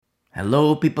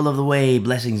Hello, people of the way,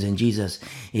 blessings in Jesus.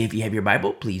 If you have your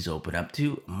Bible, please open up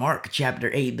to Mark chapter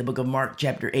 8, the book of Mark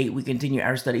chapter 8. We continue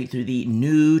our study through the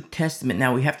New Testament.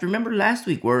 Now, we have to remember last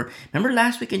week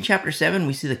in chapter 7,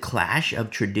 we see the clash of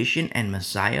tradition and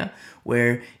Messiah,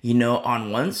 where,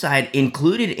 on one side,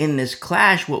 included in this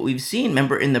clash, what we've seen,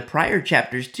 remember in the prior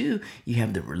chapters too, you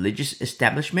have the religious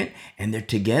establishment and they're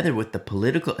together with the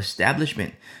political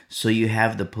establishment. So you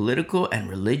have the political and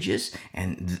religious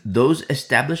and those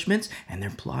establishments, and they're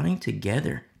plotting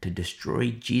together to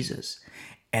destroy Jesus.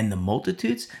 And the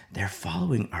multitudes, they're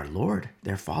following our Lord.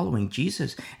 They're following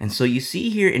Jesus. And so you see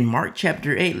here in Mark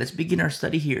chapter 8, let's begin our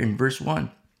study here in verse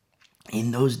 1.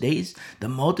 In those days, the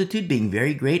multitude being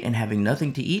very great and having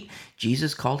nothing to eat,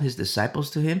 Jesus called his disciples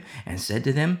to him and said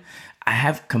to them, I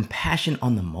have compassion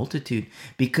on the multitude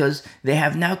because they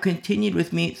have now continued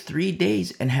with me 3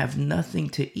 days and have nothing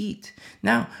to eat.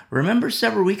 Now, remember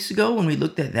several weeks ago when we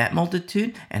looked at that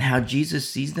multitude and how Jesus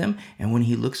sees them, and when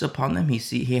he looks upon them,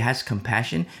 he has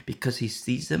compassion because he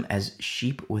sees them as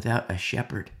sheep without a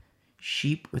shepherd.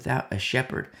 Sheep without a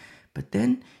shepherd. But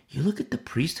then you look at the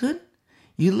priesthood.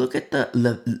 You look at the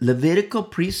Levitical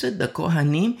priesthood, the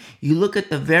Kohanim. You look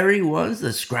at the very ones,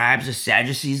 the scribes, the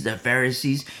Sadducees, the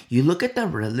Pharisees. You look at the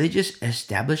religious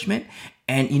establishment.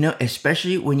 And,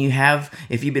 especially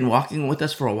if you've been walking with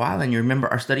us for a while and you remember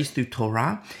our studies through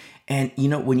Torah. And,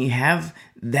 when you have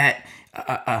that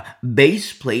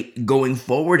base plate going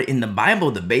forward in the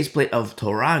Bible, the base plate of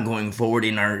Torah going forward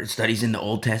in our studies in the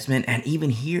Old Testament, and even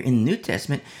here in the New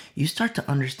Testament, you start to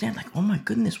understand, like, oh my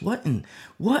goodness, what in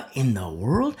the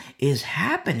world is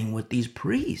happening with these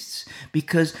priests?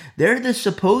 Because they're the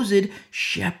supposed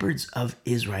shepherds of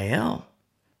Israel.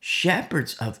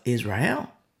 Shepherds of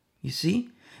Israel. You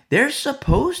see, they're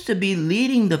supposed to be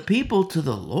leading the people to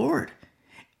the Lord.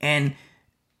 And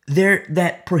they're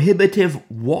that prohibitive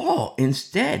wall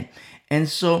instead. And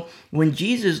so when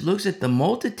Jesus looks at the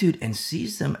multitude and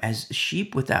sees them as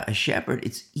sheep without a shepherd,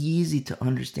 it's easy to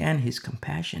understand his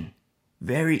compassion.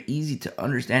 Very easy to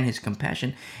understand his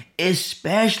compassion,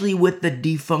 especially with the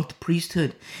defunct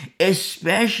priesthood,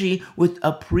 especially with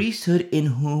a priesthood in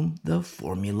whom the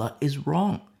formula is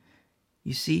wrong.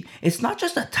 You see, it's not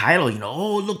just a title,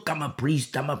 oh, look, I'm a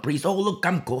priest. Oh, look,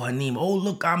 I'm Kohanim. Oh,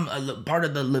 look, I'm a part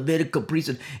of the Levitical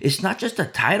priesthood. It's not just a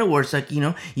title where it's like,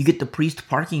 you get the priest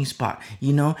parking spot,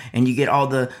 and you get all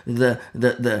the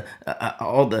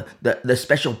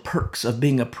special perks of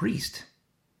being a priest.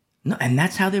 No, and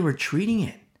that's how they were treating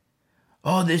it.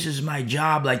 Oh, this is my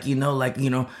job.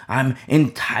 I'm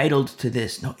entitled to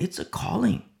this. No, it's a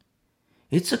calling.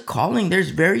 It's a calling.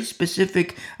 There's very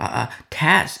specific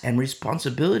tasks and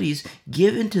responsibilities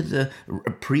given to the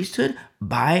priesthood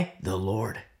by the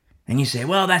Lord. And you say,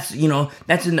 well, that's in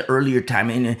the earlier time.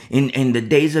 In the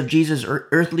days of Jesus'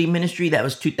 earthly ministry, that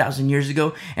was 2,000 years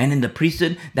ago. And in the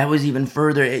priesthood, that was even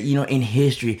further, in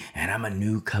history. And I'm a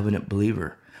new covenant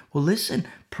believer. Well, listen,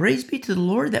 praise be to the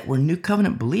Lord that we're new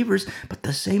covenant believers, but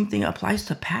the same thing applies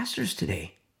to pastors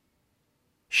today.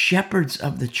 Shepherds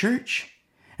of the church.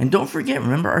 And don't forget,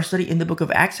 remember our study in the book of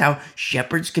Acts, how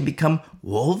shepherds can become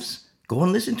wolves? Go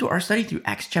and listen to our study through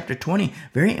Acts chapter 20.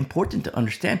 Very important to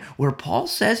understand where Paul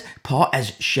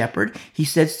as shepherd, he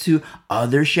says to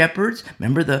other shepherds,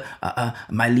 remember the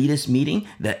Miletus meeting,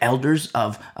 the elders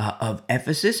of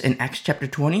Ephesus in Acts chapter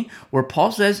 20, where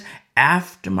Paul says,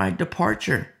 after my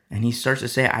departure. And he starts to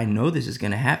say, I know this is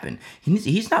going to happen.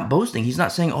 He's not boasting. He's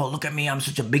not saying, oh, look at me, I'm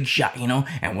such a big shot,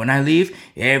 and when I leave,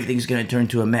 everything's going to turn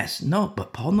to a mess. No,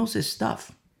 but Paul knows his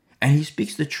stuff. And he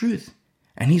speaks the truth.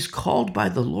 And he's called by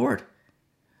the Lord.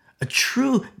 A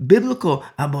true biblical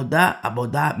abodah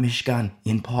mishkan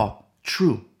in Paul.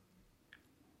 True.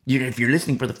 If you're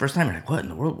listening for the first time, you're like, what in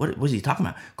the world? What is he talking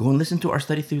about? Go and listen to our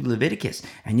study through Leviticus,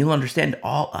 and you'll understand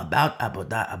all about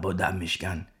abodah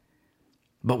mishkan.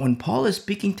 But when Paul is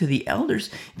speaking to the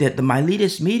elders, that the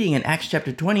Miletus meeting in Acts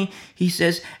chapter 20, he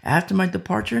says, after my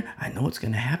departure, I know what's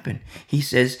going to happen. He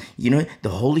says, the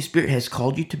Holy Spirit has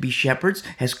called you to be shepherds,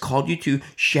 has called you to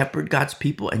shepherd God's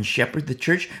people and shepherd the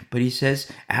church. But he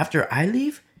says, after I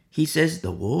leave, he says, the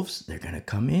wolves, they're going to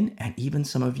come in, and even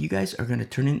some of you guys are going to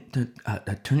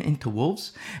turn into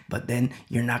wolves, but then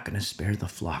you're not going to spare the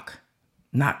flock.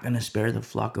 Not going to spare the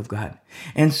flock of God.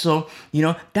 And so,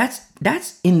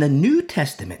 that's in the New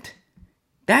Testament.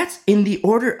 That's in the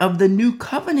order of the new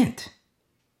covenant.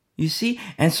 You see?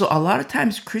 And so a lot of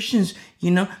times Christians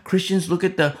look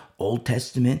at the Old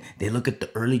Testament, they look at the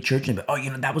early church and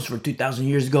that was for 2,000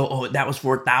 years ago. Oh, that was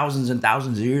for thousands and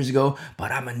thousands of years ago,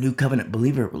 but I'm a new covenant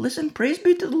believer. Well, listen, praise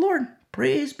be to the Lord.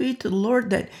 Praise be to the Lord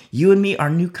that you and me are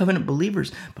new covenant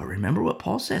believers. But remember what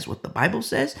Paul says, what the Bible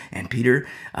says, and Peter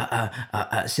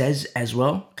says as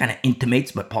well, kind of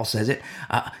intimates, but Paul says it.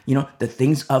 The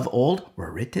things of old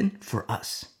were written for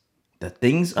us. The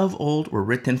things of old were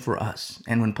written for us.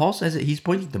 And when Paul says it, he's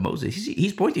pointing to Moses.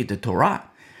 He's pointing to Torah.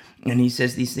 And he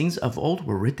says these things of old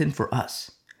were written for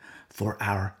us, for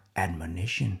our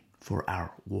admonition, for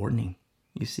our warning.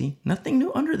 You see, nothing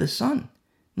new under the sun.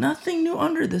 Nothing new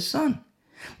under the sun.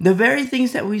 The very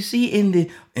things that we see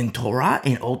in Torah,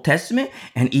 in Old Testament,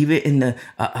 and even in the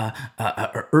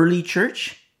early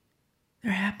church,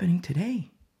 they're happening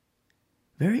today.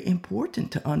 Very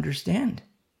important to understand.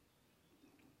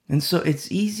 And so it's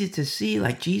easy to see,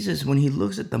 like Jesus, when he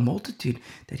looks at the multitude,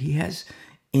 that he has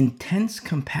intense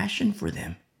compassion for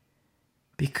them.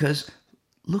 Because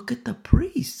look at the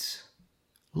priests.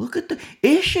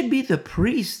 It should be the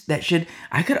priests that should,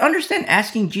 I could understand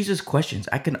asking Jesus questions.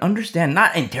 I can understand,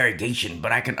 not interrogation,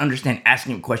 but I can understand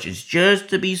asking him questions just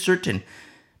to be certain.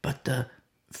 But the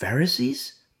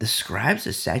Pharisees, the scribes,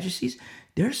 the Sadducees,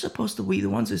 they're supposed to be the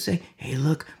ones that say, hey,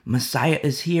 look, Messiah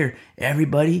is here.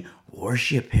 Everybody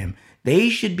worship him. They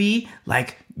should be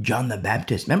like John the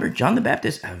Baptist. Remember, John the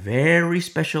Baptist, a very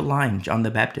special line. John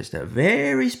the Baptist, a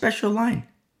very special line.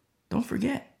 Don't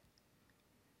forget.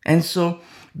 And so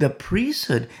the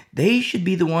priesthood, they should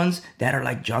be the ones that are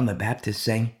like John the Baptist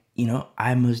saying,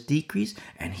 I must decrease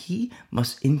and he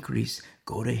must increase.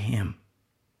 Go to him.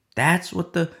 That's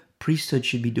what the priesthood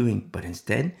should be doing. But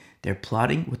instead, they're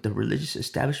plotting with the religious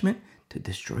establishment to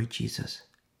destroy Jesus.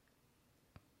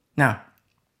 Now,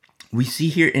 we see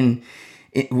here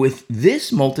with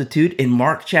this multitude in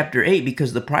Mark chapter 8,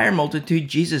 because the prior multitude,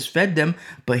 Jesus fed them.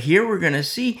 But here we're going to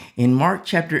see in Mark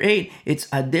chapter 8, it's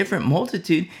a different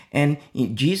multitude. And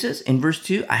Jesus, in verse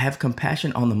 2, I have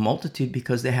compassion on the multitude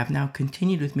because they have now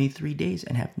continued with me 3 days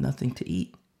and have nothing to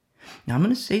eat. Now, I'm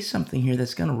going to say something here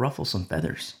that's going to ruffle some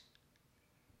feathers.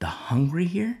 The hungry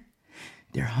here,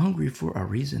 they're hungry for a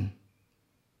reason.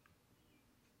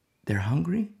 They're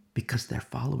hungry because they're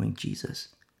following Jesus.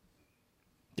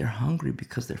 They're hungry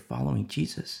because they're following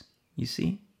Jesus, you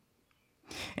see?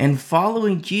 And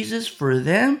following Jesus for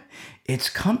them, it's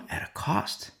come at a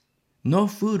cost. No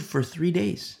food for 3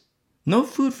 days. No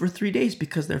food for 3 days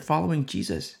because they're following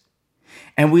Jesus.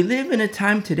 And we live in a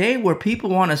time today where people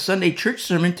want a Sunday church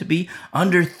sermon to be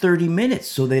under 30 minutes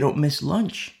so they don't miss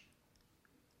lunch.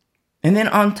 And then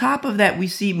on top of that, we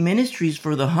see ministries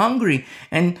for the hungry.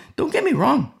 And don't get me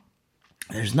wrong.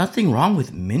 There's nothing wrong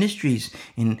with ministries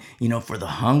for the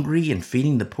hungry and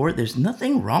feeding the poor. There's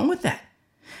nothing wrong with that.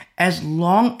 As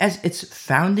long as its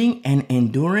founding and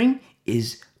enduring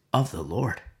is of the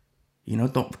Lord.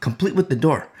 Don't complete with the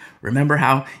door. Remember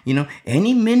how,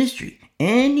 any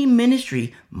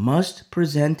ministry must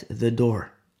present the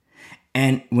door.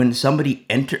 And when somebody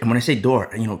enters, and when I say door,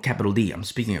 capital D, I'm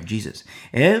speaking of Jesus.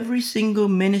 Every single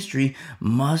ministry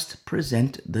must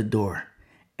present the door.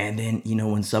 And then,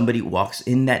 when somebody walks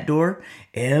in that door,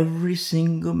 every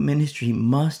single ministry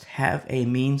must have a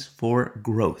means for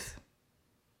growth.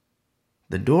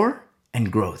 The door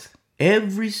and growth.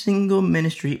 Every single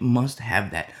ministry must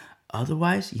have that.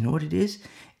 Otherwise, you know what it is?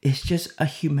 It's just a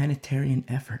humanitarian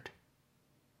effort.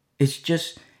 It's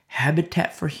just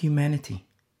habitat for humanity.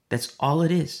 That's all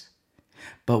it is.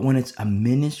 But when it's a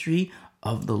ministry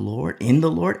of the Lord, in the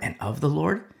Lord, and of the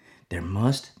Lord, there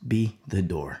must be the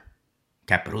door.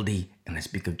 Capital D, and I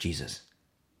speak of Jesus.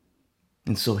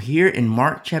 And so here in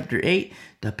Mark chapter 8,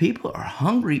 the people are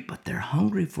hungry, but they're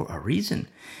hungry for a reason.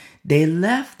 They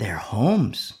left their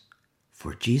homes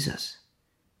for Jesus.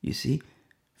 You see,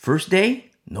 first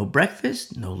day, no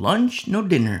breakfast, no lunch, no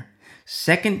dinner.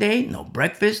 Second day, no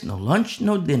breakfast, no lunch,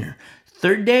 no dinner.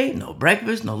 Third day, no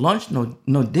breakfast, no lunch,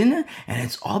 no dinner. And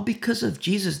it's all because of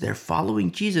Jesus. They're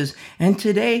following Jesus. And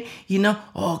today,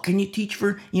 can you teach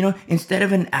for, instead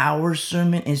of an hour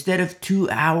sermon, instead of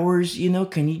 2 hours,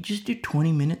 can you just do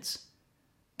 20 minutes?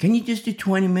 Can you just do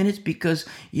 20 minutes because,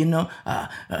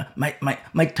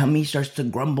 my tummy starts to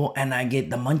grumble and I get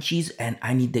the munchies and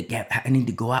I need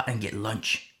to go out and get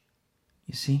lunch.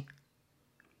 You see?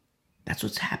 That's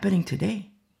what's happening today.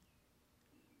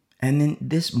 And then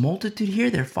this multitude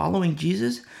here, they're following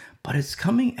Jesus, but it's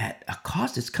coming at a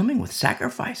cost. It's coming with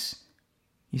sacrifice.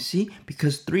 You see,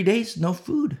 because 3 days, no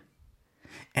food.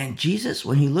 And Jesus,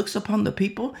 when he looks upon the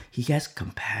people, he has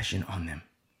compassion on them.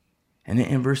 And then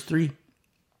in verse 3,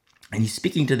 and he's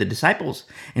speaking to the disciples.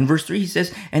 In verse 3, he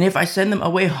says, and if I send them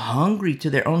away hungry to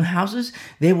their own houses,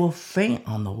 they will faint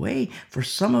on the way, for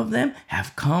some of them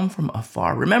have come from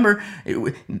afar. Remember,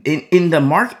 in the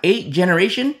Mark 8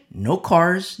 generation, no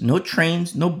cars, no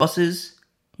trains, no buses,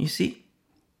 you see?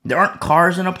 There aren't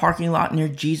cars in a parking lot near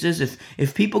Jesus.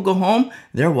 If people go home,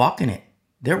 they're walking it.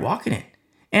 They're walking it.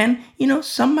 And,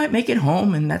 some might make it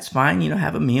home, and that's fine,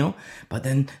 have a meal. But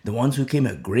then the ones who came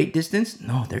a great distance,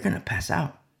 no, they're going to pass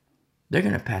out. They're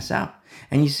going to pass out.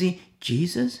 And you see,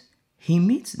 Jesus, he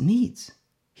meets needs.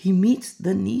 He meets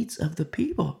the needs of the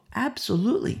people.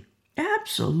 Absolutely.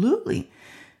 Absolutely.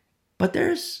 But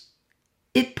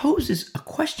it poses a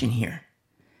question here.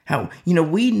 How,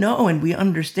 we know and we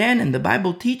understand, and the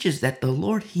Bible teaches that the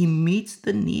Lord, he meets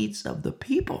the needs of the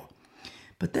people.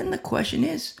 But then the question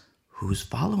is, who's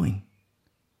following?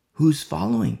 Who's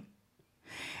following?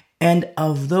 And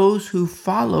of those who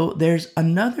follow, there's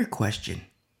another question.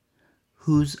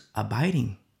 Who's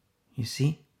abiding? You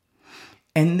see?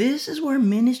 And this is where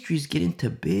ministries get into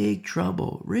big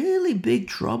trouble, really big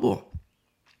trouble.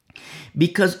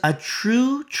 Because a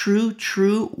true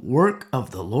work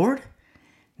of the Lord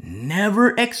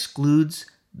never excludes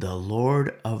the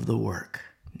Lord of the work.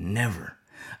 Never.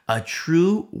 A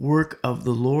true work of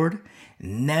the Lord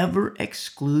never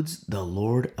excludes the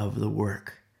Lord of the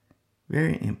work.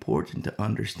 Very important to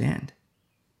understand.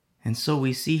 And so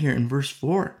we see here in verse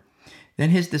 4,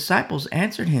 then his disciples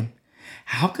answered him,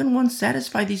 how can one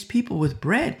satisfy these people with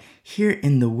bread here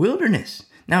in the wilderness?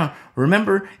 Now,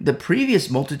 remember the previous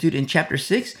multitude in chapter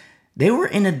 6, they were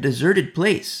in a deserted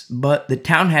place, but the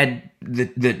town had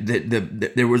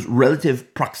there was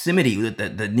relative proximity with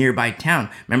the nearby town.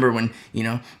 Remember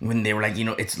when they were like,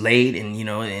 it's late, and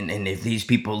and if these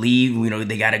people leave,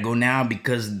 they got to go now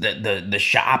because the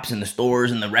shops and the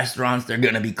stores and the restaurants, they're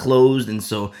going to be closed, and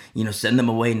so send them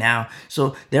away now.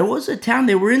 So there was a town.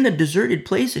 They were in the deserted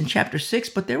place in chapter 6,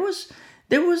 but there was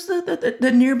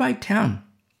the nearby town.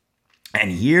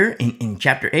 And here in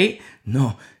chapter 8,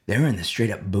 no, they're in the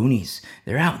straight up boonies.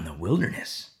 They're out in the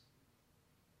wilderness.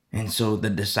 And so the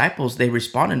disciples, they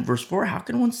respond in verse 4, how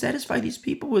can one satisfy these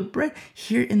people with bread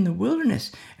here in the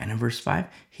wilderness? And in verse 5,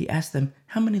 he asked them,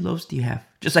 how many loaves do you have?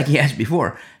 Just like he asked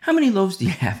before, how many loaves do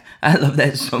you have? I love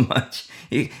that so much.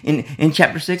 In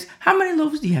chapter 6, how many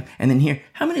loaves do you have? And then here,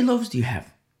 how many loaves do you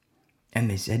have? And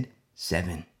they said,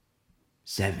 7.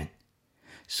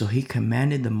 So he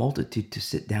commanded the multitude to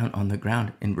sit down on the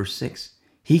ground in verse 6.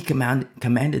 He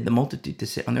commanded the multitude to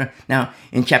sit on the ground. Now,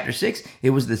 in chapter 6,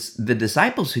 it was the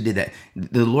disciples who did that.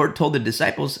 The Lord told the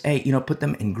disciples, hey, put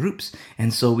them in groups.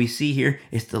 And so we see here,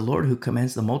 it's the Lord who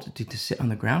commands the multitude to sit on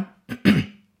the ground.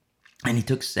 And he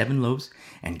took 7 loaves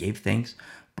and gave thanks,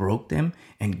 broke them,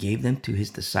 and gave them to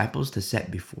his disciples to set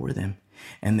before them.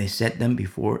 And they set them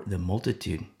before the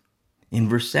multitude. In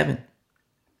verse 7,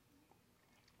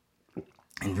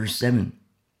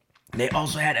 they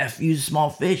also had a few small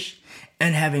fish,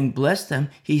 and having blessed them,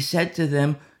 he said to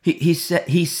them, he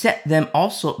set them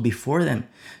also before them.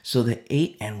 So they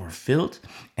ate and were filled,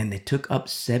 and they took up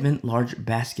 7 large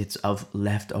baskets of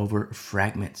leftover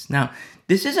fragments. Now,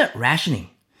 this isn't rationing.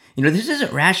 This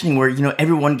isn't rationing where,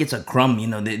 everyone gets a crumb.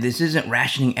 This isn't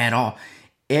rationing at all.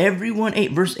 Everyone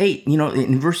ate. Verse 8,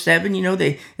 in verse 7,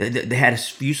 they had a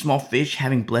few small fish.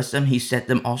 Having blessed them, he set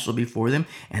them also before them.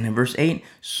 And in verse 8,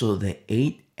 so they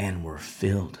ate and were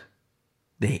filled.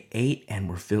 They ate and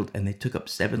were filled, and they took up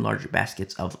 7 larger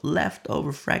baskets of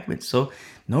leftover fragments. So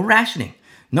no rationing.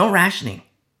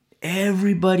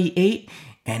 Everybody ate,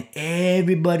 and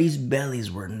everybody's bellies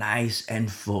were nice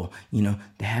and full.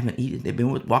 They haven't eaten. They've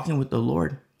been walking with the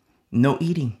Lord. No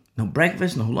eating, no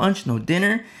breakfast, no lunch, no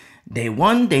dinner. Day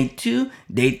 1, day 2,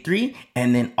 day 3,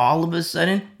 and then all of a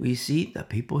sudden we see the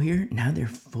people here, now they're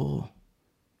full.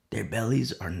 Their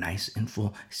bellies are nice and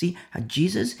full. See how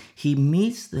Jesus, he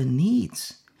meets the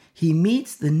needs. He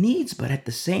meets the needs, but at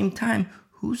the same time,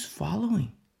 who's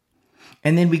following?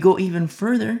 And then we go even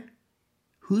further.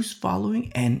 Who's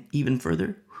following? And even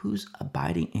further, who's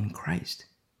abiding in Christ?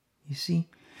 You see?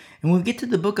 And we'll get to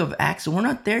the book of Acts, and we're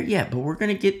not there yet, but we're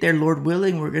going to get there, Lord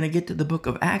willing. We're going to get to the book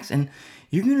of Acts, and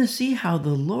you're going to see how the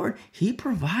Lord, he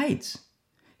provides.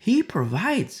 He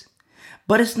provides.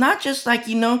 But it's not just like,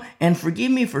 and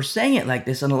forgive me for saying it like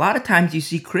this, and a lot of times you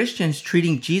see Christians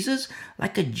treating Jesus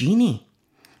like a genie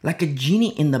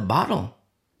in the bottle.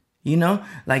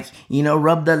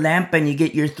 Rub the lamp and you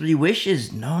get your 3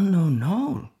 wishes.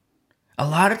 No. A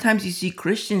lot of times you see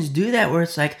Christians do that, where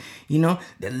it's like, they're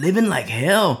living like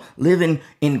hell, living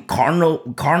in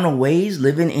carnal ways,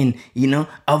 living in,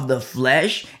 of the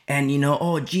flesh. And,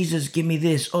 oh, Jesus, give me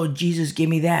this. Oh, Jesus, give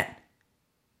me that.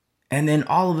 And then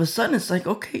all of a sudden it's like,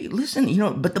 okay, listen,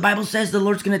 but the Bible says the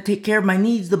Lord's going to take care of my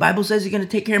needs. The Bible says he's going to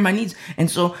take care of my needs.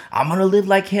 And so I'm going to live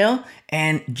like hell.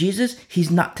 And Jesus, he's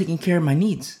not taking care of my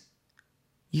needs.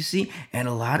 You see, and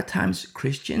a lot of times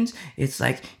Christians, it's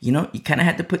like, you kind of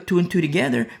have to put 2 and 2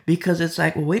 together, because it's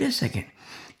like, well, wait a second.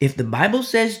 if the Bible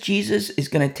says Jesus is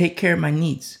going to take care of my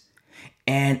needs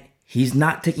and he's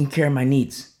not taking care of my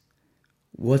needs,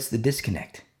 what's the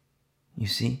disconnect? You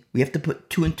see, we have to put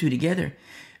two and two together,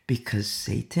 because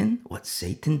what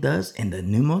Satan does in the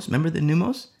pneumos, remember the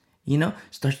pneumos?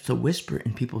 Starts to whisper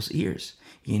in people's ears,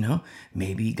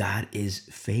 maybe God is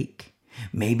fake.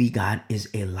 Maybe God is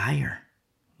a liar,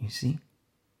 you see?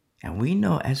 And we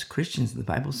know as Christians, the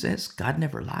Bible says God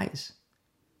never lies.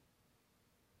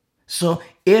 So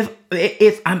if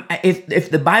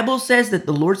the Bible says that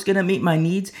the Lord's going to meet my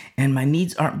needs and my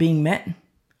needs aren't being met,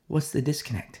 what's the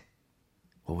disconnect?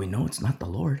 Well, we know it's not the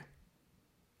Lord.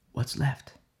 What's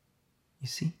left? You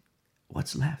see?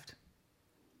 What's left?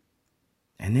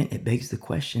 And then it begs the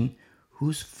question,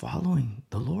 who's following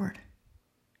the Lord?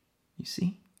 You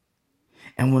see?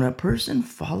 And when a person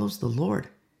follows the Lord,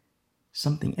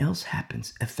 something else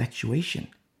happens, effectuation.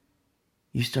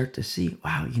 You start to see,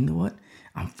 wow, you know what?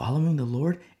 I'm following the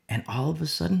Lord, and all of a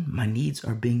sudden, my needs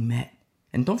are being met.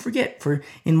 And don't forget, for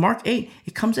in Mark 8,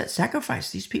 it comes at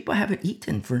sacrifice. These people haven't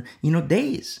eaten for,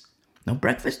 days. No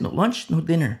breakfast, no lunch, no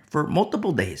dinner for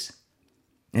multiple days.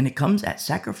 And it comes at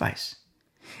sacrifice.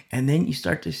 And then you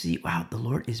start to see, wow, the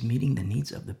Lord is meeting the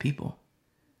needs of the people.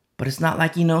 But it's not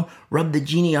like, rub the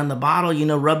genie on the bottle,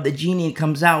 rub the genie, it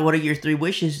comes out. What are your 3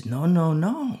 wishes? No.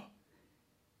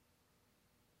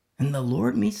 And the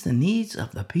Lord meets the needs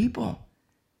of the people.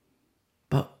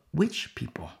 But which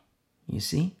people? You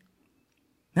see?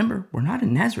 Remember, we're not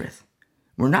in Nazareth.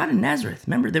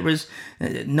 Remember, there was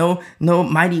no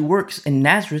mighty works in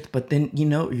Nazareth, but then,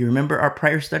 you remember our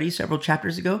prior study several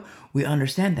chapters ago? We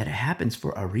understand that it happens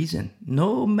for a reason.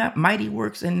 No mighty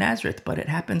works in Nazareth, but it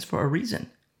happens for a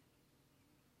reason.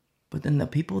 But then the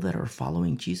people that are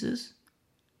following Jesus,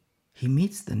 he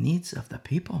meets the needs of the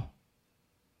people.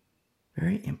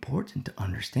 Very important to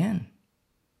understand.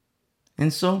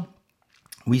 And so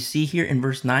we see here in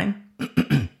verse 9,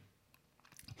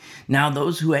 now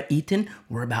those who had eaten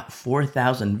were about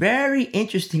 4,000. Very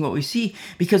interesting what we see,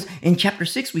 because in chapter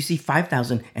 6 we see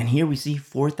 5,000 and here we see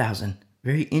 4,000.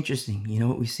 Very interesting. You know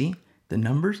what we see? The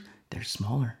numbers, they're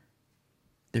smaller.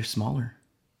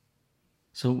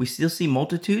 So we still see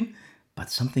multitude, but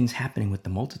something's happening with the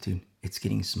multitude. It's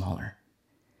getting smaller.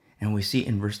 And we see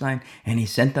in verse 9, and he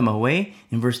sent them away.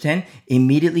 In verse 10,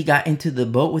 immediately got into the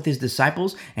boat with his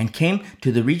disciples and came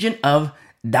to the region of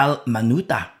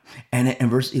Dalmanuta. And in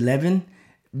verse 11,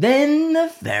 then the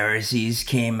Pharisees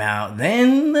came out.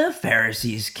 Here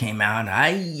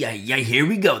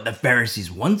we go. The Pharisees,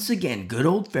 once again, good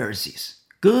old Pharisees.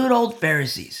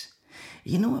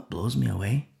 You know what blows me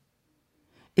away?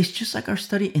 It's just like our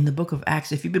study in the book of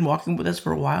Acts. If you've been walking with us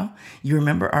for a while, you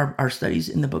remember our studies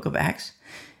in the book of Acts.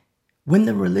 When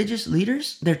the religious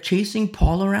leaders, they're chasing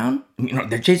Paul around.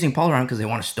 They're chasing Paul around because they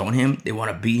want to stone him. They want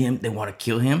to beat him. They want to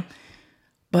kill him.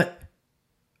 But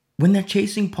when they're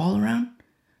chasing Paul around,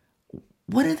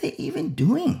 what are they even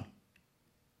doing?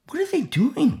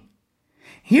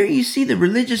 Here you see the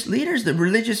religious leaders, the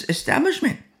religious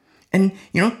establishment. And,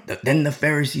 then the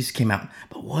Pharisees came out.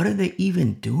 But what are they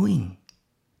even doing?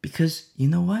 Because you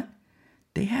know what?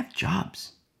 They have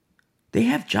jobs. They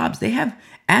have,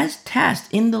 as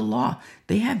tasked in the law,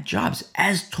 they have jobs.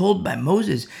 As told by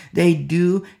Moses, they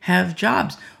do have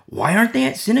jobs. Why aren't they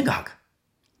at synagogue?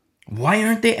 Why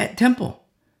aren't they at temple?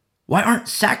 Why aren't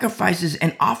sacrifices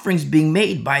and offerings being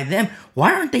made by them?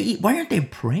 Why aren't they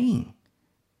praying?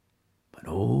 But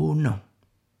oh no.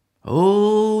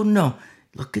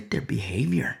 Look at their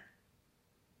behavior.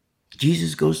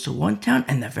 Jesus goes to one town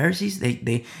and the Pharisees,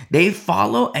 they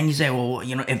follow, and you say, well,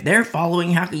 if they're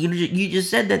following, how can you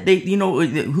just said that they,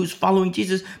 who's following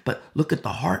Jesus, but look at the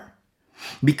heart.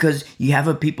 Because you have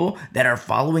a people that are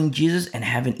following Jesus and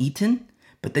haven't eaten,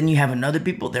 but then you have another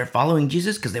people that are following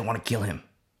Jesus because they want to kill him.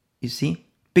 You see?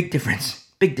 Big difference.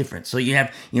 So you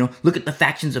have, look at the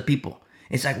factions of people.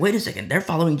 It's like, wait a second, they're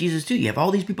following Jesus too. You have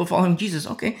all these people following Jesus.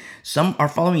 Okay, some are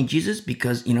following Jesus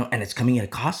because, and it's coming at a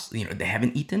cost. They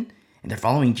haven't eaten. And they're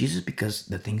following Jesus because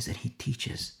the things that he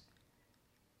teaches.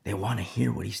 They want to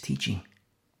hear what he's teaching.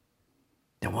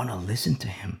 They want to listen to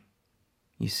him.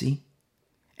 You see?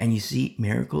 And you see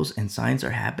miracles and signs are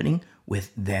happening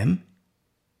with them.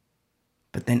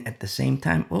 But then at the same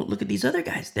time, oh, look at these other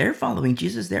guys. They're following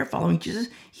Jesus.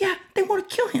 Yeah, they want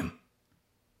to kill him.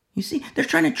 You see? They're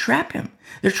trying to trap him.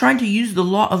 They're trying to use the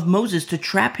law of Moses to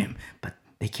trap him. But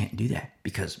they can't do that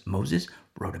because Moses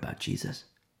wrote about Jesus.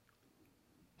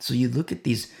 So you look at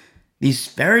these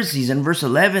Pharisees in verse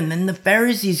 11, then the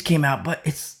Pharisees came out, but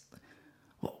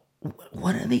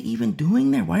what are they even doing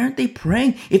there? Why aren't they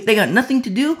praying? If they got nothing to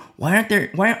do, why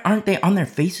aren't they on their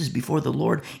faces before the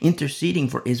Lord interceding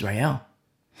for Israel?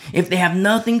 If they have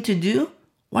nothing to do,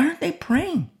 why aren't they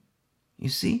praying? You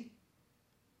see?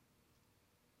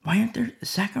 Why aren't there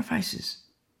sacrifices?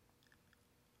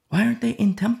 Why aren't they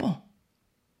in temple?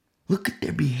 Look at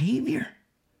their behavior.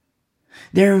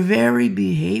 Their very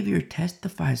behavior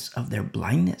testifies of their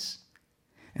blindness.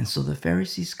 And so the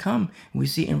Pharisees come, we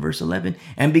see in verse 11,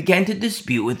 and began to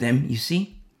dispute with him, you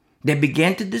see? They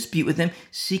began to dispute with him,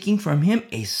 seeking from him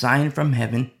a sign from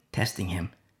heaven, testing him.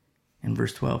 In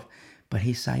verse 12, but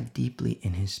he sighed deeply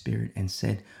in his spirit and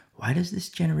said, why does this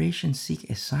generation seek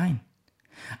a sign?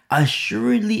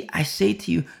 Assuredly, I say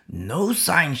to you, no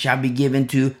sign shall be given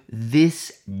to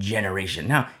this generation.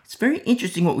 Now, it's very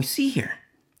interesting what we see here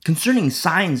concerning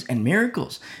signs and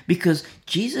miracles, because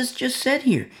Jesus just said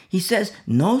here, he says,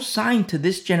 no sign to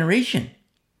this generation.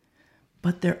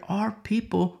 But there are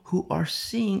people who are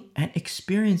seeing and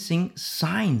experiencing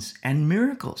signs and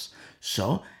miracles.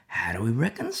 So how do we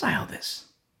reconcile this?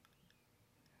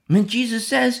 I mean, Jesus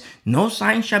says, no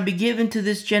sign shall be given to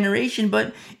this generation,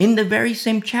 but in the very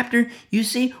same chapter, you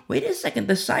see, wait a second,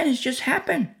 the sign has just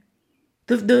happened.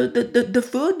 The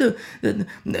food,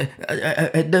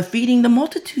 the feeding the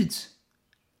multitudes.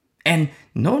 And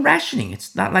no rationing.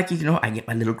 It's not like, I get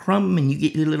my little crumb and you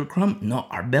get your little crumb. No,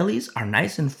 our bellies are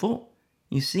nice and full,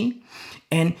 you see?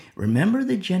 And remember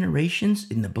the generations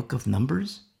in the book of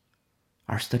Numbers?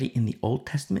 Our study in the Old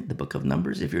Testament, the book of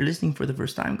Numbers. If you're listening for the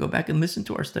first time, go back and listen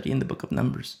to our study in the book of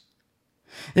Numbers.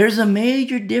 There's a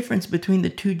major difference between the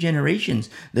two generations,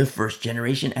 the first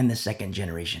generation and the second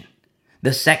generation.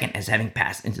 The second as having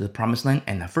passed into the promised land,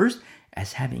 and the first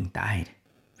as having died.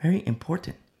 Very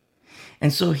important.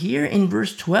 And so here in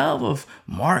verse 12 of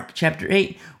Mark chapter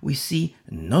 8, we see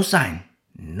no sign,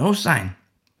 no sign.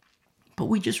 But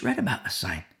we just read about a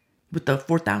sign with the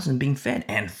 4,000 being fed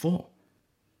and full.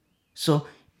 So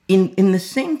in the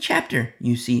same chapter,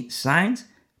 you see signs,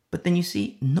 but then you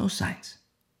see no signs.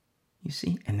 You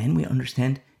see? And then we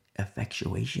understand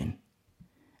effectuation.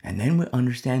 And then we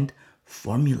understand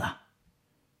formula.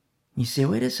 You say,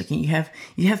 wait a second,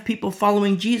 you have people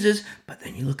following Jesus, but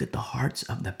then you look at the hearts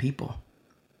of the people.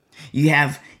 You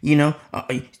have,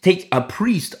 take a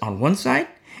priest on one side,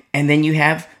 and then you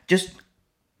have just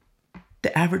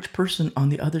the average person on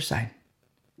the other side.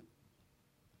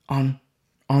 On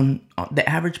the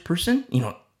average person,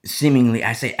 seemingly,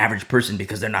 I say average person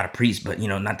because they're not a priest, but,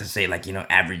 not to say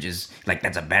average is like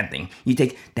that's a bad thing. You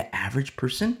take the average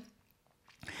person,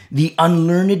 the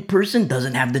unlearned person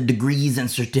doesn't have the degrees and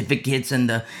certificates and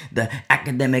the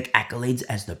academic accolades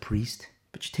as the priest.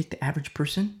 But you take the average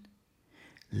person,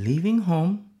 leaving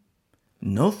home,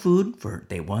 no food for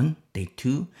day 1, day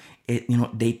 2,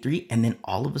 day 3, and then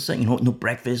all of a sudden, no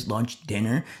breakfast, lunch,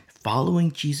 dinner,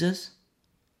 following Jesus.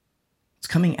 It's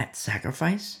coming at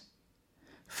sacrifice,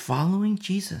 following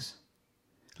Jesus,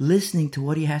 listening to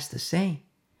what he has to say.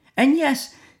 And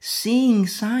yes, seeing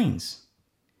signs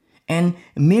and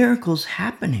miracles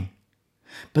happening.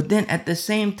 But then at the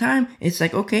same time, it's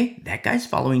like, okay, that guy's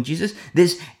following Jesus.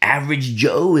 This average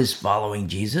Joe is following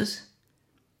Jesus.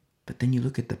 But then you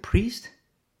look at the priest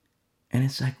and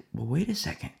it's like, well, wait a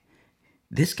second.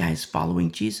 This guy's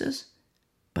following Jesus,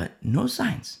 but no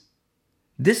signs.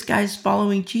 This guy's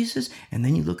following Jesus, and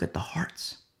then you look at the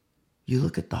hearts. You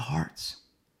look at the hearts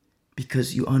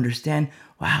because you understand,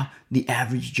 wow, the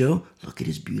average Joe, look at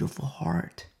his beautiful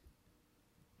heart.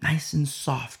 Nice and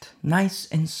soft,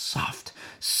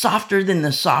 softer than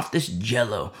the softest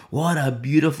jello. What a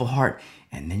beautiful heart.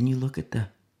 And then you look at the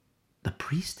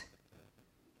priest.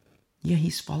 Yeah,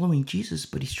 he's following Jesus,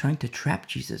 but he's trying to trap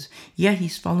Jesus. Yeah,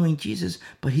 he's following Jesus,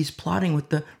 but he's plotting with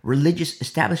the religious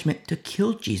establishment to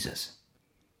kill Jesus.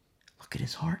 Look at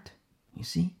his heart. You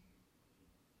see?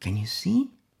 Can you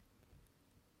see?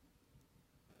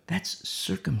 That's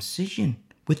circumcision.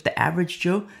 With the average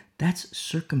Joe, that's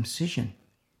circumcision.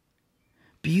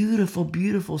 Beautiful,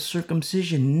 beautiful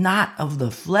circumcision, not of the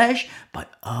flesh,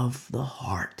 but of the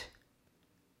heart.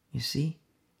 You see?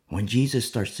 When Jesus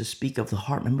starts to speak of the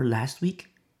heart, remember last week?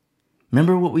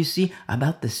 Remember what we see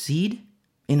about the seed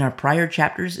in our prior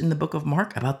chapters in the book of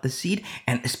Mark, about the seed,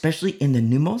 and especially in the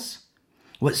pneumos?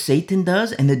 What Satan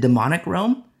does in the demonic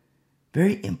realm?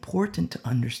 Very important to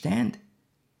understand.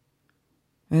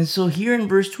 And so here in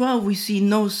verse 12, we see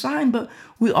no sign, but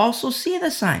we also see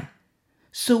the sign.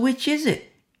 So which is it?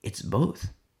 It's both.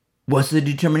 What's the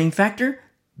determining factor?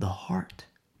 The heart.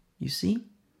 You see?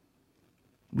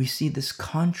 We see this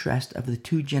contrast of the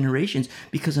two generations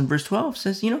because in verse 12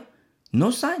 says,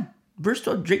 no sign. Verse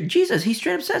 12, Jesus, he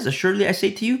straight up says, assuredly I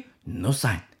say to you, no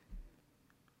sign.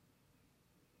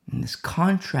 And this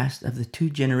contrast of the two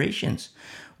generations.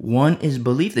 One is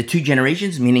belief, the two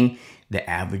generations, meaning the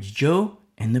average Joe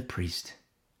and the priest.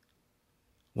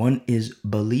 One is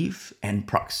belief and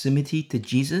proximity to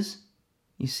Jesus,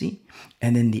 you see?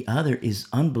 And then the other is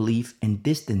unbelief and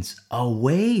distance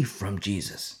away from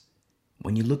Jesus.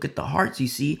 When you look at the hearts, you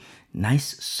see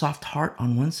nice soft heart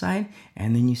on one side,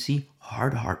 and then you see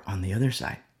hard heart on the other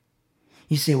side.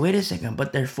 You say, wait a second,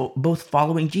 but they're both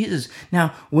following Jesus.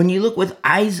 Now, when you look with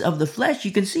eyes of the flesh,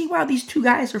 you can see, wow, these two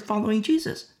guys are following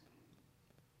Jesus.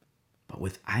 But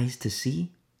with eyes to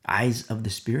see, eyes of the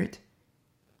Spirit,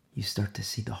 you start to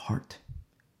see the heart.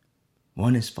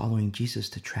 One is following Jesus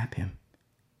to trap him,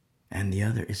 and the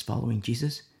other is following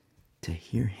Jesus to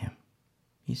hear him.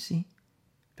 You see?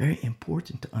 Very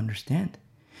important to understand.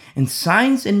 And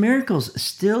signs and miracles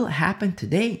still happen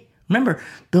today. Remember,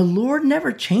 the Lord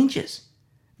never changes.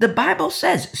 The Bible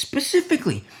says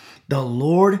specifically, the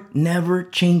Lord never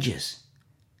changes.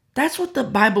 That's what the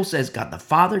Bible says. God the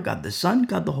Father, God the Son,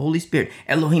 God the Holy Spirit.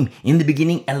 Elohim. In the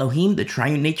beginning, Elohim, the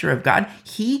triune nature of God.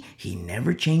 He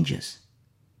never changes.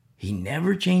 He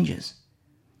never changes.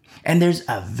 And there's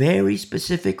a very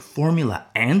specific formula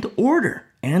and order.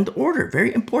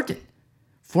 Very important.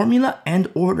 Formula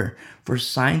and order for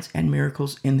signs and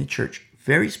miracles in the church.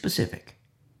 Very specific.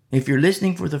 If you're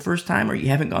listening for the first time or you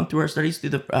haven't gone through our studies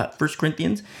through the 1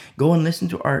 Corinthians, go and listen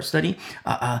to our study,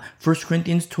 1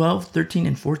 Corinthians 12, 13,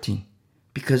 and 14.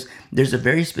 Because there's a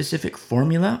very specific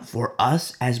formula for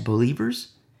us as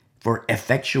believers for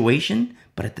effectuation,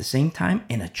 but at the same time,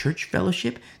 in a church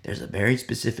fellowship, there's a very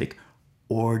specific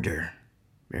order.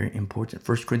 Very important.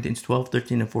 1 Corinthians 12,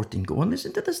 13, and 14. Go and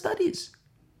listen to the studies.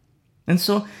 And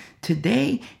so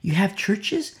today you have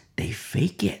churches, they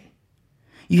fake it.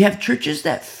 You have churches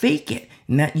that fake it.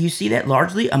 And that you see that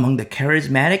largely among the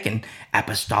charismatic and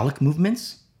apostolic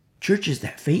movements. Churches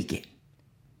that fake it.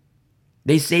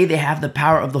 They say they have the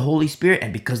power of the Holy Spirit,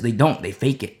 and because they don't, they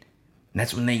fake it. And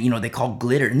that's when they call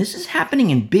glitter. And this is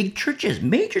happening in big churches,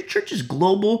 major churches,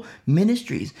 global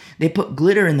ministries. They put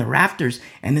glitter in the rafters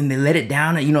and then they let it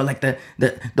down. Like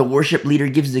the worship leader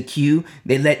gives the cue.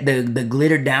 They let the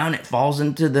glitter down. It falls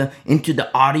into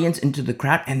the audience, into the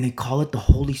crowd, and they call it the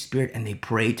Holy Spirit and they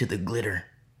pray to the glitter.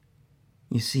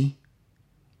 You see?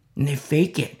 And they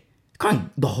fake it.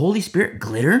 Calling the Holy Spirit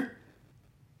glitter?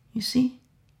 You see?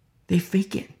 They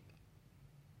fake it.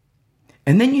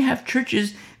 And then you have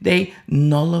churches, they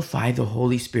nullify the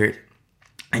Holy Spirit.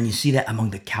 And you see that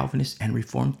among the Calvinist and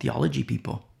Reformed theology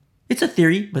people. It's a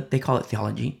theory, but they call it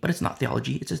theology. But it's not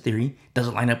theology, it's a theory. It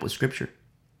doesn't line up with Scripture.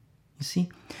 You see?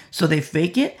 So they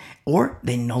fake it or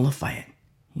they nullify it.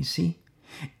 You see?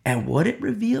 And what it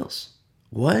reveals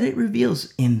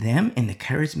in them, in the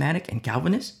charismatic and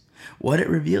Calvinists, what it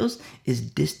reveals is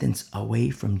distance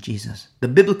away from Jesus, the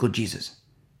biblical Jesus.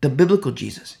 The biblical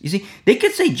Jesus. You see, they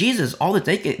could say Jesus all the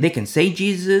time. They can say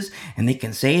Jesus and they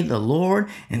can say the Lord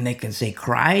and they can say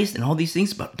Christ and all these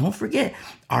things. But don't forget,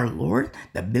 our Lord,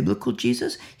 the biblical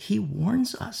Jesus, he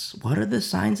warns us. What are the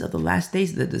signs of the last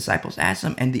days? The disciples asked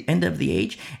him, and the end of the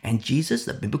age. And Jesus,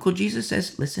 the biblical Jesus,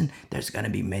 says, listen, there's going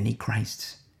to be many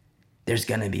Christs. There's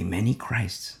going to be many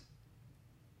Christs.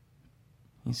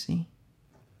 You see?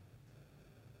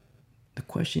 The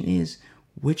question is,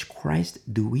 which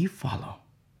Christ do we follow?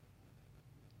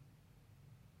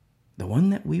 The one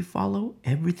that we follow,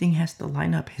 everything has to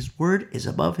line up. His word is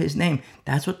above his name.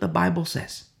 That's what the Bible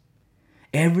says.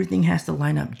 Everything has to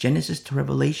line up. Genesis to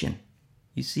Revelation.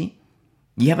 You see?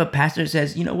 You have a pastor that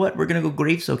says, you know what? We're going to go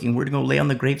grave soaking. We're going to go lay on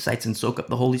the grave sites and soak up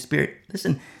the Holy Spirit.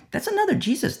 Listen, that's another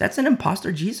Jesus. That's an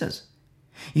imposter Jesus.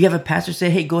 You have a pastor say,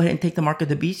 hey, go ahead and take the mark of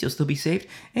the beast. You'll still be saved.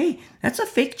 Hey, that's a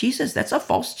fake Jesus. That's a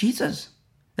false Jesus.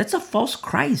 That's a false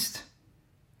Christ.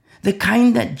 The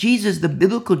kind that Jesus, the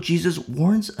biblical Jesus,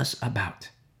 warns us about.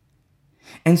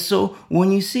 And so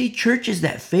when you see churches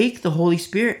that fake the Holy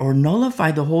Spirit or nullify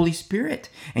the Holy Spirit,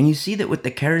 and you see that with the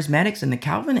charismatics and the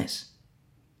Calvinists,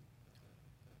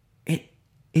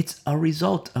 it's a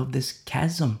result of this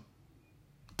chasm,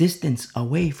 distance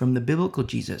away from the biblical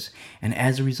Jesus. And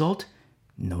as a result,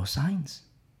 no signs.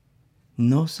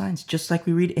 No signs, just like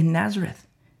we read in Nazareth.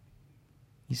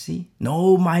 You see,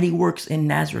 no mighty works in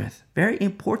Nazareth. Very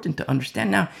important to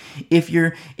understand. Now, if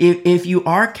you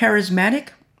are charismatic,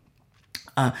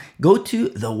 go to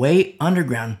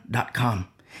thewayunderground.com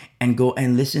and go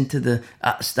and listen to the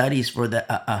studies for the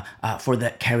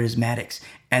charismatics.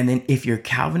 And then if you're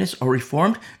Calvinist or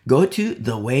Reformed, go to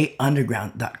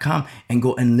thewayunderground.com and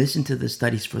go and listen to the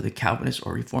studies for the Calvinist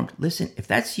or Reformed. Listen, if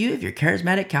that's you, if you're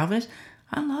charismatic Calvinist,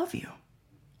 I love you.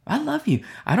 I love you.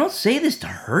 I don't say this to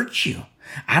hurt you.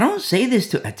 I don't say this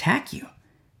to attack you,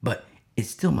 but it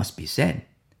still must be said.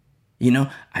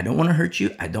 I don't want to hurt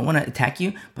you. I don't want to attack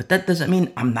you, but that doesn't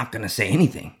mean I'm not going to say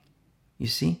anything. You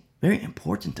see, very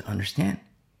important to understand.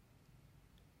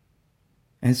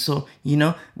 And so,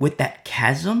 with that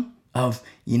chasm of,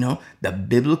 the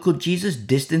biblical Jesus,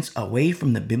 distance away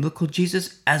from the biblical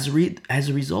Jesus, as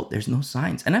a result, there's no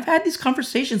signs. And I've had these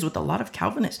conversations with a lot of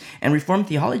Calvinists and Reformed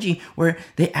theology where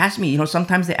they ask me,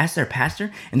 sometimes they ask their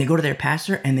pastor and they go to their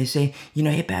pastor and they say,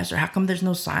 hey, pastor, how come there's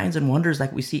no signs and wonders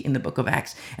like we see in the book of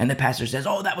Acts? And the pastor says,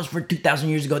 oh, that was for 2,000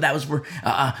 years ago. That was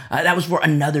for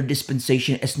another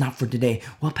dispensation. It's not for today.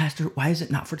 Well, pastor, why is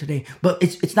it not for today? But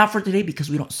it's not for today because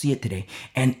we don't see it today.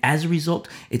 And as a result,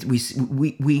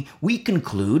 we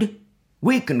conclude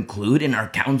in our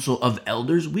council of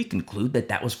elders, we conclude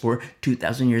that was for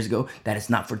 2,000 years ago, that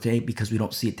it's not for today because we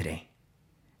don't see it today.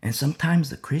 And sometimes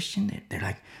the Christian, they're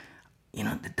like,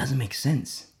 that doesn't make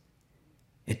sense.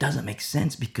 It doesn't make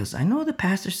sense because I know the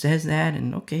pastor says that,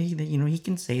 and okay, he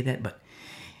can say that, but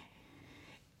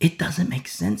it doesn't make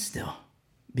sense still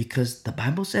because the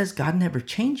Bible says God never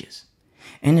changes.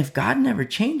 And if God never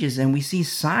changes and we see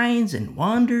signs and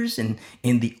wonders in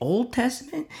the Old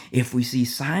Testament, if we see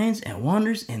signs and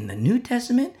wonders in the New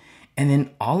Testament, and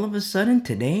then all of a sudden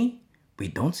today we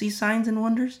don't see signs and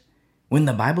wonders, when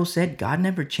the Bible said God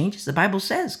never changes, the Bible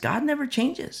says God never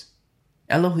changes.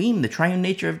 Elohim, the triune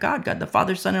nature of God, God the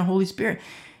Father, Son, and Holy Spirit.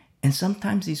 And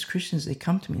sometimes these Christians, they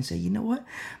come to me and say, you know what?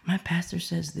 My pastor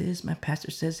says this, my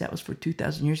pastor says that was for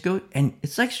 2,000 years ago. And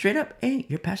it's like straight up, hey,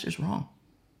 your pastor's wrong.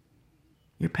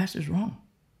 Your pastor's wrong.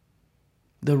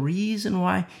 The reason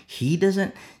why he says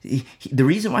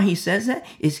that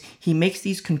is he makes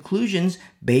these conclusions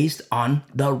based on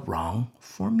the wrong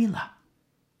formula.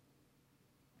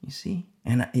 You see?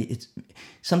 And it's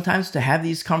sometimes to have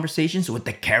these conversations with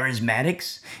the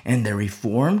charismatics and the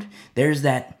Reformed, there's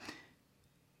that,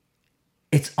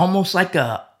 it's almost like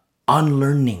a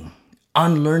unlearning,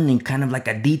 kind of like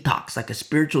a detox, like a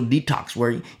spiritual detox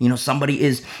where, somebody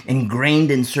is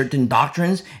ingrained in certain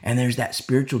doctrines and there's that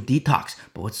spiritual detox.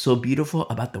 But what's so beautiful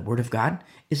about the Word of God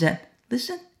is that,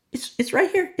 listen, it's right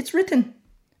here. It's written.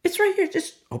 It's right here.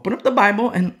 Just open up the Bible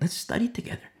and let's study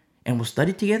together. And we'll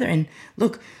study together and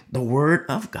look, the Word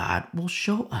of God will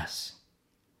show us.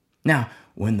 Now,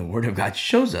 when the Word of God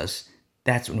shows us,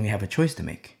 that's when we have a choice to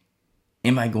make.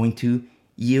 Am I going to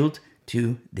yield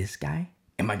to this guy?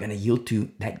 Am I going to yield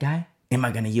to that guy? Am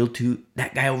I going to yield to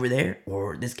that guy over there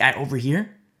or this guy over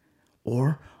here?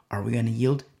 Or are we going to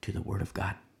yield to the Word of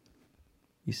God?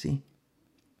 You see?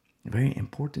 Very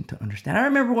important to understand. I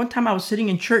remember one time I was sitting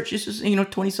in church. This was,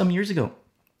 20 some years ago.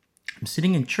 I'm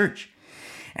sitting in church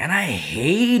and I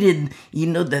hated,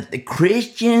 the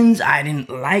Christians. I didn't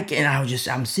like it. And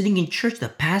I'm sitting in church. The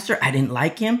pastor, I didn't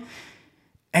like him.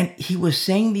 And he was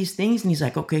saying these things, and he's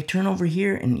like, "Okay, turn over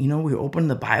here." And we opened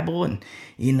the Bible, and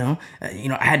I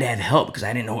had to have help because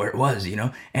I didn't know where it was,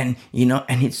 And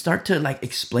he'd start to like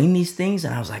explain these things,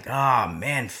 and I was like, "Oh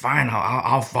man, fine,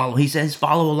 I'll follow." He says,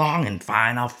 "Follow along," and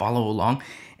fine, I'll follow along.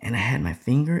 And I had my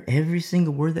finger every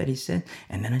single word that he said,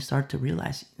 and then I started to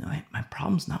realize, my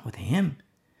problem's not with him.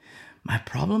 My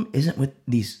problem isn't with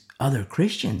these other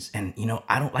Christians, and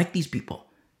I don't like these people.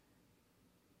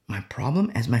 My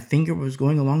problem, as my finger was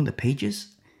going along the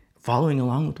pages, following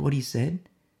along with what he said,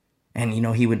 and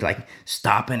he would like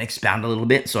stop and expound a little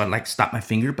bit, so I'd like stop my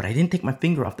finger, but I didn't take my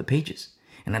finger off the pages.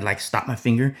 And I'd like stop my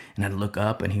finger, and I'd look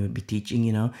up, and he would be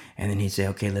teaching, and then he'd say,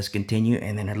 "Okay, let's continue,"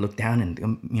 and then I'd look down,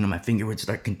 and my finger would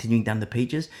start continuing down the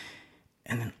pages,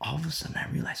 and then all of a sudden I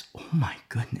realized, oh my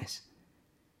goodness,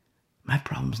 my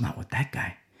problem's not with that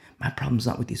guy. My problem's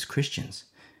not with these Christians.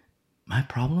 My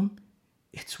problem,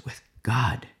 it's with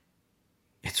God.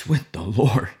 It's with the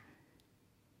Lord.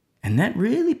 And that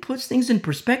really puts things in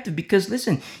perspective because,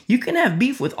 listen, you can have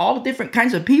beef with all different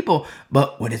kinds of people,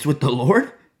 but when it's with the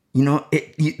Lord,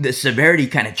 the severity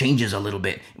kind of changes a little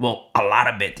bit. Well, a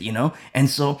lot of it, And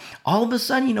so all of a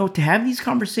sudden, to have these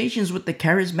conversations with the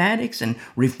charismatics and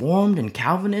Reformed and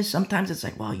Calvinists, sometimes it's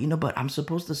like, well, but I'm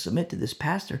supposed to submit to this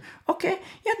pastor. Okay,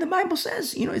 yeah, the Bible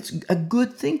says, it's a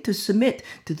good thing to submit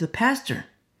to the pastor.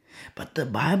 But the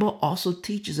Bible also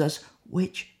teaches us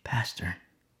which pastor.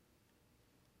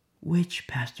 Which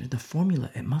pastor? The formula,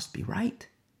 it must be right.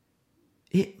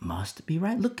 It must be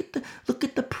right. Look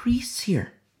at the priests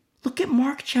here. Look at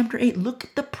Mark chapter 8. Look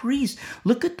at the priests.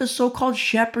 Look at the so-called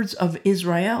shepherds of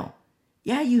Israel.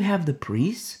 Yeah, you have the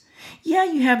priests. Yeah,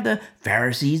 you have the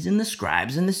Pharisees and the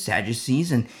scribes and the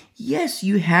Sadducees. And yes,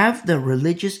 you have the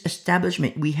religious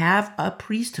establishment. We have a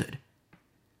priesthood.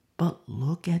 But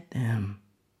look at them.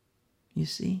 You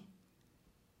see?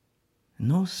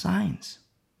 No signs.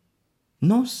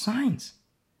 No signs.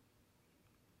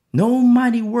 No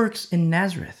mighty works in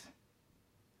Nazareth.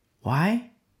 Why?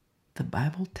 The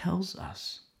Bible tells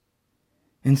us.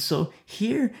 And so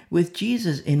here with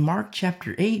Jesus in Mark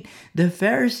chapter 8, the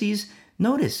Pharisees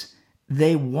Notice,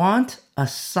 they want a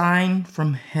sign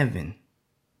from heaven,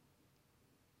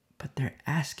 but they're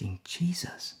asking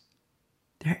Jesus.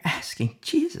 They're asking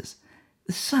Jesus,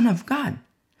 the Son of God,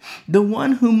 the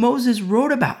one who Moses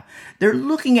wrote about. They're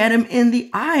looking at him in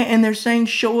the eye and they're saying,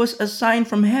 show us a sign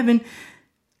from heaven.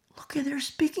 Look who they're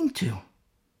speaking to.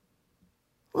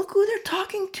 Look who they're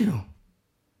talking to.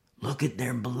 Look at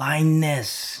their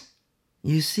blindness.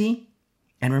 You see?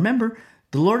 And remember,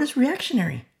 the Lord is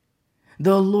reactionary.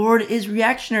 The Lord is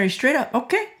reactionary, straight up.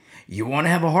 Okay, you want to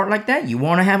have a heart like that? You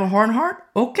want to have a hard heart?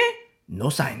 Okay, no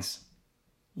signs.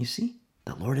 You see?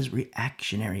 The Lord is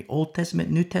reactionary. Old Testament,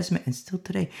 New Testament, and still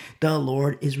today, the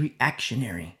Lord is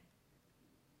reactionary.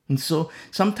 And so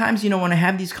sometimes, when I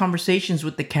have these conversations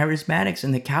with the charismatics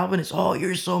and the Calvinists, oh,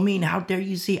 you're so mean. How dare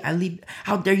you say I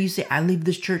leave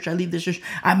this church?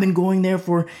 I've been going there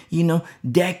for,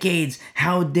 decades.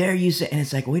 How dare you say? And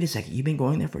it's like, wait a second, you've been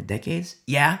going there for decades?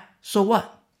 Yeah. So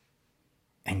what?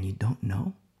 And you don't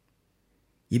know?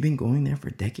 You've been going there for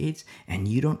decades and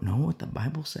you don't know what the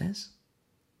Bible says?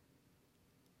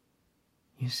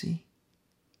 You see?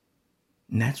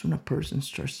 And that's when a person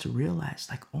starts to realize,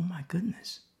 like, oh my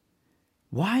goodness,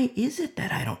 why is it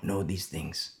that I don't know these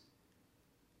things?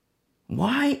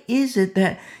 Why is it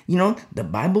that, the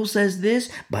Bible says this,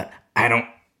 but I don't,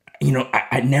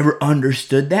 I never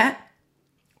understood that?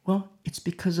 Well, it's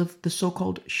because of the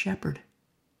so-called shepherd.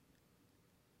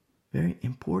 Very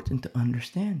important to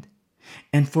understand.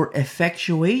 And for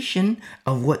effectuation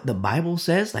of what the Bible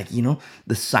says, like,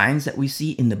 the signs that we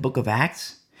see in the book of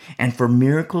Acts, and for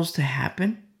miracles to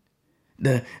happen,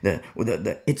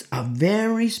 it's a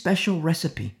very special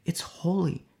recipe. It's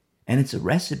holy. And it's a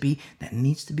recipe that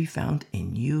needs to be found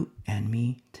in you and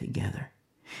me together.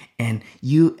 And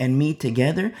you and me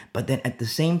together, but then at the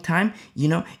same time,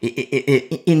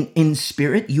 in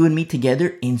spirit, you and me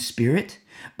together in spirit.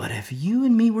 But if you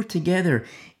and me were together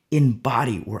in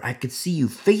body, where I could see you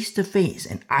face to face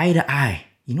and eye to eye,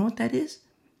 you know what that is?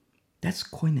 That's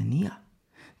koinonia.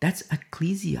 That's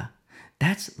ecclesia.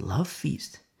 That's love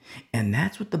feast. And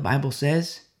that's what the Bible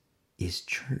says is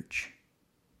church.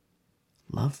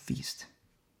 Love feast.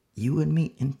 You and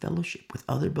me in fellowship with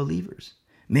other believers.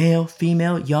 Male,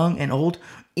 female, young and old.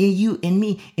 You and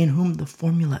me in whom the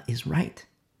formula is right.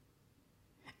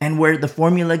 And where the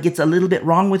formula gets a little bit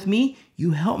wrong with me,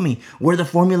 you help me. Where the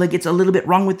formula gets a little bit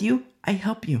wrong with you, I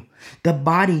help you. The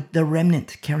body, the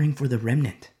remnant, caring for the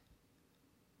remnant.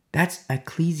 That's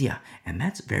ecclesia, and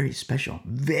that's very special.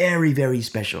 Very, very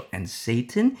special. And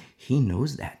Satan, he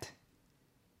knows that.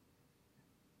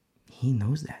 He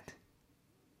knows that.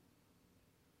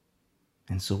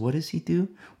 And so what does he do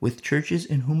with churches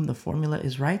in whom the formula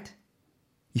is right?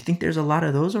 You think there's a lot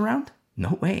of those around?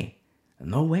 No way.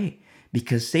 No way.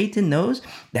 Because Satan knows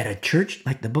that a church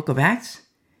like the book of Acts,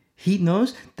 he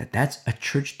knows that that's a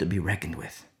church to be reckoned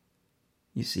with.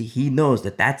 You see, he knows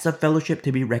that that's a fellowship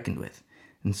to be reckoned with.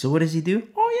 And so what does he do?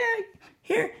 Oh yeah,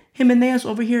 here, Hymenaeus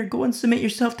over here. Go and submit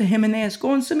yourself to Hymenaeus.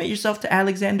 Go and submit yourself to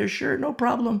Alexander. Sure, no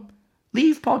problem.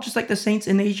 Leave Paul just like the saints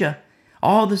in Asia.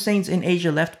 All the saints in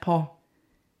Asia left Paul.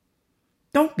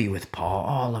 Don't be with Paul.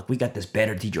 Oh, look, we got this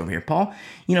better teacher over here. Paul,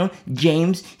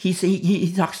 James,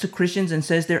 he talks to Christians and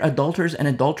says they're adulterers and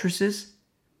adulteresses.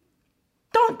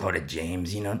 Don't go to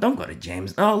James, don't go to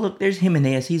James. Oh, look, there's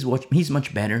Hymenaeus. He's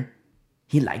much better.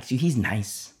 He likes you. He's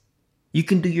nice. You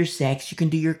can do your sex. You can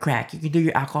do your crack. You can do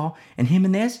your alcohol. And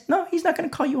Hymenaeus, no, he's not going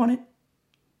to call you on it.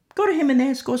 Go to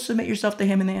Hymenaeus. Go submit yourself to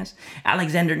Hymenaeus.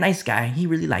 Alexander, nice guy. He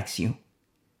really likes you.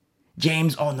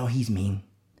 James, oh no, he's mean.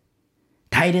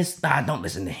 Titus, don't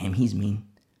listen to him. He's mean.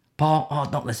 Paul, oh,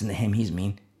 don't listen to him. He's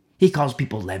mean. He calls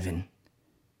people leaven.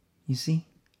 You see?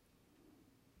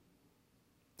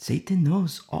 Satan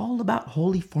knows all about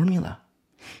holy formula.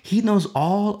 He knows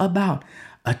all about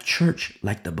a church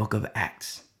like the book of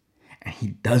Acts. And he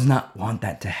does not want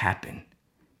that to happen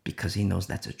because he knows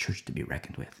that's a church to be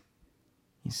reckoned with.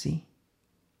 You see?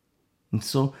 And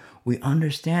so we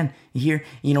understand here,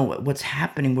 what's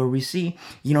happening where we see,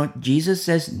 Jesus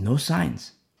says no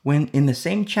signs. When in the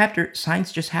same chapter,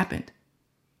 signs just happened.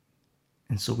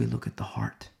 And so we look at the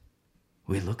heart.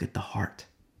 We look at the heart.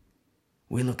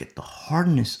 We look at the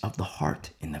hardness of the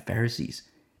heart in the Pharisees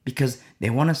because they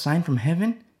want a sign from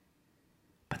heaven,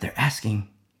 but they're asking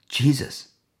Jesus,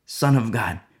 Son of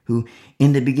God, who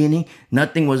in the beginning,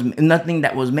 nothing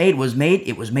that was made was made.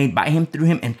 It was made by him, through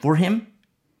him, and for him.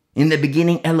 In the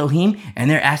beginning, Elohim,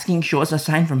 and they're asking, show us a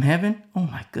sign from heaven. Oh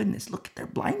my goodness, look at their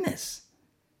blindness.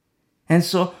 And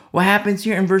so what happens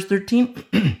here in verse 13?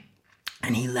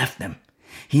 And he left them.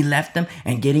 He left them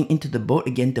and getting into the boat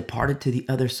again, departed to the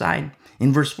other side.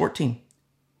 In verse 14.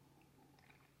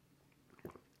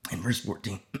 In verse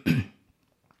 14.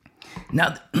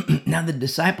 Now, now the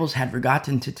disciples had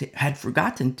forgotten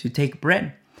to take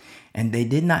bread, and they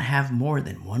did not have more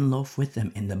than one loaf with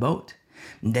them in the boat.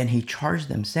 And then he charged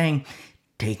them, saying,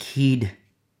 take heed,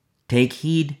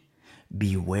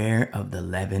 beware of the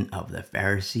leaven of the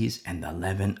Pharisees and the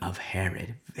leaven of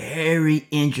Herod. Very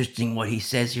interesting what he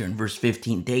says here in verse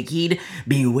 15. Take heed,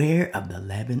 beware of the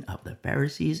leaven of the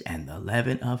Pharisees and the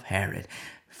leaven of Herod.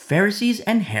 Pharisees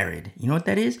and Herod, you know what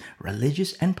that is?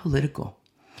 Religious and political.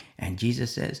 And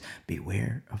Jesus says,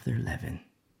 beware of their leaven.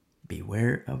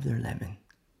 Beware of their leaven.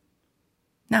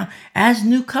 Now, as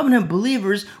New Covenant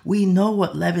believers, we know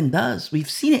what leaven does. We've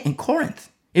seen it in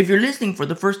Corinth. If you're listening for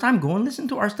the first time, go and listen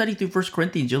to our study through 1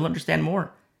 Corinthians. You'll understand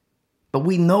more. But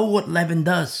we know what leaven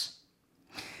does.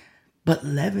 But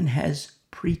leaven has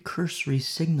precursory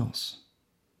signals.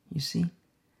 You see?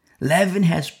 Leaven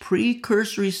has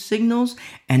precursory signals,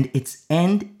 and its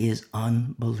end is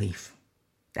unbelief.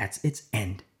 That's its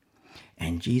end.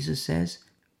 And Jesus says,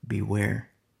 beware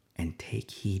and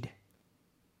take heed.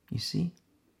 You see?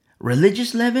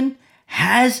 Religious leaven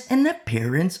has an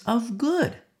appearance of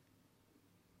good,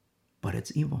 but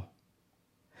it's evil.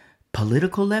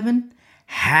 Political leaven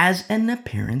has an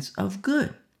appearance of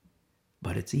good,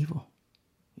 but it's evil.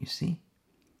 You see?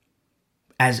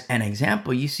 As an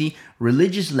example, you see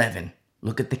religious leaven.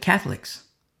 Look at the Catholics.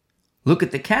 Look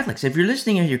at the Catholics. If you're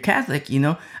listening and you're Catholic,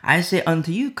 I say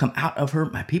unto you, come out of her,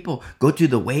 my people. Go to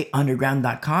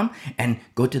thewayunderground.com and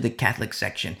go to the Catholic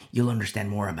section. You'll understand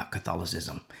more about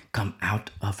Catholicism. Come out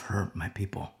of her, my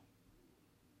people.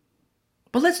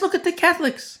 But let's look at the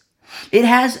Catholics. It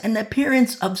has an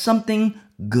appearance of something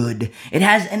good. It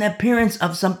has an appearance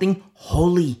of something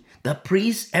holy. The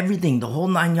priests, everything, the whole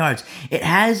 9 yards. It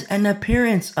has an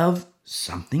appearance of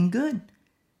something good.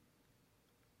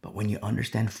 But when you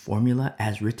understand formula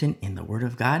as written in the Word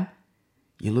of God,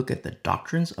 you look at the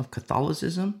doctrines of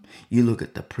Catholicism, you look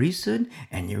at the priesthood,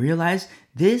 and you realize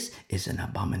this is an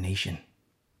abomination.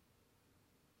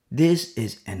 This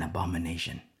is an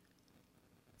abomination.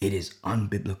 It is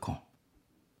unbiblical.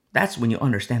 That's when you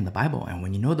understand the Bible, and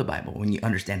when you know the Bible, when you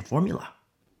understand formula.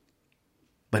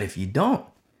 But if you don't,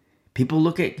 people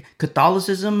look at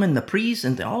Catholicism and the priests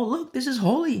and think, oh, look, this is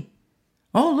holy.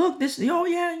 Oh, look,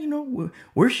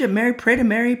 worship Mary, pray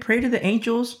to the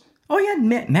angels. Oh, yeah,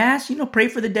 Mass, pray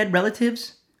for the dead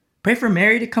relatives. Pray for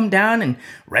Mary to come down and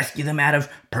rescue them out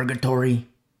of purgatory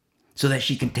so that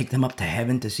she can take them up to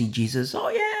heaven to see Jesus. Oh,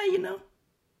 yeah,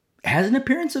 it has an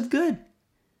appearance of good.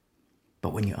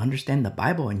 But when you understand the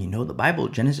Bible and you know the Bible,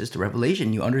 Genesis to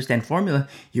Revelation, you understand formula,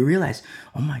 you realize,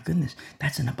 oh my goodness,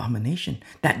 that's an abomination.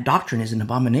 That doctrine is an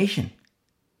abomination.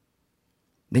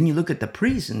 Then you look at the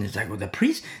priests and it's like, well, the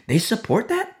priests, they support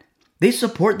that? They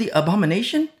support the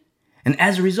abomination? And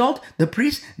as a result, the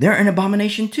priests, they're an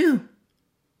abomination too.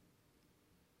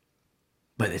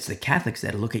 But it's the Catholics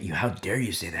that look at you. How dare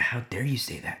you say that? How dare you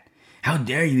say that? How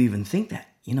dare you even think that?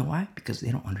 You know why? Because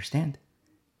they don't understand.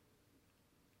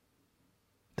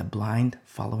 The blind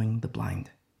following the blind.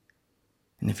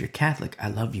 And if you're Catholic, I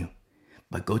love you.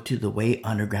 But go to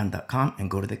thewayunderground.com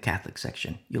and go to the Catholic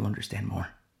section. You'll understand more.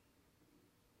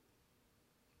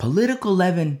 Political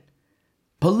leaven.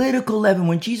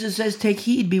 When Jesus says, take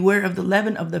heed, beware of the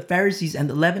leaven of the Pharisees and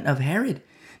the leaven of Herod.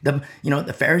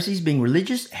 The Pharisees being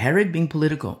religious, Herod being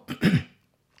political.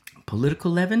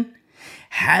 Political leaven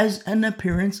has an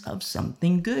appearance of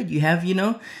something good. You have,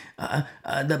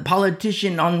 the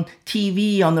politician on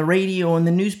TV, on the radio, on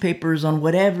the newspapers, on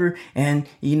whatever, and,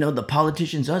 the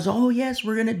politician says, oh, yes,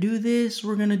 we're going to do this.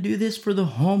 We're going to do this for the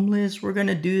homeless. We're going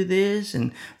to do this.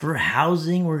 And for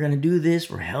housing, we're going to do this.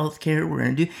 For healthcare, we're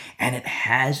going to do, and it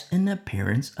has an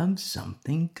appearance of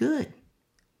something good.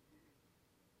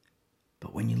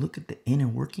 But when you look at the inner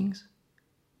workings,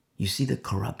 you see the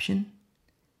corruption.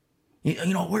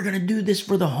 We're going to do this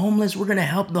for the homeless. We're going to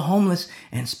help the homeless.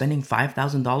 And spending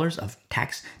 $5,000 of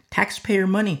taxpayer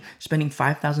money, spending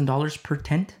 $5,000 per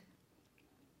tent.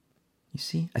 You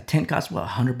see, a tent costs,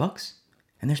 $100?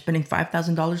 And they're spending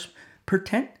 $5,000 per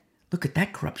tent? Look at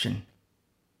that corruption.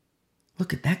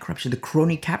 Look at that corruption, the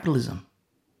crony capitalism.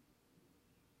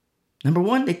 Number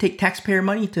one, they take taxpayer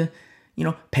money to,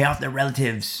 pay off their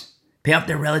relatives.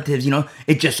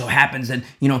 It just so happens that,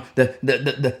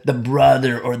 the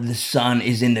brother or the son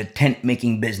is in the tent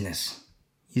making business.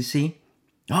 You see?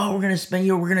 Oh, we're going to spend,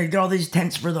 we're going to get all these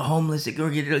tents for the homeless. We're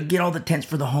going to get all the tents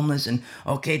for the homeless. And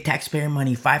okay, taxpayer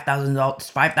money,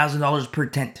 $5,000 per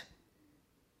tent.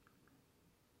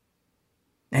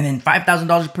 And then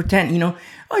 $5,000 per tent,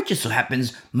 it just so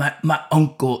happens my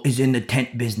uncle is in the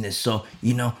tent business. So,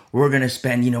 we're going to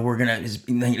spend,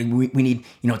 we need,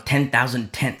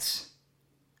 10,000 tents.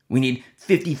 We need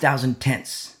 50,000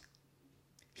 tents.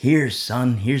 Here's,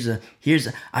 son, here's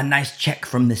a nice check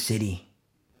from the city.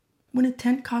 When a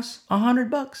tent costs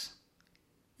 $100,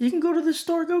 you can go to the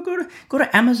store, go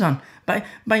to Amazon, buy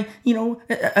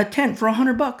a tent for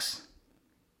 $100.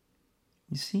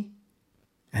 You see?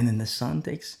 And then the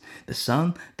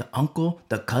uncle,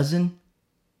 the cousin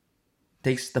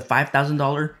takes the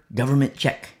 $5,000 government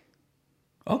check.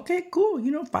 Okay, cool.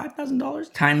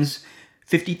 $5,000 times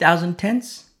 50,000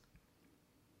 tents.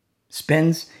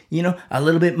 Spends, a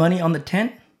little bit money on the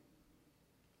tent.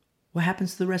 What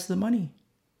happens to the rest of the money?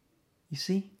 You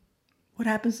see? What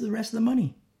happens to the rest of the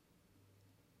money?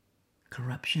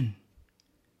 Corruption.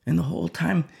 And the whole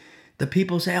time, the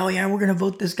people say, oh yeah, we're going to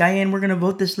vote this guy in. We're going to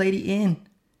vote this lady in.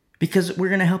 Because we're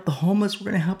going to help the homeless.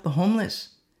 We're going to help the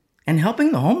homeless. And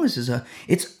helping the homeless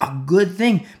it's a good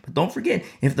thing. But don't forget,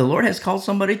 if the Lord has called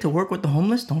somebody to work with the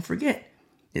homeless, don't forget.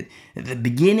 The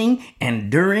beginning and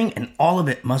during and all of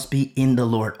it must be in the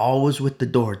Lord. Always with the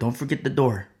door. Don't forget the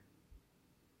door.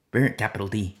 Very capital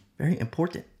D. Very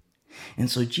important. And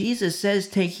so Jesus says,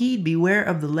 take heed, beware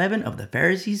of the leaven of the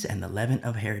Pharisees and the leaven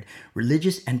of Herod,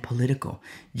 religious and political.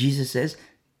 Jesus says,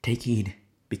 take heed,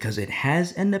 because it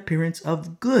has an appearance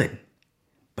of good,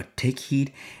 but take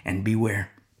heed and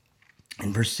beware.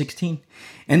 In verse 16,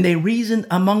 and they reasoned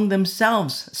among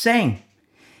themselves, saying,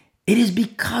 it is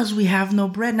because we have no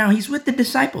bread. Now he's with the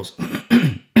disciples.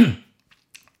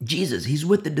 Jesus, he's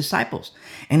with the disciples.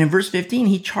 And in verse 15,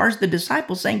 he charged the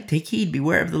disciples saying, take heed,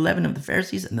 beware of the leaven of the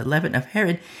Pharisees and the leaven of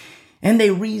Herod. And they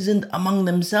reasoned among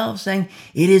themselves saying,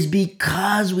 it is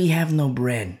because we have no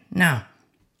bread. Now,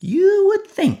 you would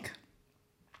think,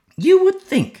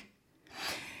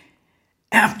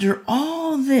 after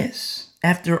all this,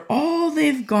 after all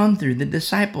they've gone through, the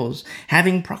disciples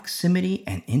having proximity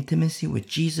and intimacy with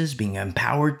Jesus, being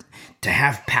empowered to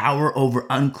have power over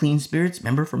unclean spirits,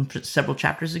 remember from several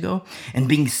chapters ago, and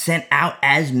being sent out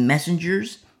as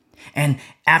messengers. And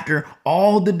after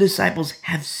all the disciples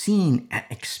have seen and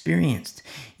experienced,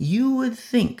 you would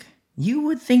think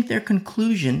their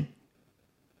conclusion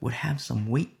would have some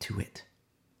weight to it.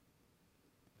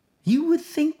 You would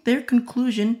think their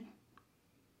conclusion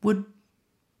would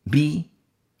be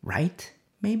right,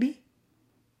 maybe?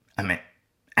 I mean,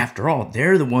 after all,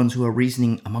 they're the ones who are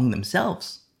reasoning among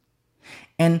themselves.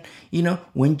 And,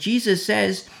 when Jesus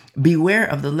says, beware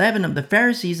of the leaven of the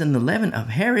Pharisees and the leaven of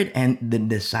Herod and the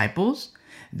disciples,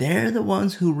 they're the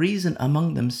ones who reason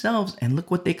among themselves. And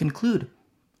look what they conclude.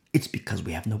 It's because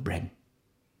we have no bread.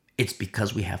 It's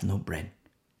because we have no bread.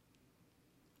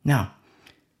 Now,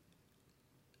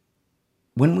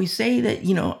 when we say that,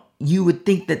 you would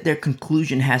think that their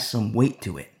conclusion has some weight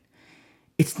to it,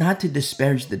 it's not to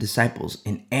disparage the disciples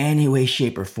in any way,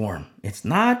 shape, or form. It's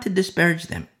not to disparage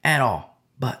them at all.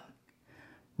 But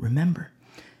remember,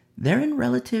 they're in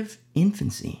relative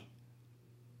infancy.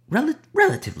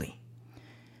 Relatively.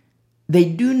 They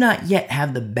do not yet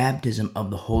have the baptism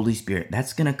of the Holy Spirit.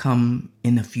 That's going to come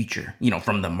in the future,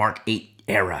 from the Mark 8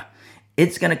 era.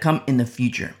 It's going to come in the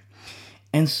future.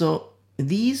 And so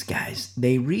these guys,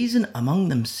 they reason among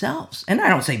themselves. And I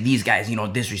don't say these guys,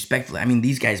 disrespectfully. I mean,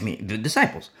 these guys mean the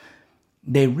disciples.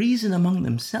 They reason among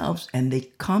themselves and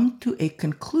they come to a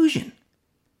conclusion.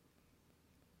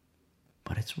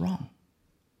 But it's wrong.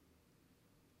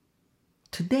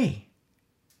 Today,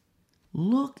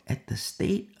 look at the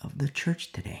state of the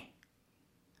church today.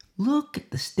 Look at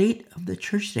the state of the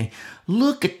church today.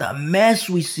 Look at the mess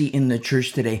we see in the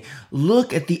church today.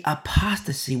 Look at the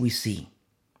apostasy we see.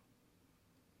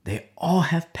 They all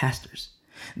have pastors.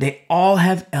 They all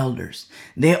have elders.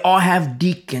 They all have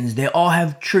deacons. They all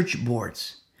have church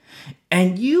boards.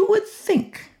 And you would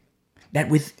think that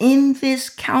within this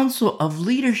council of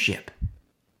leadership,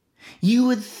 you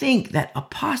would think that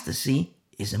apostasy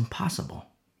is impossible.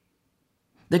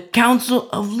 The council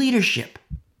of leadership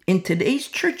in today's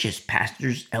churches,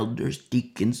 pastors, elders,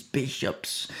 deacons,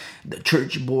 bishops, the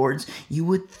church boards, you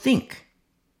would think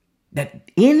that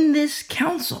in this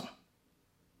council,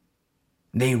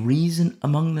 they reason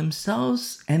among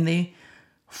themselves and they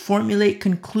formulate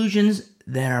conclusions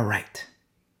that are right.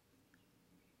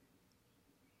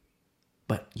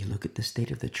 But you look at the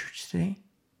state of the church today,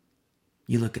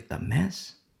 you look at the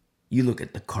mess, you look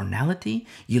at the carnality,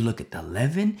 you look at the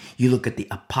leaven, you look at the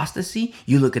apostasy,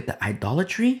 you look at the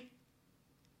idolatry,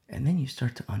 and then you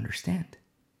start to understand,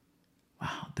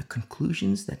 wow, the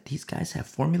conclusions that these guys have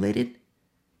formulated,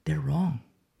 they're wrong.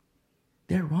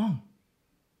 They're wrong.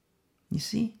 You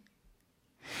see?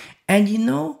 And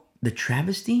the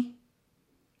travesty?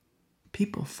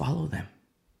 People follow them.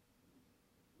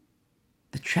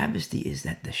 The travesty is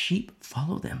that the sheep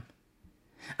follow them.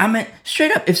 I mean,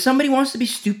 straight up, if somebody wants to be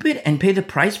stupid and pay the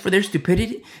price for their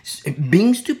stupidity,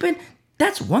 being stupid,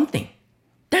 that's one thing.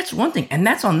 That's one thing, and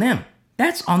that's on them.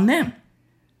 That's on them.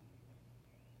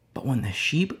 But when the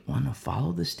sheep want to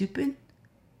follow the stupid,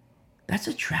 that's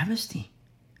a travesty.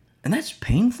 And that's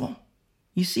painful.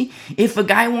 You see, if a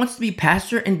guy wants to be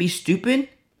pastor and be stupid,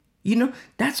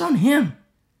 that's on him.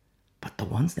 But the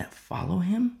ones that follow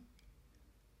him,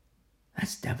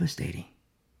 that's devastating.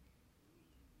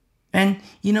 And,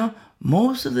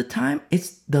 most of the time,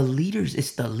 it's the leaders,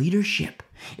 it's the leadership,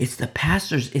 it's the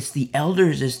pastors, it's the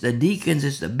elders, it's the deacons,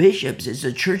 it's the bishops, it's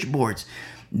the church boards.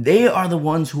 They are the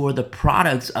ones who are the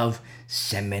products of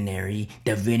seminary,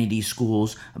 divinity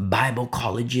schools, Bible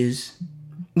colleges.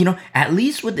 At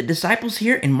least with the disciples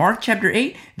here in Mark chapter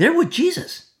 8, they're with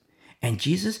Jesus. And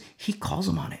Jesus, he calls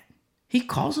them on it. He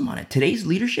calls them on it. Today's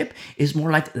leadership is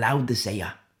more like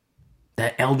Laodicea.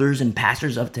 The elders and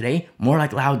pastors of today, more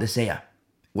like Laodicea,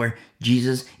 where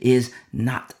Jesus is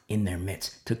not in their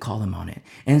midst to call them on it.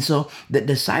 And so the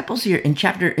disciples here in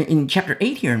chapter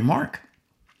 8 here in Mark,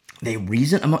 they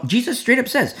reason among, Jesus straight up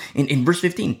says in verse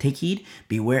 15, take heed,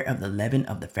 beware of the leaven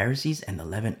of the Pharisees and the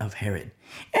leaven of Herod.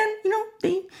 And,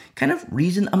 they kind of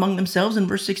reason among themselves in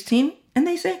verse 16, and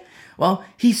they say, well,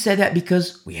 he said that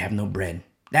because we have no bread.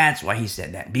 That's why he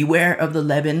said that. Beware of the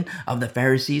leaven of the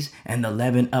Pharisees and the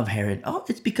leaven of Herod. Oh,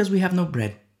 it's because we have no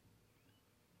bread.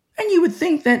 And you would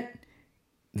think that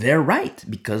they're right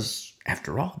because,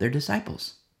 after all, they're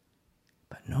disciples.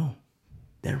 But no,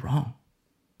 they're wrong.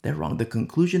 They're wrong. The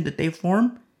conclusion that they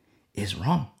form is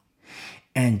wrong.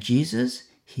 And Jesus,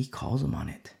 he calls them on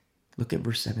it. Look at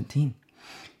verse 17.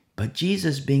 But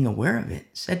Jesus, being aware of it,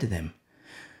 said to them,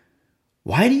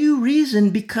 why do you reason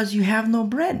because you have no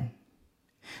bread?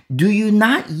 Do you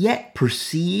not yet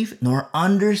perceive nor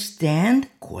understand? ?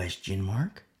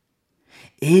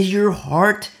 Is your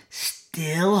heart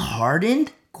still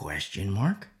hardened? ?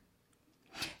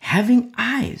 Having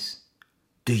eyes,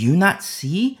 do you not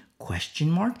see? ?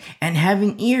 And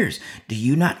having ears, do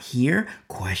you not hear? ?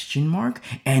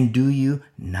 And do you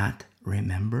not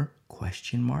remember? ?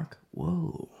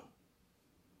 Whoa.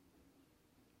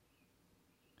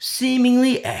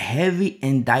 Seemingly a heavy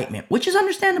indictment, which is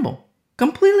understandable,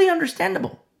 completely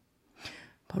understandable.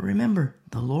 But remember,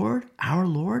 the Lord, our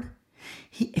Lord,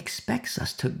 he expects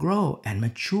us to grow and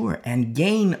mature and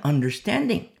gain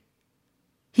understanding.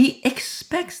 He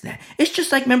expects that. It's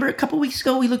just like, remember a couple weeks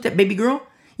ago, we looked at baby girl.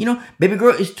 Baby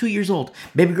girl is 2 years old.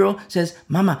 Baby girl says,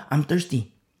 Mama, I'm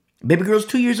thirsty. Baby girl's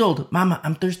 2 years old. Mama,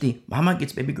 I'm thirsty. Mama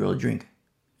gets baby girl a drink.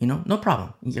 No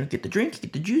problem. Get the drink,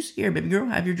 get the juice. Here, baby girl,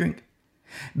 have your drink.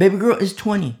 Baby girl is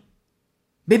 20.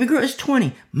 Baby girl is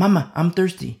 20. Mama, I'm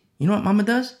thirsty. You know what mama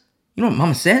does? You know what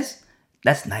mama says?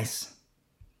 That's nice.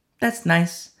 That's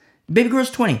nice. Baby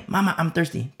girl's 20. Mama, I'm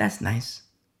thirsty. That's nice.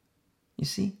 You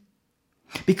see?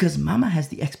 Because mama has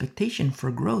the expectation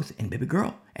for growth in baby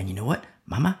girl. And you know what?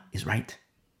 Mama is right.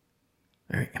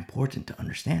 Very important to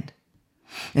understand.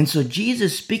 And so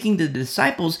Jesus, speaking to the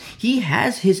disciples, he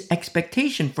has his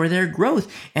expectation for their growth.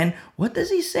 And what does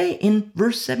he say in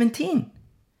verse 17?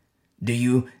 Do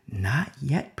you not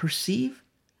yet perceive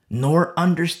nor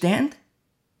understand?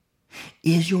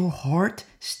 Is your heart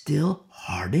still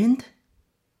hardened?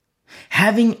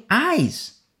 Having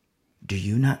eyes, do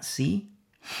you not see?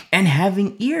 And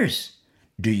having ears,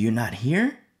 do you not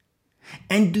hear?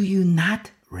 And do you not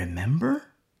remember?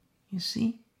 You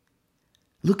see?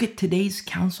 Look at today's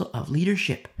council of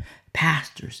leadership.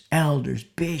 Pastors, elders,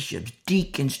 bishops,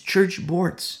 deacons, church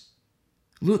boards.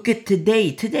 Look at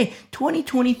today,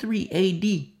 2023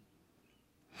 AD.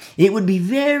 It would be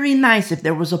very nice if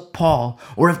there was a Paul,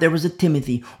 or if there was a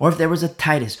Timothy, or if there was a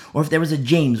Titus, or if there was a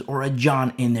James or a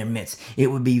John in their midst. It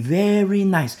would be very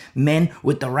nice. Men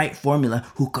with the right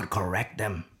formula who could correct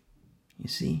them. You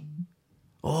see?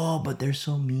 Oh, but they're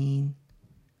so mean.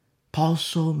 Paul's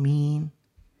so mean.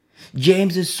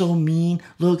 James is so mean.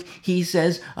 Look, he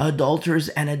says adulterers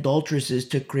and adulteresses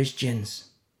to Christians.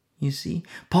 You see?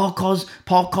 Paul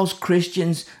calls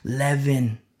Christians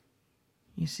leaven.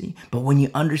 You see? But when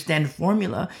you understand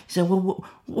formula, you say, well,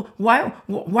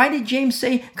 why did James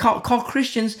say call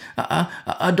Christians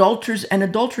adulterers and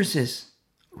adulteresses?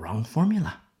 Wrong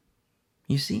formula.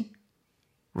 You see?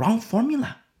 Wrong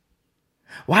formula.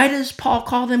 Why does Paul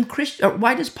call them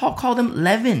why does Paul call them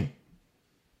leaven?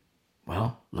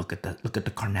 Well, look at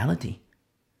the carnality.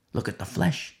 Look at the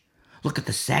flesh. Look at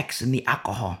the sex and the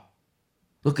alcohol.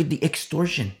 Look at the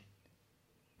extortion.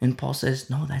 And Paul says,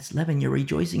 no, that's leaven. Your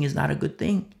rejoicing is not a good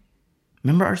thing.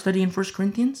 Remember our study in 1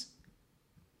 Corinthians?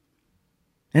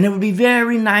 And it would be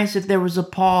very nice if there was a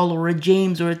Paul or a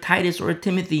James or a Titus or a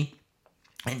Timothy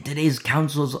And today's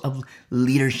councils of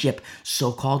leadership,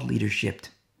 so-called leadership,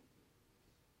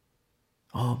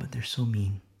 oh, but they're so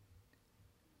mean.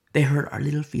 They hurt our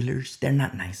little feelers. They're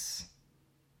not nice.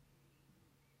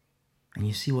 And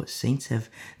you see what saints have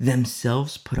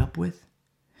themselves put up with?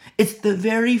 It's the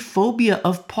very phobia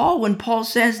of Paul when Paul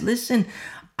says, listen,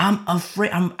 I'm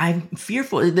afraid, I'm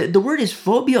fearful. The word is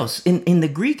phobios in the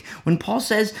Greek. When Paul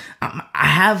says, I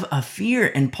have a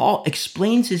fear, and Paul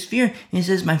explains his fear, and he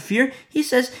says, my fear, he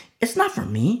says, it's not for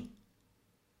me.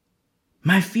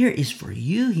 My fear is for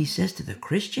you, he says to the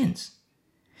Christians.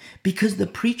 Because the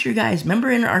preacher guys, remember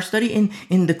in our study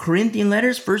in the Corinthian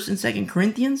letters, 1st and 2nd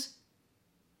Corinthians?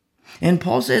 And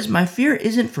Paul says, my fear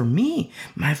isn't for me.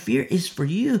 My fear is for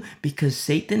you, because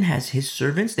Satan has his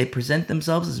servants. They present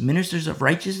themselves as ministers of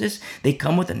righteousness. They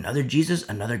come with another Jesus,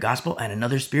 another gospel, and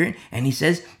another spirit. And he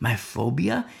says, my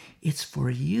phobia, it's for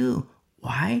you.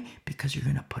 Why? Because you're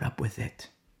going to put up with it.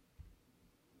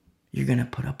 You're going to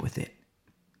put up with it.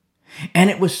 And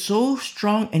it was so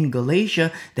strong in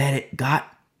Galatia that it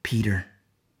got Peter.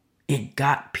 It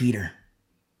got Peter.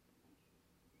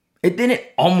 It didn't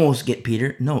almost get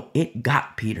Peter. No, it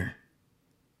got Peter.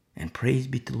 And praise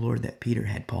be to the Lord that Peter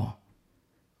had Paul.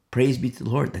 Praise be to the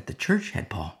Lord that the church had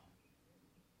Paul.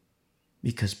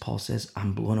 Because Paul says,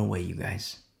 I'm blown away, you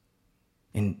guys.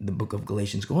 In the book of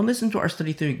Galatians. Go and listen to our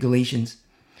study through Galatians.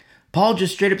 Paul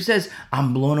just straight up says,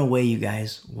 I'm blown away, you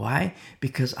guys. Why?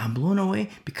 Because I'm blown away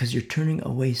because you're turning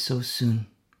away so soon.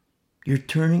 You're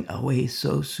turning away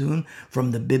so soon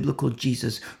from the biblical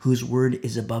Jesus whose word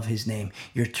is above his name.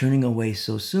 You're turning away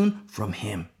so soon from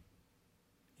him.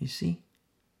 You see?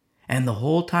 And the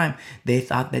whole time they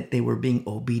thought that they were being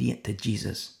obedient to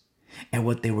Jesus. And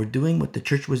what they were doing, what the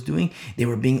church was doing, they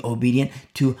were being obedient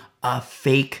to a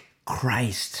fake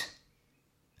Christ.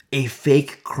 A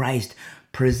fake Christ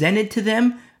presented to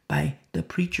them by the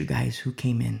preacher guys who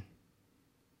came in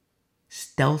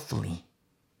stealthily.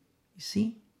 You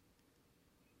see?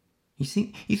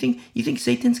 You think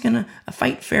Satan's gonna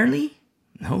fight fairly?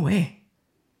 No way.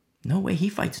 No way. He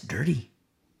fights dirty.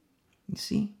 You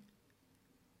see?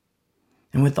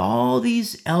 And with all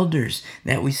these elders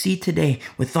that we see today,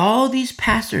 with all these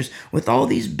pastors, with all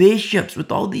these bishops,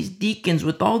 with all these deacons,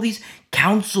 with all these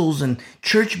councils and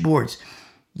church boards,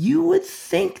 you would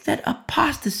think that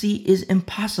apostasy is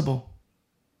impossible.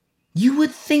 You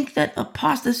would think that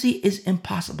apostasy is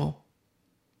impossible.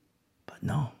 But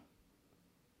no.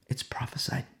 It's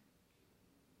prophesied.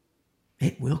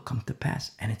 It will come to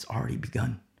pass, and it's already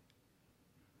begun.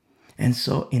 And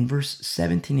so in verse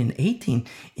 17 and 18,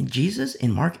 in Jesus,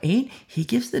 in Mark 8, he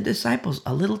gives the disciples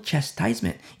a little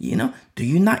chastisement. Do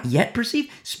you not yet perceive?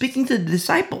 Speaking to the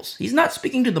disciples. He's not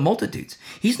speaking to the multitudes.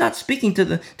 He's not speaking to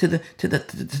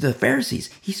the Pharisees.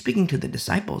 He's speaking to the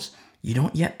disciples. You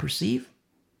don't yet perceive?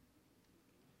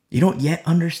 You don't yet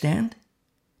understand?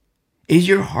 Is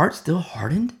your heart still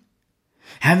hardened?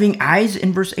 Having eyes,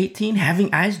 in verse 18,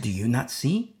 having eyes, do you not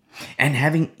see? And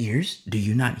having ears, do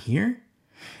you not hear?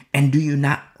 And do you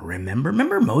not remember?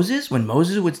 Remember Moses? When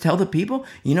Moses would tell the people,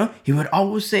 he would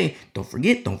always say, don't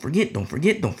forget, don't forget, don't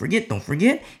forget, don't forget, don't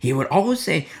forget. He would always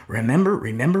say, remember,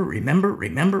 remember, remember,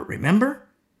 remember, remember.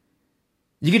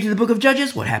 You get to the book of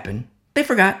Judges, what happened? They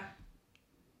forgot.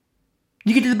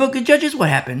 You get to the book of Judges, what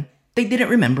happened? They didn't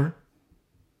remember.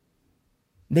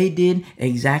 They did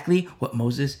exactly what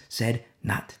Moses said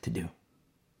not to do.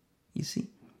 You see?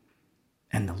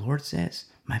 And the Lord says,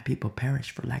 my people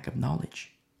perish for lack of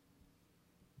knowledge.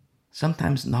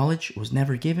 Sometimes knowledge was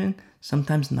never given.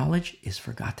 Sometimes knowledge is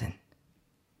forgotten.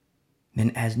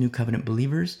 Then as New Covenant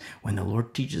believers, when the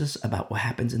Lord teaches us about what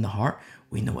happens in the heart,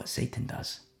 we know what Satan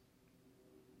does.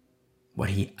 What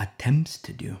he attempts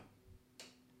to do.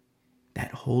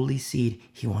 That holy seed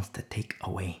he wants to take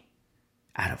away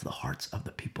out of the hearts of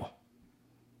the people.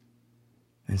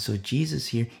 And so Jesus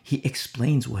here, he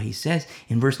explains what he says.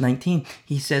 In verse 19,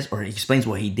 he says, or he explains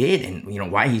what he did and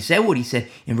why he said what he said.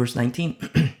 In verse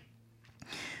 19,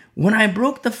 when I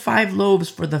broke the 5 loaves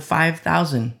for the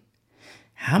 5,000,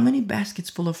 how many baskets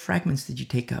full of fragments did you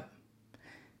take up?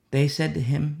 They said to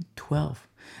him, 12.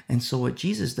 And so what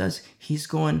Jesus does, he's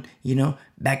going,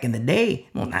 back in the day,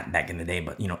 well, not back in the day,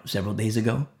 but, several days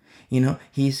ago,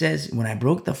 he says, when I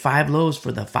broke the 5 loaves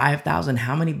for the 5,000,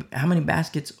 how many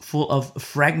baskets full of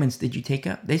fragments did you take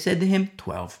up? They said to him,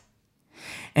 12.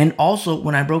 And also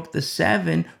when I broke the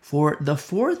 7 for the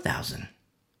 4,000,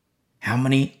 how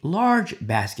many large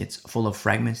baskets full of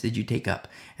fragments did you take up?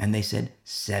 And they said,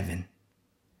 7.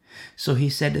 So he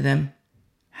said to them,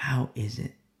 how is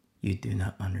it you do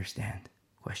not understand? ?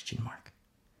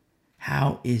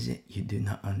 How is it you do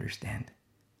not understand?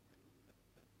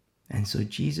 And so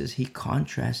Jesus, he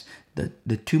contrasts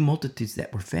the two multitudes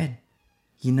that were fed.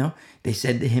 They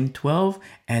said to him 12,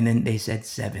 and then they said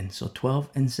 7. So 12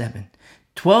 and 7.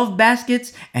 12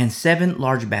 baskets and 7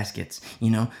 large baskets.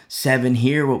 7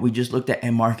 here, what we just looked at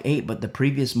in Mark 8, but the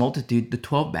previous multitude, the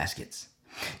 12 baskets.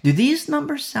 Do these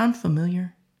numbers sound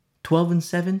familiar? 12 and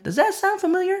 7. Does that sound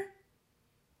familiar?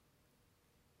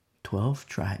 12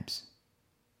 tribes.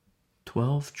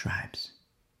 12 tribes.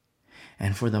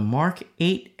 And for the Mark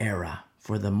 8 era,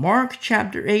 for the Mark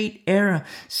chapter 8 era,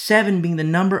 7 being the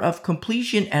number of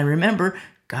completion. And remember,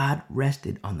 God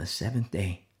rested on the 7th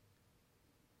day.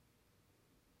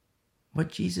 What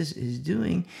Jesus is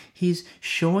doing, he's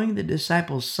showing the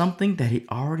disciples something that he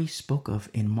already spoke of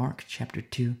in Mark chapter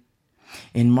 2.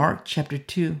 In Mark chapter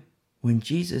 2, when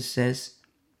Jesus says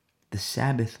the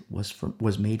Sabbath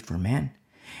was made for man,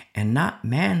 and not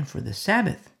man for the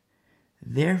Sabbath.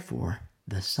 Therefore,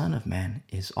 the Son of Man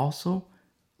is also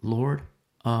Lord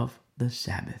of the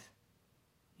Sabbath.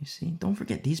 You see, don't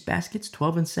forget these baskets,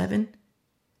 12 and 7,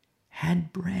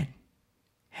 had bread.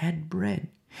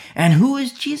 And who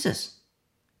is Jesus?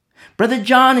 Brother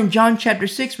John in John chapter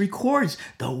 6 records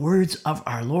the words of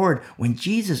our Lord when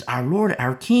Jesus, our Lord,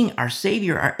 our King, our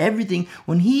Savior, our everything,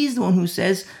 when he's the one who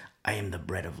says, I am the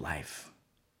bread of life.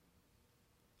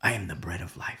 I am the bread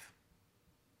of life.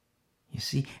 You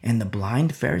see, and the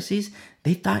blind Pharisees,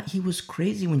 they thought he was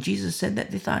crazy when Jesus said that.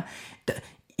 They thought,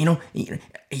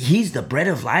 he's the bread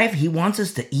of life. He wants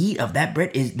us to eat of that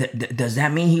bread. Does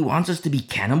that mean he wants us to be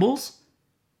cannibals?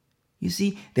 You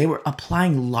see, they were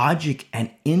applying logic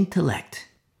and intellect.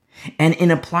 And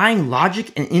in applying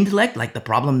logic and intellect, like the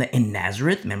problem that in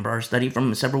Nazareth, remember our study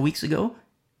from several weeks ago?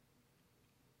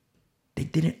 They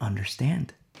didn't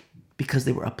understand because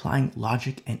they were applying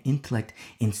logic and intellect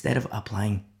instead of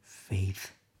applying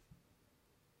faith.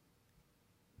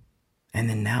 And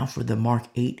then now for the Mark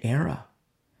 8 era.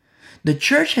 The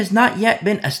church has not yet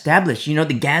been established. The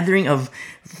gathering of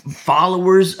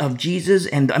followers of Jesus.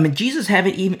 And Jesus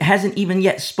hasn't even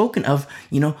yet spoken of,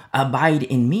 abide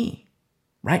in me.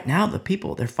 Right now, the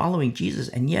people, they're following Jesus.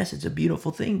 And yes, it's a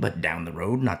beautiful thing, but down the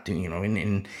road, not to,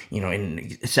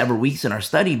 in several weeks in our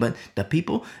study, but the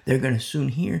people, they're going to soon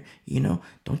hear,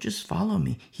 don't just follow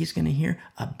me. He's going to hear,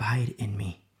 abide in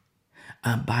me.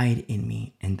 Abide in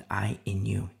me and I in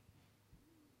you.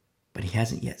 But he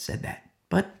hasn't yet said that.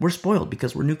 But we're spoiled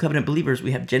because we're New Covenant believers.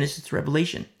 We have Genesis to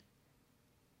Revelation.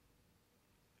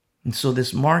 And so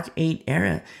this Mark 8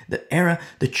 era,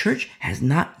 the church has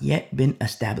not yet been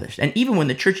established. And even when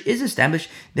the church is established,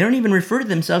 they don't even refer to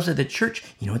themselves as the church.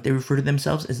 You know what they refer to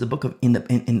themselves as? In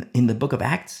the book of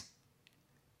Acts?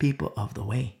 People of the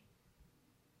way.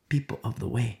 People of the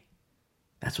way.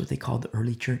 That's what they called the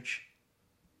early church.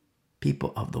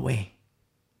 People of the way.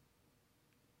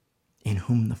 In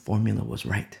whom the formula was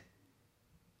right.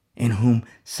 In whom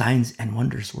signs and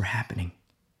wonders were happening.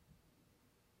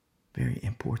 Very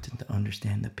important to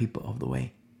understand the people of the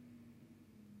way.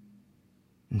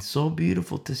 And so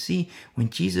beautiful to see when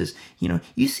Jesus,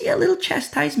 you see a little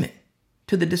chastisement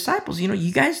to the disciples.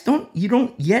 You guys don't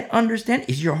yet understand.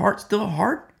 Is your heart still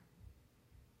hard?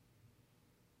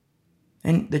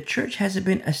 And the church hasn't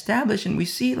been established. And we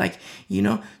see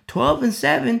 12 and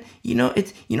 7,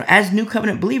 it's, as New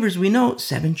Covenant believers, we know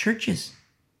 7 churches.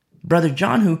 Brother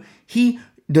John,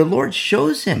 the Lord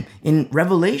shows him in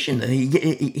Revelation.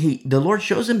 The Lord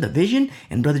shows him the vision,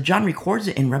 and Brother John records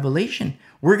it in Revelation.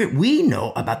 We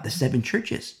know about the 7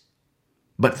 churches.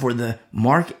 But for the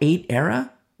Mark 8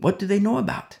 era, what do they know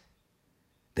about?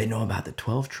 They know about the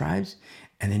 12 tribes,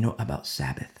 and they know about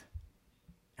Sabbath.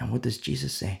 And what does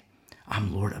Jesus say?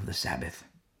 I'm Lord of the Sabbath.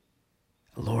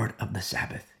 Lord of the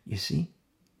Sabbath, you see?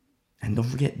 And don't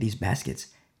forget, these baskets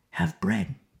have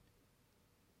bread.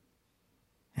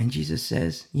 And Jesus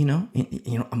says,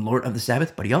 I'm Lord of the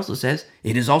Sabbath, but he also says,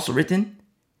 it is also written,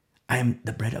 I am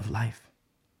the bread of life.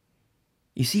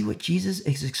 You see what Jesus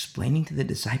is explaining to the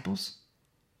disciples?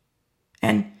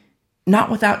 And not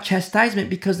without chastisement,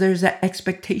 because there's that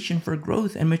expectation for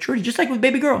growth and maturity, just like with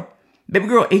baby girl. Baby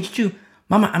girl, age 2.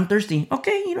 Mama, I'm thirsty.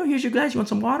 Okay, here's your glass. You want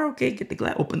some water? Okay, get the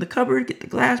glass, open the cupboard, get the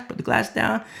glass, put the glass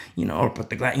down, or put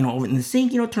the glass, over in the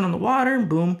sink, turn on the water, and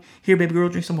boom, here, baby girl,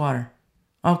 drink some water.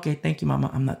 Okay, thank you, Mama.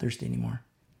 I'm not thirsty anymore.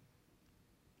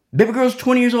 Baby girl's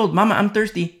 20 years old. Mama, I'm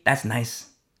thirsty. That's nice.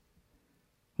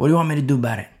 What do you want me to do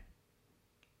about it?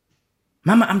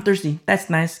 Mama, I'm thirsty. That's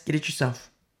nice. Get it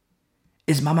yourself.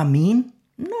 Is Mama mean?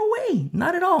 No way.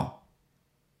 Not at all.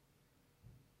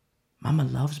 Mama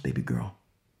loves baby girl.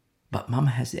 But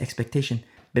Mama has the expectation.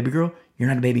 Baby girl, you're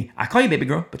not a baby. I call you baby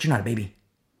girl, but you're not a baby.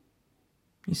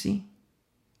 You see?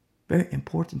 Very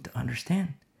important to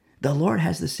understand. The Lord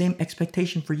has the same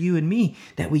expectation for you and me,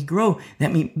 that we grow,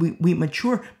 that we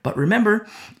mature. But remember,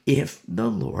 if the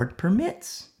Lord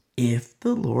permits. If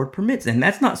the Lord permits. And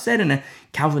that's not said in a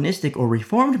Calvinistic or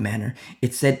Reformed manner.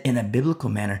 It's said in a biblical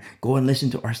manner. Go and listen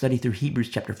to our study through Hebrews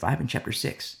chapter 5 and chapter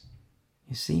 6.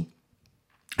 You see?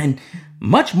 And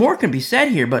much more can be said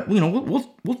here, but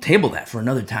we'll table that for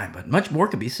another time. But much more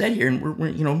can be said here, and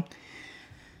we're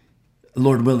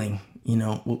Lord willing,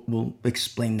 we'll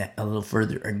explain that a little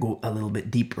further or go a little bit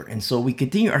deeper. And so we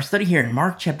continue our study here in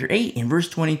Mark chapter 8 in verse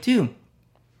 22.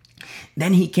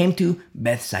 Then he came to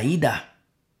Bethsaida,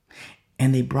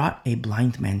 and they brought a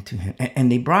blind man to him,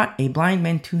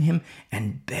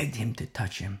 and begged him to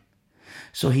touch him.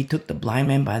 So he took the blind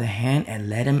man by the hand and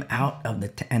led him out of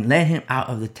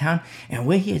the town. And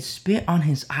when he had spit on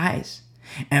his eyes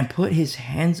and put his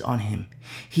hands on him,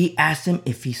 he asked him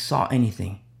if he saw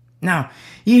anything. Now,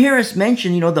 you hear us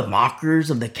mention, the mockers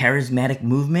of the charismatic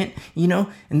movement,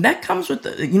 and that comes with,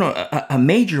 a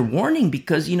major warning,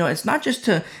 because, it's not just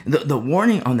the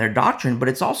warning on their doctrine, but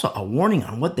it's also a warning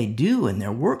on what they do and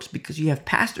their works, because you have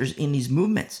pastors in these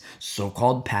movements,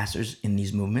 so-called pastors in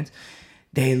these movements.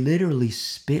 They literally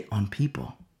spit on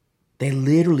people.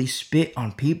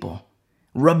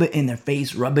 Rub it in their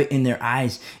face, rub it in their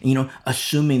eyes,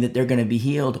 assuming that they're going to be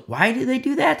healed. Why do they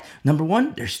do that? Number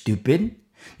one, they're stupid.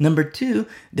 Number two,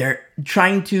 they're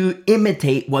trying to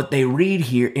imitate what they read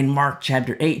here in Mark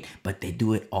chapter 8, but they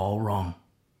do it all wrong.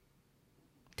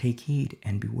 Take heed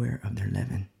and beware of their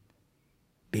leaven.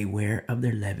 Beware of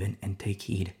their leaven and take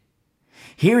heed.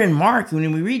 Here in Mark,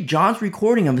 when we read John's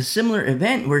recording of a similar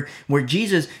event where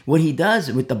Jesus, what he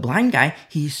does with the blind guy,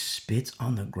 he spits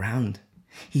on the ground.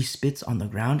 He spits on the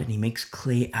ground and he makes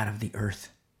clay out of the earth.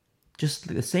 Just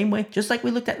the same way, just like we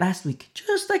looked at last week.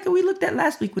 Just like we looked at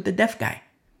last week with the deaf guy.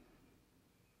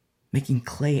 Making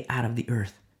clay out of the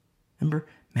earth. Remember,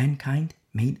 mankind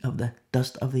made of the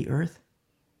dust of the earth?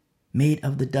 Made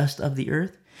of the dust of the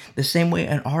earth? The same way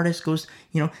an artist goes,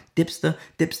 dips the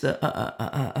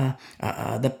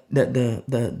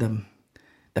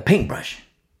paintbrush.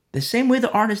 The same way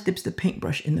the artist dips the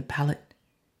paintbrush in the palette.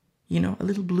 A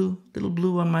little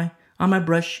blue on my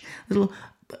brush, little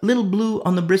blue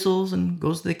on the bristles, and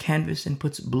goes to the canvas and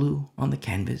puts blue on the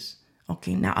canvas.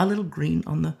 Okay, now a little green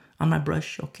on my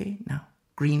brush. Okay, now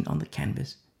green on the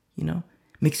canvas.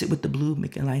 Mix it with the blue,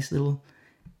 make a nice little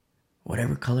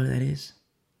whatever color that is.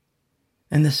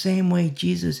 And the same way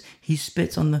Jesus, he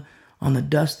spits on the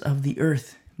dust of the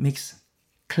earth, makes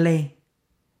clay,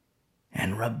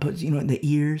 and puts the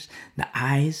ears, the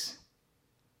eyes.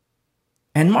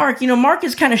 And Mark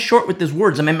is kind of short with his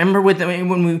words. I mean, remember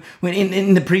when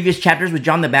in the previous chapters with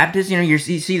John the Baptist, you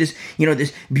see this,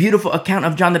 this beautiful account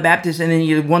of John the Baptist, and then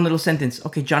you have one little sentence.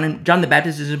 Okay, John the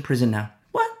Baptist is in prison now.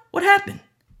 What? What happened?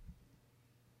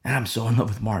 And I'm so in love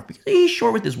with Mark because he's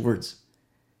short with his words.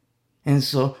 And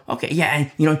so, okay, yeah,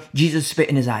 and Jesus spit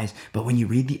in his eyes. But when you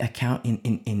read the account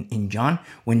in John,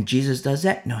 when Jesus does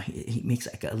that, no, he makes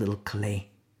like a little clay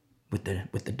with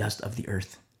the dust of the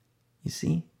earth. You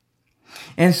see?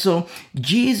 And so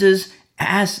Jesus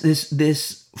asked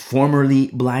this formerly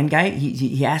blind guy,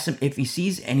 he asked him if he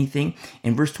sees anything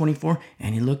in verse 24,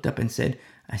 and he looked up and said,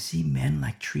 I see men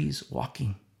like trees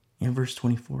walking. In verse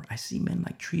 24, I see men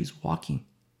like trees walking.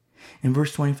 In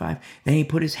verse 25, then he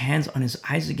put his hands on his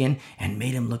eyes again and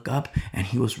made him look up, and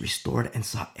he was restored and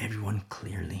saw everyone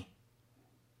clearly.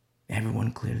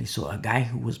 Everyone clearly. So a guy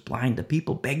who was blind, the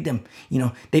people begged him.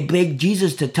 They begged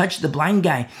Jesus to touch the blind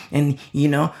guy. And,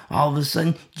 all of a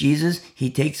sudden, Jesus, he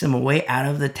takes him away out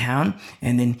of the town.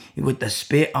 And then with the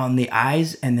spit on the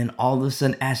eyes. And then all of a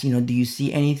sudden asks, do you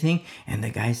see anything? And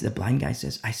the blind guy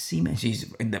says, I see men. He's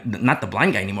not the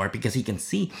blind guy anymore because he can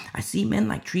see. I see men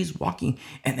like trees walking.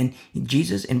 And then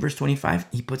Jesus, in verse 25,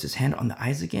 he puts his hand on the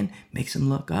eyes again, makes him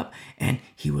look up. And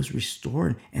he was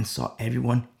restored and saw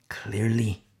everyone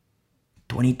clearly.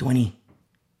 2020.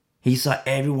 He saw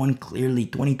everyone clearly.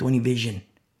 2020 vision.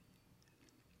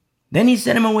 Then he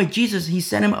sent him away. Jesus, he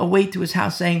sent him away to his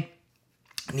house, saying,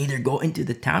 neither go into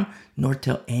the town nor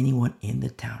tell anyone in the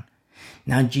town.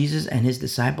 Now Jesus and his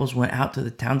disciples went out to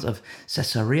the towns of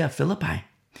Caesarea Philippi.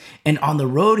 And on the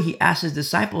road he asked his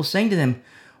disciples, saying to them,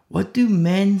 what do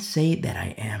men say that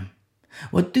I am?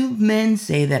 What do men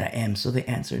say that I am? So they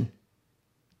answered,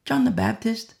 John the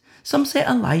Baptist. Some say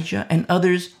Elijah, and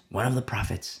others one of the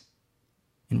prophets.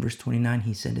 In verse 29,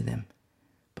 he said to them,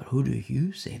 but who do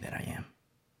you say that I am?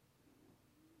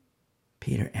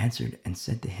 Peter answered and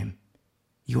said to him,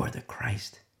 you are the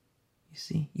Christ. You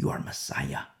see, you are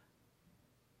Messiah.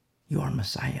 You are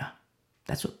Messiah.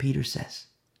 That's what Peter says.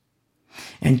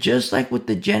 And just like with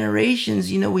the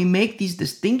generations, we make these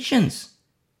distinctions.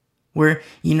 where,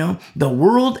 the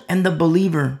world and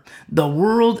the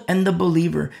world and the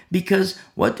believer. Because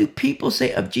what do people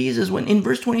say of Jesus when in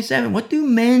verse 27, what do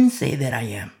men say that I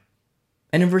am?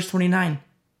 And in verse 29,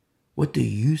 what do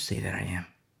you say that I am?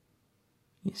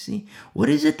 You see, what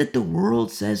is it that the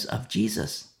world says of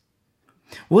Jesus?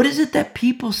 What is it that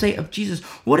people say of Jesus?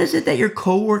 What is it that your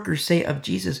coworkers say of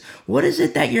Jesus? What is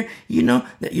it that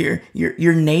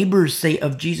your neighbors say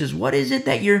of Jesus? What is it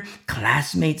that your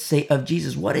classmates say of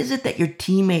Jesus? What is it that your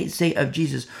teammates say of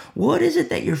Jesus? What is it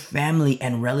that your family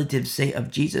and relatives say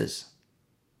of Jesus?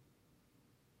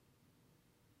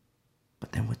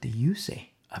 But then what do you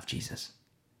say of Jesus?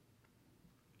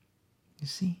 You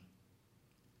see?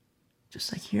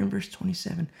 Just like here in verse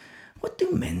 27, what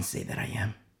do men say that I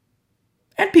am?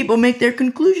 And people make their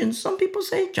conclusions. Some people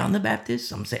say John the Baptist.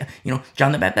 Some say,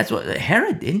 John the Baptist. That's what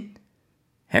Herod did.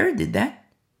 Herod did that.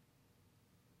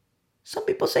 Some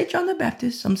people say John the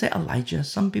Baptist. Some say Elijah.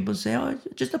 Some people say, oh,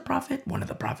 just a prophet. One of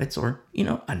the prophets, or,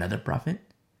 another prophet.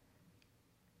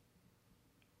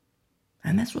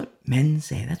 And that's what men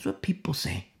say. That's what people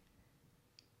say.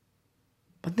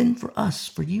 But then for us,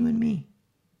 for you and me,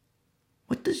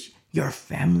 what does your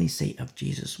family say of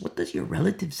Jesus? What does your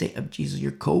relatives say of Jesus?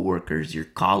 Your coworkers, your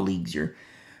colleagues, your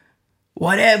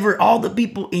whatever, all the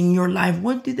people in your life,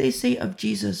 what do they say of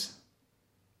Jesus?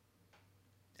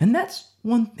 And that's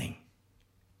one thing.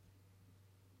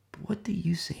 But what do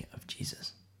you say of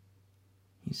Jesus?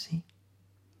 You see?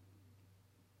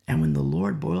 And when the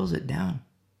Lord boils it down,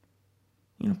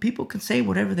 people can say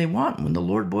whatever they want. When the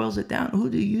Lord boils it down, who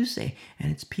do you say?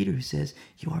 And it's Peter who says,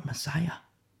 you are Messiah.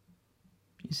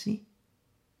 You see?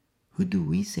 Who do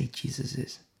we say Jesus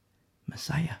is?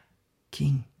 Messiah,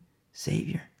 King,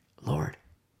 Savior, Lord,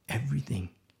 everything.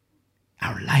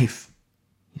 Our life.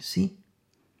 You see?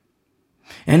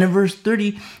 And in verse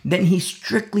 30, then he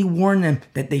strictly warned them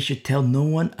that they should tell no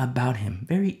one about him.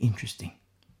 Very interesting.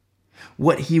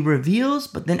 What he reveals,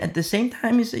 but then at the same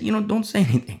time he said, don't say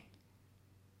anything.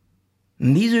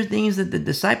 And these are things that the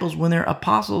disciples, when they're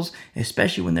apostles,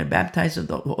 especially when they're baptized of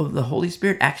the Holy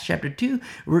Spirit, Acts chapter 2,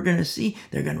 we're going to see,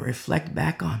 they're going to reflect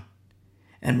back on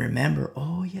and remember,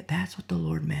 oh yeah, that's what the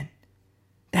Lord meant.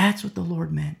 That's what the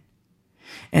Lord meant.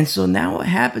 And so now what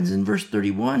happens in verse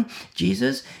 31,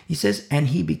 Jesus, he says, and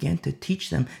he began to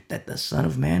teach them that the Son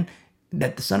of Man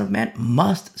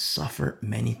must suffer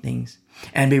many things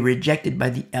and be rejected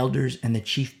by the elders and the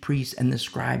chief priests and the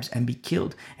scribes and be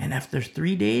killed. And after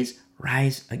 3 days,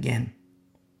 rise again.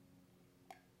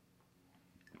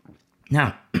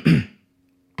 Now,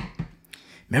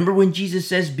 remember when Jesus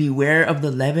says, beware of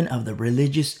the leaven of the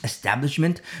religious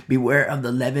establishment, beware of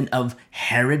the leaven of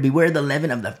Herod, beware of the leaven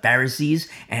of the Pharisees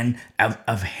and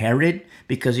of Herod,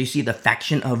 because you see the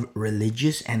faction of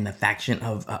religious and the faction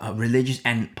of religious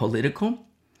and political.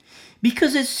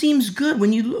 Because it seems good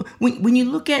when you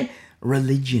look at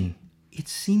religion, it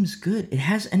seems good. It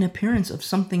has an appearance of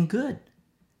something good.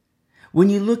 When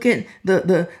you look at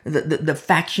the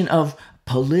faction of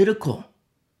political,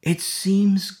 it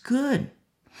seems good.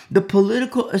 The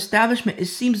political establishment, it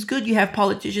seems good. You have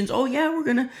politicians, oh yeah, we're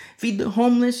going to feed the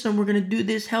homeless and we're going to do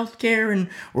this healthcare and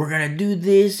we're going to do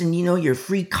this and, your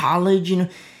free college.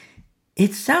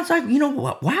 It sounds like,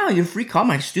 wow, your free college,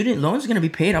 my student loan is going to be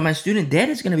paid off. My student debt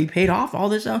is going to be paid off. All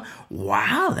this.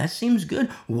 Wow, that seems good.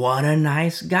 What a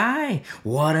nice guy.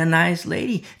 What a nice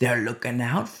lady. They're looking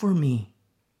out for me.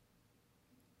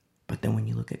 But then when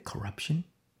you look at corruption,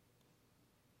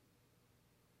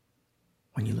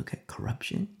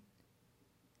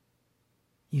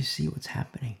 you see what's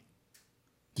happening.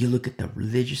 You look at the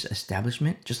religious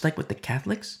establishment, just like with the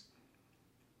Catholics,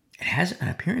 it has an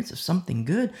appearance of something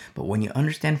good, but when you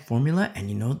understand formula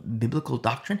and biblical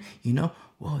doctrine,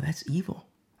 whoa, that's evil.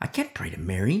 I can't pray to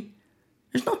Mary.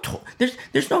 There's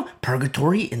no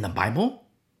purgatory in the Bible.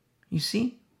 You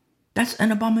see? That's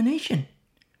an abomination.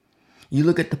 You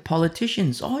look at the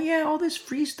politicians. Oh yeah, all this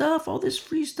free stuff.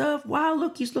 Wow,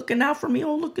 look, he's looking out for me.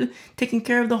 Oh, look, taking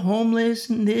care of the homeless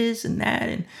and this and that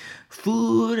and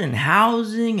food and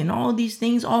housing and all these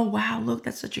things. Oh wow, look,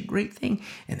 that's such a great thing.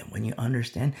 And then when you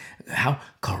understand how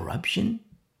corruption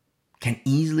can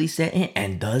easily set in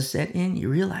and does set in, you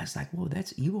realize whoa,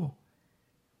 that's evil.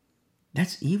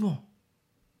 That's evil.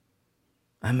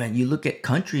 I mean, you look at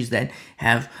countries that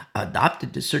have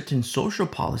adopted to certain social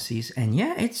policies, and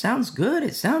yeah, it sounds good.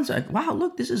 It sounds like, wow,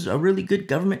 look, this is a really good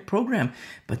government program.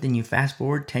 But then you fast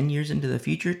forward 10 years into the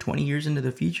future, 20 years into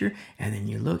the future, and then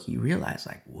you realize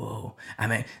whoa. I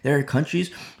mean, there are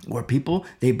countries where people,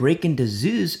 they break into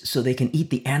zoos so they can eat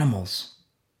the animals.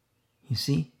 You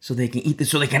see, so they can eat this,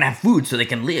 so they can have food, so they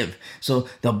can live. So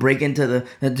they'll break into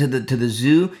the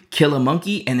zoo, kill a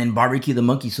monkey, and then barbecue the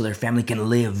monkey so their family can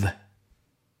live.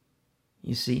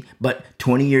 You see, but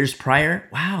 20 years prior,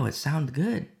 wow, it sounds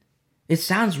good. It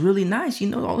sounds really nice,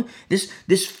 all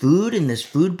this food and this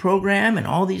food program and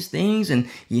all these things, and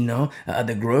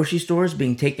the grocery stores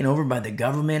being taken over by the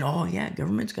government. Oh yeah,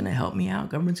 government's gonna help me out.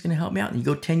 Government's gonna help me out. And you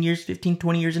go 10 years, 15,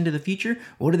 20 years into the future,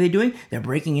 what are they doing? They're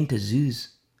breaking into zoos.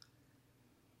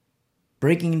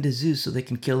 Breaking into zoos so they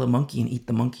can kill a monkey and eat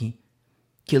the monkey,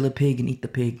 kill a pig and eat the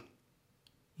pig.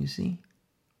 You see,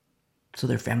 so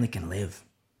their family can live.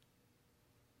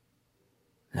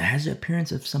 It has the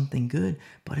appearance of something good,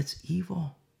 but it's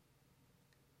evil.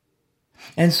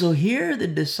 And so here the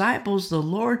disciples, the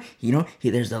Lord,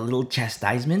 there's a little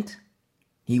chastisement.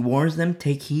 He warns them,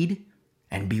 take heed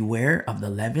and beware of the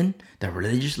leaven, the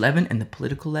religious leaven and the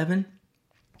political leaven.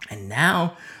 And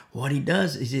now what he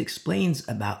does is he explains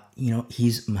about,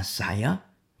 he's Messiah.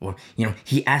 Or,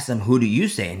 he asks them, who do you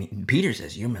say? And Peter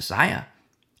says, you're Messiah.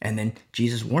 And then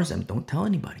Jesus warns them, don't tell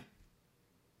anybody.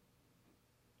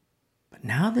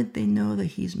 Now that they know that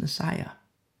he's Messiah,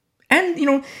 and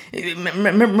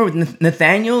remember with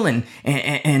Nathaniel and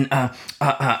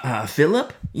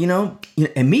Philip,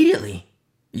 immediately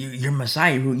you're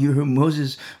Messiah, who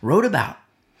Moses wrote about.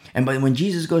 And but when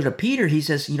Jesus goes to Peter, he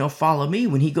says, follow me.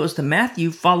 When he goes to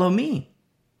Matthew, follow me,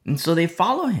 and so they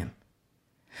follow him.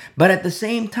 But at the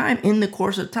same time, in the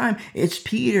course of time, it's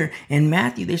Peter and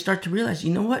Matthew. They start to realize,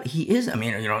 what he is. I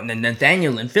mean,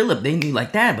 Nathaniel and Philip, they knew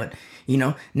like that, but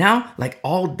now like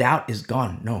all doubt is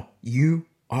gone. No, you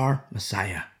are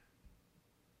Messiah.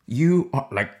 You are,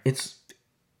 like, it's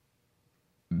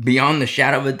beyond the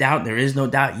shadow of a doubt. There is no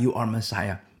doubt you are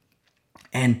Messiah.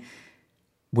 And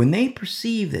when they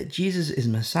perceive that Jesus is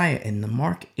Messiah in the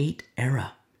Mark 8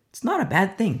 era, it's not a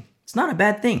bad thing. It's not a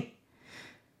bad thing.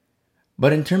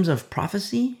 But in terms of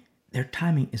prophecy, their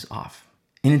timing is off.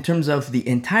 And in terms of the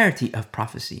entirety of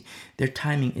prophecy, their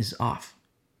timing is off.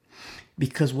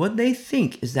 Because what they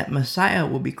think is that Messiah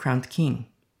will be crowned king.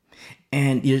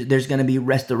 And there's going to be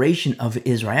restoration of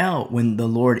Israel when the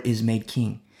Lord is made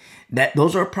king.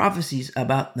 Those are prophecies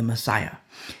about the Messiah.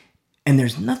 And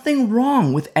there's nothing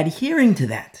wrong with adhering to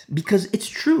that, because it's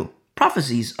true.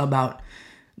 Prophecies about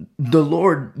the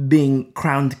Lord being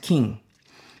crowned king.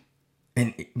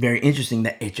 And very interesting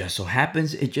that it just so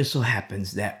happens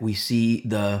that we see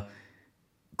the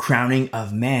crowning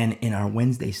of man in our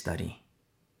Wednesday study.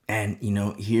 And,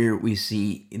 here we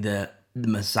see the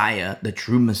Messiah, the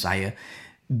true Messiah,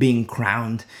 being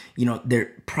crowned. There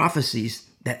are prophecies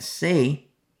that say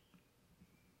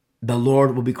the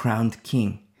Lord will be crowned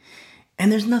king.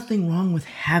 And there's nothing wrong with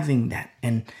having that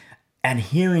and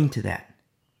adhering to that.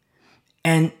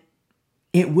 And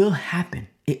it will happen.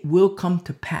 It will come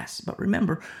to pass. But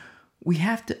remember, we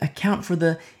have to account for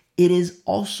the it is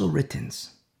also written.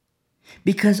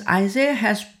 Because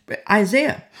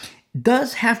Isaiah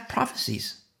does have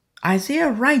prophecies.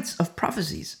 Isaiah writes of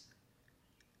prophecies.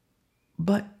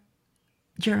 But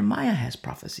Jeremiah has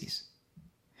prophecies.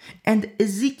 And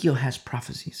Ezekiel has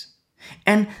prophecies.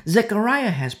 And Zechariah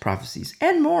has prophecies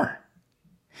and more.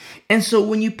 And so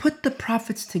when you put the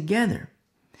prophets together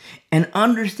and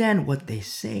understand what they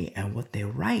say and what they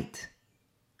write,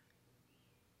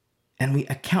 and we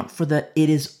account for the it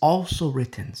is also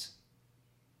written,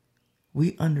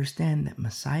 we understand that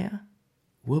Messiah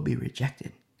will be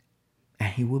rejected,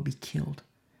 and he will be killed,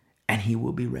 and he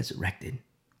will be resurrected.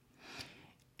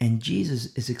 And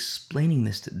Jesus is explaining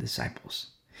this to the disciples.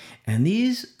 And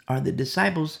these are the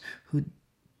disciples who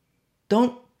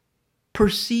don't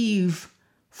perceive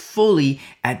fully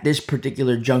at this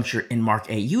particular juncture in Mark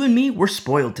 8. You and me, we're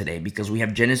spoiled today because we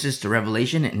have Genesis to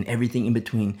Revelation and everything in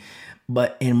between.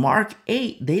 But in Mark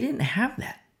 8, they didn't have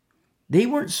that. They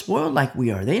weren't spoiled like we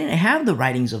are. They didn't have the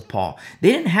writings of Paul.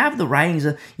 They didn't have the writings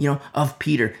of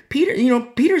Peter.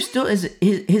 Peter still is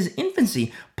his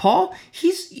infancy. Paul,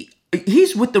 he's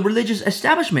with the religious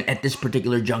establishment at this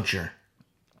particular juncture.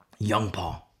 Young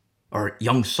Paul, or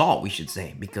young Saul, we should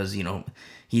say, because, the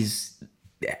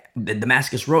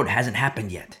Damascus Road hasn't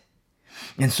happened yet.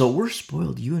 And so we're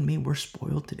spoiled. You and me, we're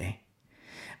spoiled today.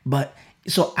 But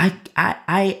so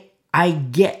I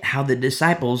get how the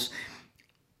disciples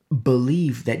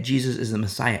believe that Jesus is the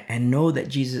Messiah and know that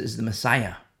Jesus is the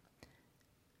Messiah.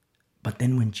 But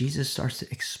then when Jesus starts to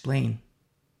explain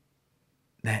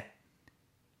that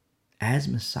as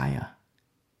Messiah,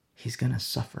 he's going to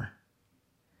suffer.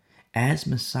 As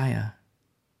Messiah,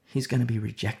 he's going to be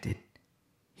rejected.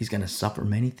 He's going to suffer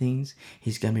many things.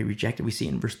 He's going to be rejected. We see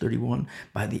in verse 31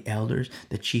 by the elders,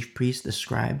 the chief priests, the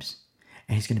scribes,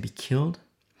 and he's going to be killed.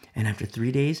 And after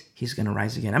 3 days, he's going to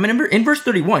rise again. I mean, in verse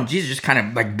 31, Jesus just kind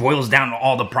of like boils down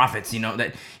all the prophets,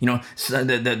 that, so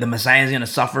the Messiah is going to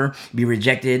suffer, be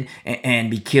rejected,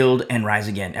 and be killed and rise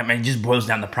again. I mean, it just boils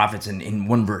down the prophets in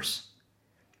one verse.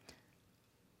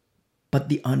 But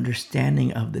the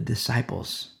understanding of the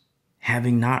disciples,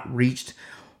 having not reached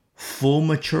full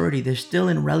maturity, they're still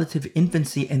in relative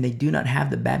infancy, and they do not have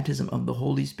the baptism of the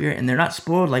Holy Spirit. And they're not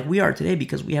spoiled like we are today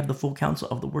because we have the full counsel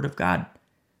of the Word of God.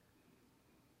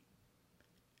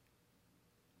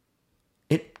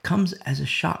 It comes as a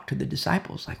shock to the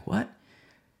disciples. Like, what?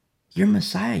 You're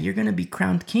Messiah. You're going to be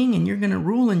crowned king, and you're going to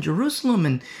rule in Jerusalem.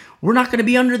 And we're not going to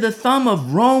be under the thumb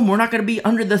of Rome. We're not going to be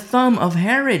under the thumb of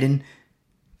Herod. And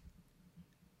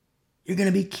you're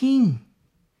going to be king.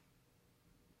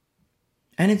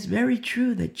 And it's very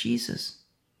true that Jesus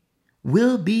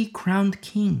will be crowned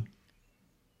king.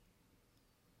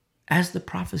 As the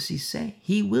prophecies say,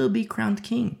 he will be crowned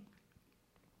king.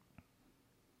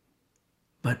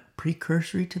 But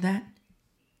precursory to that,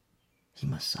 he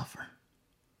must suffer.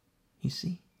 You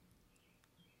see?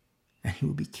 And he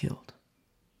will be killed.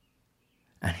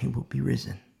 And he will be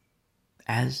risen,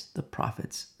 as the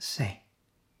prophets say.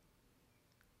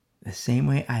 The same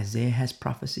way Isaiah has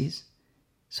prophecies,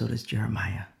 so does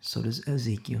Jeremiah, so does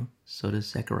Ezekiel, so does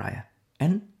Zechariah,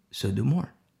 and so do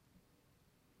more.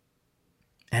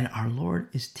 And our Lord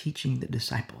is teaching the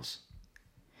disciples.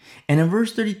 And in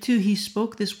verse 32, he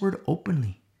spoke this word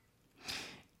openly.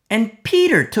 And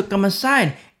Peter took him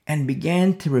aside and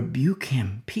began to rebuke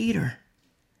him. Peter,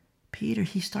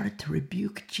 he started to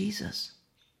rebuke Jesus.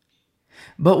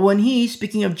 But when he,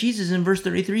 speaking of Jesus in verse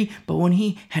 33, but when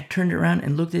he had turned around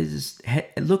and looked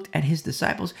at his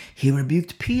disciples, he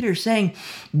rebuked Peter, saying,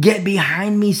 "Get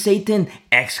behind me, Satan!"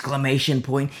 Exclamation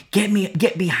point.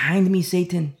 Get behind me,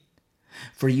 Satan.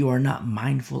 For you are not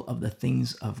mindful of the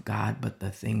things of God, but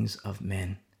the things of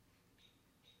men.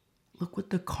 Look what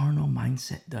the carnal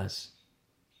mindset does.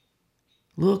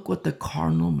 Look what the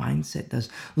carnal mindset does.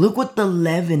 Look what the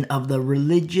leaven of the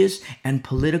religious and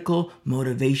political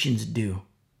motivations do.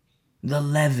 The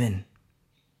leaven.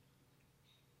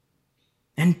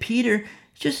 And Peter,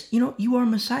 just, you are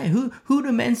Messiah. Who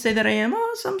do men say that I am?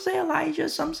 Oh, some say Elijah,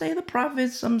 some say the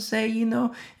prophets, some say,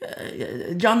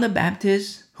 John the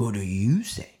Baptist. Who do you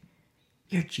say?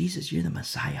 You're Jesus. You're the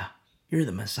Messiah. You're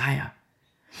the Messiah.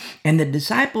 And the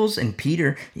disciples and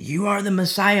Peter, you are the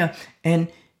Messiah. And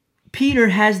Peter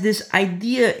has this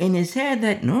idea in his head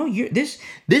that, no, this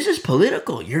is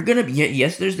political. You're going to be,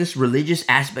 yes, there's this religious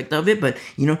aspect of it, but,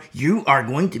 you are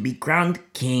going to be crowned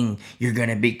king. You're going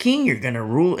to be king. You're going to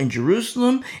rule in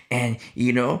Jerusalem. And,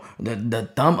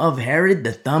 the thumb of Herod,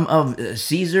 the thumb of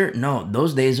Caesar, no,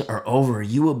 those days are over.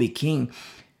 You will be king.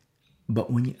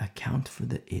 But when you account for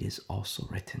the "it is also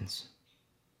written,"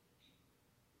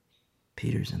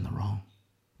 Peter's in the wrong.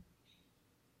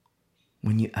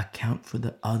 When you account for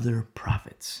the other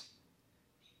prophets,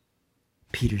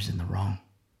 Peter's in the wrong.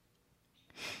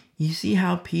 You see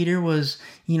how Peter was,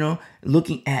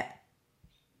 looking at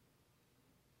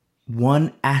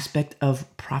one aspect of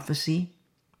prophecy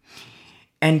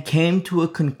and came to a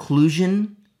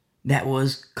conclusion that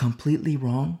was completely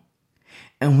wrong?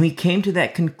 And we came to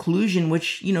that conclusion,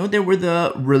 which, there were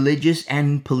the religious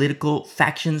and political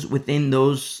factions within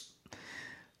those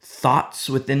thoughts,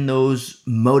 within those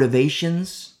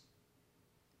motivations.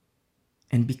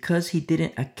 And because he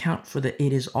didn't account for the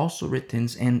 "it is also written"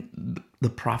 and the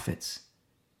prophets,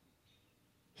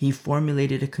 he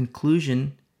formulated a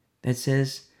conclusion that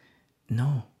says,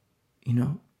 no,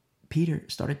 Peter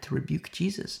started to rebuke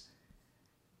Jesus.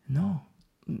 No,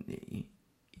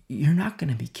 you're not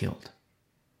going to be killed.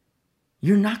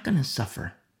 You're not going to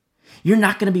suffer. You're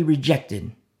not going to be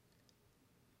rejected.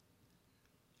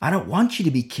 I don't want you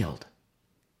to be killed.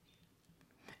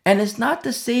 And it's not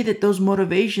to say that those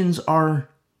motivations are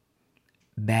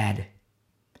bad.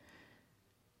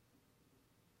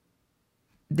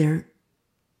 They're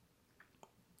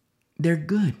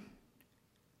good.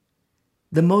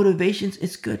 The motivations,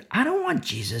 it's good. I don't want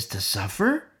Jesus to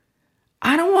suffer.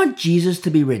 I don't want Jesus to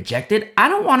be rejected. I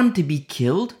don't want him to be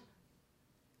killed.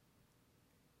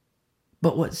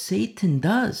 But what Satan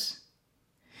does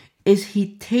is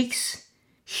he takes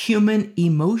human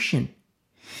emotion.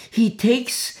 He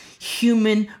takes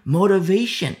human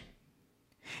motivation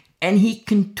and he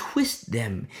can twist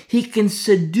them. He can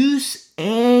seduce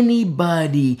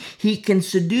anybody. He can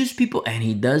seduce people, and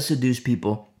he does seduce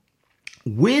people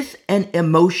with an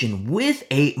emotion, with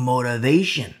a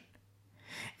motivation.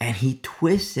 And he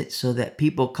twists it so that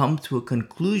people come to a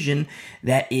conclusion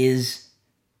that is,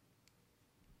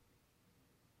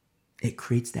 it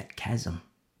creates that chasm.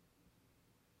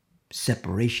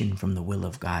 separation from the will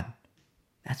of God.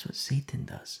 That's what Satan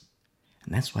does.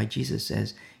 And that's why Jesus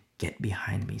says, get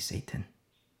behind me, Satan.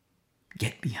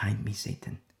 Get behind me,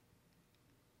 Satan.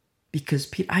 Because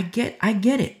Peter, I get it. I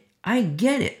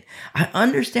get it. I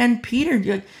understand Peter.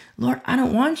 You're like, Lord, I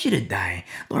don't want you to die.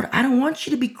 Lord, I don't want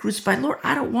you to be crucified. Lord,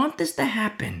 I don't want this to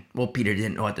happen. Well, Peter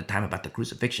didn't know at the time about the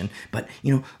crucifixion, but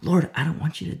Lord, I don't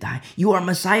want you to die. You are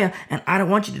Messiah, and I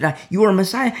don't want you to die. You are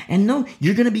Messiah, and no,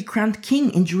 you're going to be crowned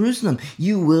king in Jerusalem.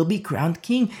 You will be crowned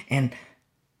king, and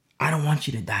I don't want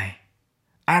you to die.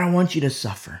 I don't want you to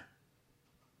suffer.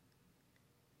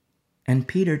 And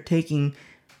Peter taking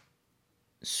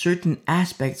certain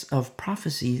aspects of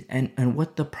prophecy and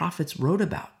what the prophets wrote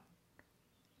about.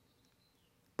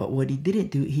 But what he didn't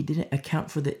do, he didn't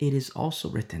account for the it is also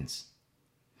written.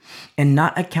 And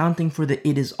not accounting for the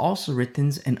it is also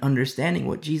written and understanding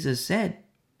what Jesus said,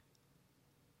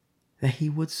 that he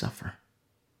would suffer,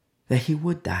 that he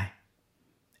would die,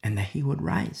 and that he would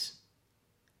rise.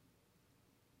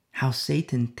 How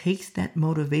Satan takes that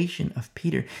motivation of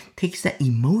Peter, takes that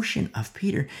emotion of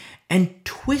Peter, and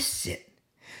twists it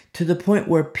to the point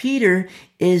where Peter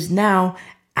is now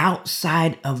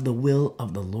outside of the will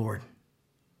of the Lord.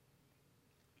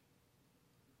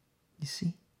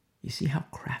 You see how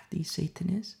crafty Satan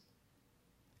is?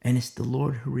 And it's the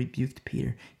Lord who rebuked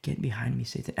Peter. Get behind me,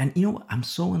 Satan. And you know what? I'm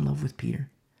so in love with Peter.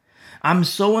 I'm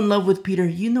so in love with Peter.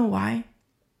 You know why?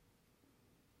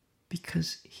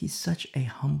 Because he's such a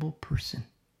humble person.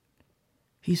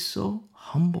 He's so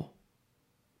humble.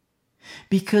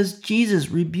 Because Jesus,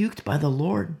 rebuked by the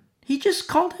Lord, he just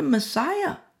called him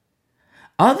Messiah.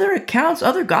 Other accounts,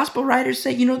 other gospel writers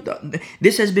say,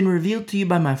 this has been revealed to you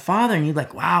by my Father. And you're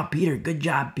like, wow, Peter, good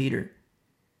job, Peter.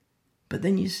 But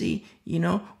then you see,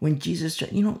 when Jesus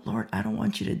said, Lord, I don't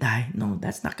want you to die. No,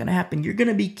 that's not going to happen. You're going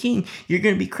to be king. You're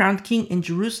going to be crowned king in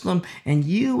Jerusalem, and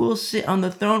you will sit on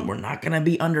the throne. We're not going to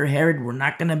be under Herod. We're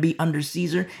not going to be under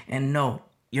Caesar. And no,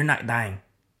 you're not dying.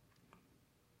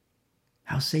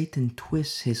 How Satan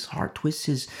twists his heart, twists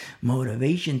his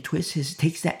motivation,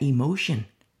 takes that emotion.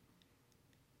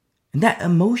 And that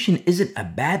emotion isn't a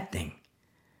bad thing.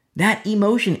 That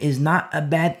emotion is not a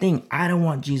bad thing. I don't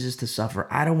want Jesus to suffer.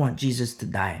 I don't want Jesus to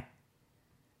die.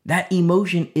 That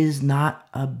emotion is not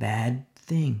a bad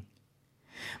thing.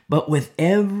 But with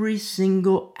every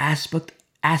single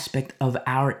aspect of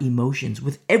our emotions,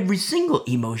 with every single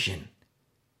emotion,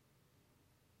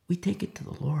 we take it to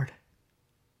the Lord.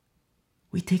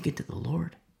 We take it to the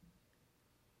Lord.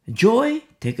 Joy,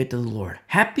 take it to the Lord.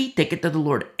 Happy, take it to the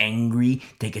Lord. Angry,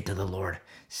 take it to the Lord.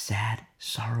 Sad,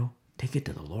 sorrow, take it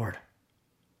to the Lord.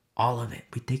 All of it,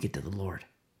 we take it to the Lord.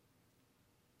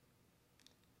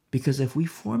 Because if we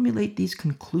formulate these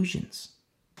conclusions,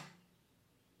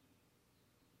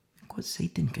 look what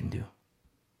Satan can do.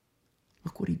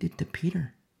 Look what he did to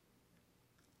Peter.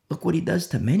 Look what he does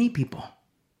to many people.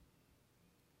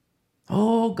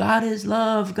 Oh, God is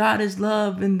love, God is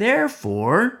love, and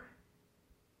therefore,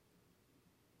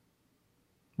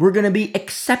 we're going to be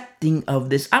accepting of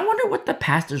this. I wonder what the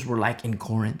pastors were like in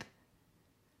Corinth.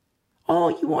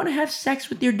 Oh, you want to have sex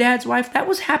with your dad's wife? That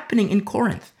was happening in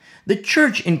Corinth. The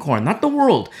church in Corinth, not the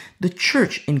world. The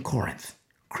church in Corinth.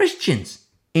 Christians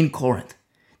in Corinth.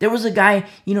 There was a guy,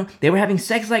 they were having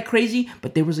sex like crazy,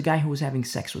 but there was a guy who was having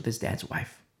sex with his dad's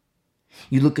wife.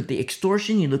 You look at the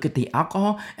extortion, you look at the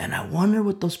alcohol, and I wonder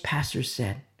what those pastors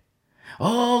said.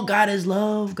 Oh, God is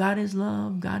love, God is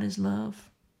love, God is love.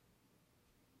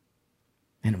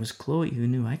 And it was Chloe who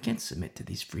knew, I can't submit to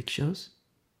these freak shows.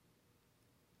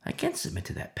 I can't submit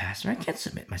to that pastor. I can't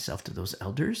submit myself to those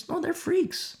elders. No, they're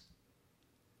freaks.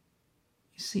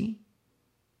 You see?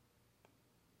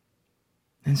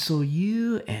 And so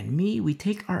you and me, we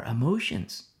take our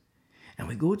emotions and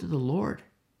we go to the Lord.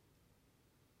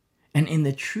 And in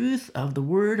the truth of the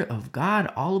word of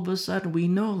God, all of a sudden we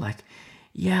know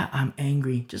yeah, I'm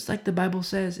angry. Just like the Bible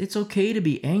says, it's okay to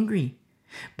be angry.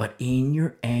 But in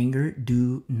your anger,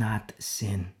 do not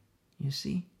sin. You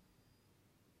see?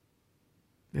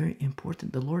 Very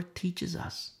important. The Lord teaches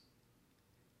us.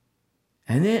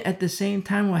 And then at the same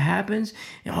time, what happens?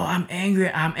 I'm angry.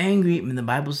 And the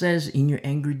Bible says, in your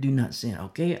anger, do not sin.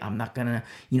 Okay, I'm not going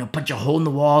to, punch a hole in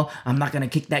the wall. I'm not going to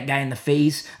kick that guy in the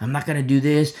face. I'm not going to do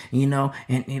this,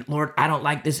 and Lord, I don't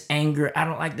like this anger. I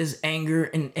don't like this anger.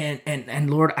 And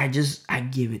Lord, I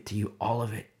give it to you, all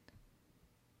of it.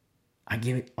 I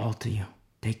give it all to you.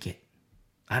 Take it.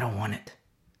 I don't want it.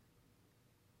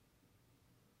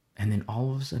 And then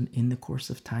all of a sudden, in the course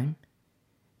of time,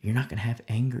 you're not going to have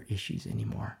anger issues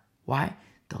anymore. Why?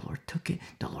 The Lord took it.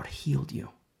 The Lord healed you.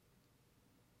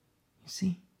 You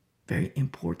see? Very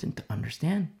important to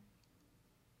understand.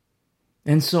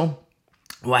 And so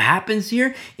what happens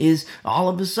here is all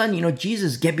of a sudden,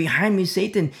 Jesus, get behind me,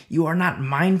 Satan. You are not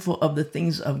mindful of the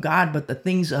things of God, but the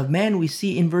things of man, we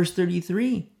see in verse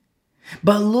 33.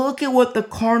 But look at what the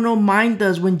carnal mind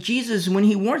does when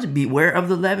he warns, beware of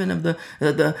the leaven of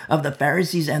the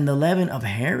Pharisees and the leaven of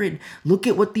Herod. Look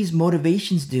at what these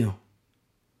motivations do.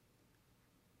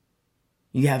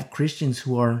 You have Christians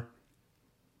who are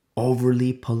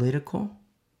overly political.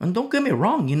 And don't get me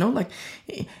wrong,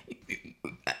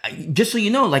 just so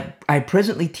you know, I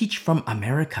presently teach from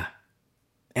America.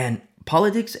 And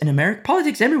politics in America,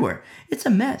 politics everywhere, it's a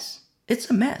mess. It's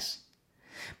a mess.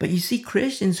 But you see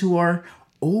Christians who are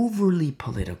overly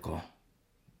political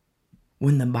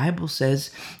when the Bible says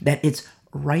that it's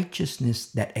righteousness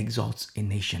that exalts a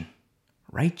nation.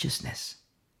 Righteousness.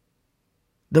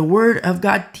 The Word of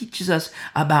God teaches us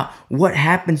about what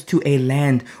happens to a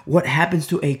land, what happens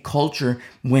to a culture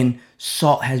when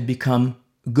salt has become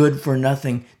good for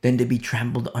nothing than to be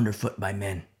trampled underfoot by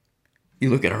men. You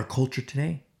look at our culture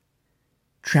today,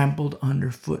 trampled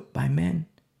underfoot by men.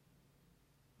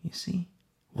 You see,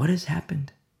 what has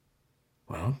happened?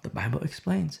 Well, the Bible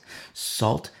explains.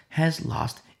 Salt has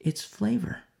lost its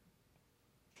flavor.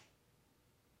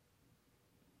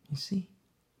 You see?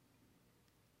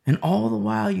 And all the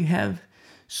while you have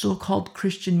so-called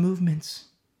Christian movements,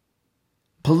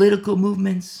 political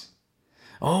movements.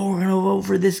 Oh, we're going to vote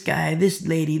for this guy, this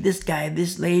lady, this guy,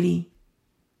 this lady.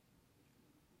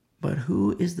 But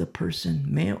who is the person,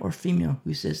 male or female,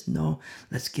 who says, no,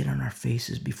 let's get on our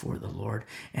faces before the Lord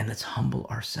and let's humble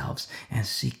ourselves and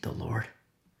seek the Lord.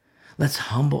 Let's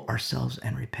humble ourselves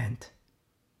and repent.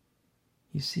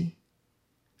 You see?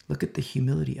 Look at the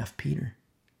humility of Peter.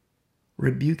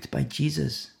 Rebuked by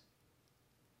Jesus.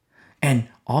 And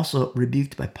also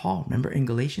rebuked by Paul. Remember in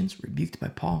Galatians? Rebuked by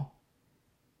Paul.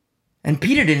 And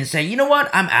Peter didn't say, you know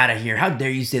what? I'm out of here. How dare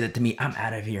you say that to me? I'm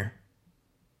out of here.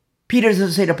 Peter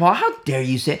doesn't say to Paul, how dare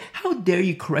you say it? How dare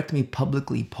you correct me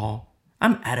publicly, Paul?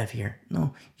 I'm out of here.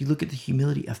 No, you look at the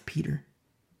humility of Peter.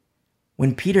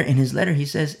 When Peter in his letter, he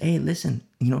says, hey, listen,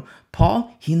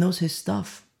 Paul, he knows his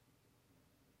stuff.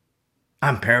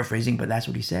 I'm paraphrasing, but that's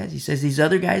what he says. He says these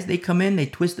other guys, they come in, they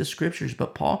twist the scriptures,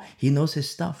 but Paul, he knows his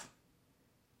stuff.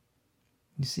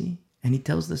 You see? And he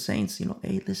tells the saints,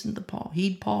 hey, listen to Paul,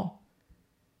 heed Paul.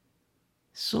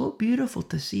 So beautiful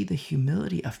to see the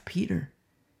humility of Peter.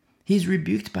 He's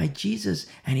rebuked by Jesus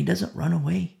and he doesn't run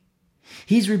away.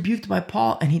 He's rebuked by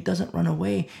Paul and he doesn't run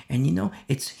away. And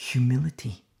it's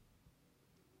humility.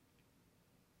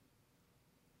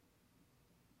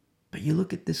 But you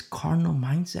look at this carnal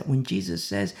mindset when Jesus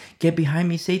says, get behind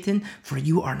me, Satan, for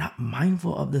you are not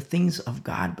mindful of the things of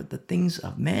God, but the things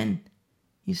of men.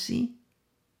 You see?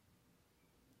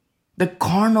 The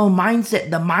carnal mindset,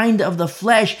 the mind of the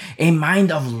flesh, a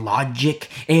mind of logic,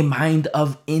 a mind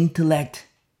of intellect,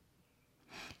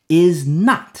 is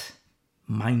not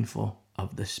mindful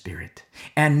of the Spirit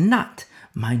and not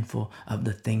mindful of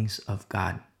the things of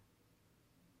God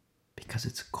because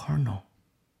it's carnal.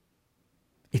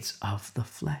 It's of the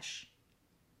flesh.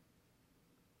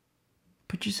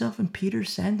 Put yourself in Peter's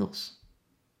sandals.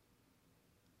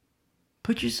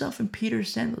 Put yourself in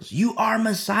Peter's sandals. You are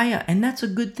Messiah, and that's a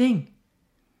good thing.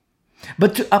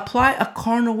 But to apply a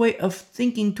carnal way of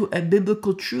thinking to a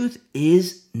biblical truth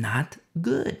is not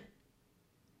good.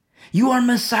 You are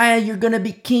Messiah, you're going to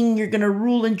be king, you're going to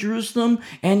rule in Jerusalem,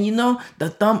 and the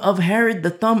thumb of Herod,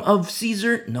 the thumb of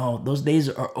Caesar, no, those days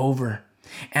are over.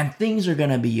 And things are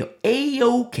going to be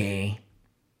A-okay.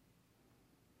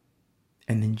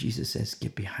 And then Jesus says,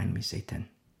 get behind me, Satan.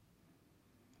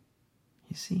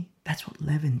 You see, that's what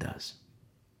leaven does.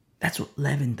 That's what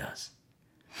leaven does.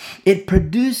 It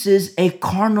produces a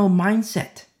carnal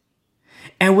mindset.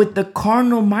 And with the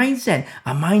carnal mindset,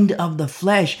 a mind of the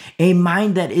flesh, a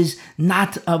mind that is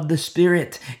not of the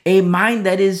Spirit, a mind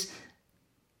that is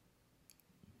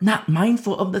not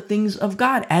mindful of the things of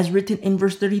God, as written in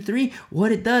verse 33,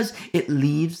 what it does, it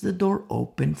leaves the door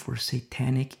open for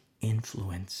satanic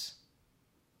influence.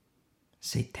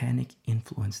 Satanic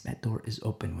influence, that door is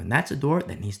open. When that's a door,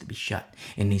 that needs to be shut.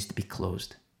 It needs to be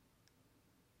closed.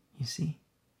 You see?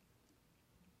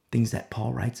 Things that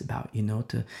Paul writes about,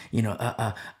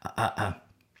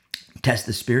 test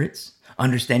the spirits,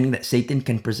 understanding that Satan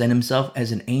can present himself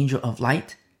as an angel of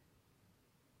light.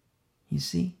 You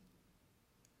see?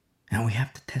 And we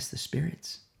have to test the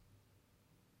spirits.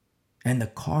 And the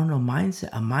carnal mindset,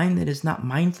 a mind that is not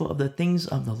mindful of the things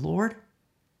of the Lord,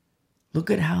 look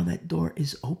at how that door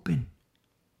is open.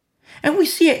 And we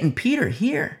see it in Peter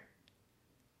here.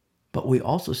 But we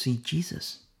also see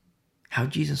Jesus, how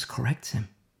Jesus corrects him.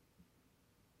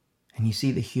 And you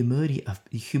see the humility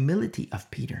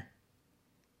of Peter.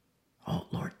 Oh,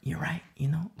 Lord, you're right.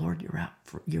 Lord,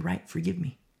 you're right. Forgive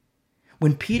me.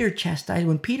 When Peter chastised,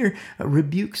 when Peter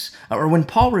rebukes, or when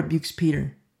Paul rebukes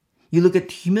Peter, you look at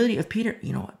the humility of Peter.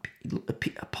 You know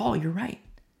what? Paul, you're right.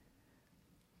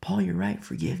 Paul, you're right.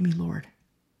 Forgive me, Lord.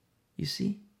 You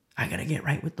see, I got to get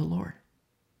right with the Lord.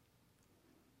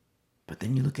 But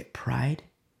then you look at pride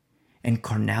and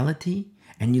carnality,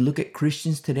 and you look at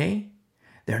Christians today,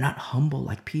 they're not humble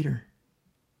like Peter.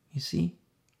 You see?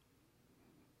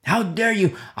 How dare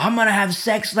you? I'm going to have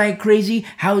sex like crazy.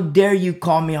 How dare you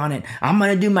call me on it? I'm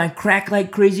going to do my crack like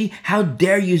crazy. How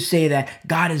dare you say that?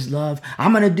 God is love.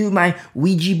 I'm going to do my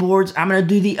Ouija boards. I'm going to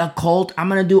do the occult. I'm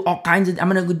going to do I'm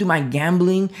going to do my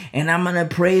gambling, and I'm going to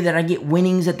pray that I get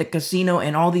winnings at the casino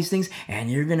and all these things. And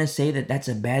you're going to say that that's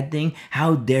a bad thing?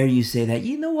 How dare you say that?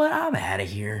 You know what? I'm out of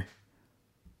here.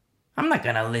 I'm not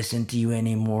going to listen to you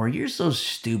anymore. You're so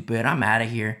stupid. I'm out of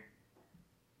here.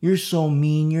 You're so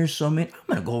mean. You're so mean. I'm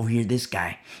going to go over here. This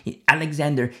guy,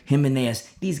 Alexander Jimenez.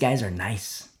 These guys are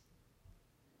nice.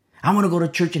 I want to go to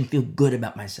church and feel good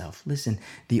about myself. Listen,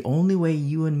 the only way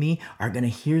you and me are going to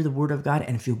hear the word of God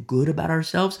and feel good about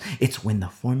ourselves, it's when the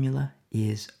formula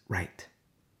is right.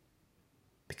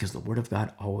 Because the word of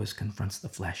God always confronts the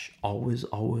flesh. Always,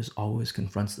 always, always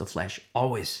confronts the flesh.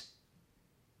 Always.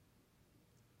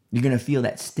 You're going to feel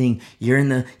that sting. You're in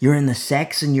the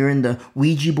sex, and you're in the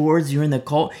Ouija boards, you're in the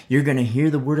cult. You're going to hear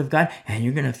the word of God, and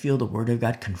you're going to feel the word of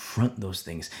God confront those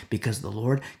things, because the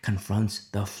Lord confronts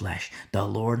the flesh. The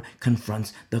Lord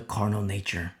confronts the carnal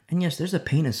nature. And yes, there's a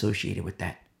pain associated with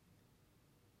that.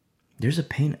 There's a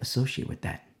pain associated with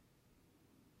that.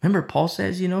 Remember, Paul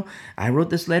says, I wrote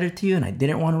this letter to you, and I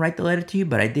didn't want to write the letter to you,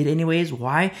 but I did anyways.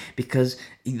 Why? Because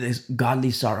there's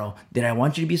godly sorrow. Did I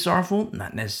want you to be sorrowful?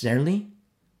 Not necessarily.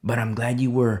 But I'm glad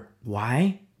you were.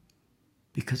 Why?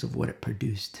 Because of what it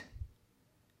produced.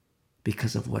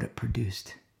 Because of what it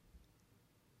produced.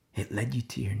 It led you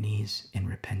to your knees in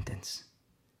repentance.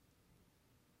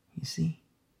 You see?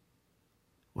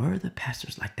 Where are the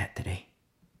pastors like that today?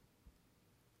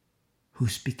 Who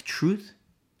speak truth?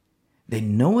 They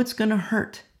know it's going to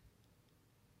hurt,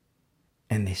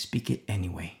 and they speak it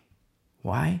anyway.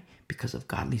 Why? Because of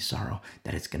godly sorrow,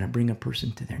 that it's going to bring a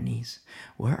person to their knees.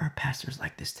 Where are pastors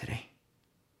like this today?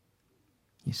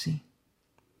 You see?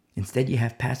 Instead, you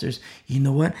have pastors, you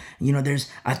know what? There's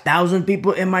 1,000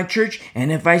 people in my church,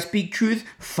 and if I speak truth,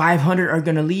 500 are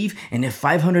going to leave. And if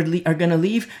 500 are going to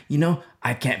leave,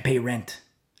 I can't pay rent.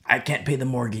 I can't pay the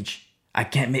mortgage. I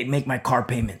can't make my car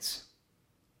payments.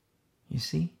 You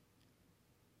see?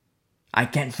 I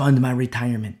can't fund my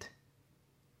retirement.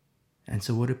 And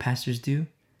so what do pastors do?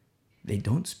 They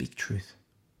don't speak truth.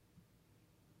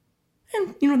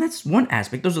 And that's one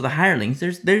aspect. Those are the hirelings.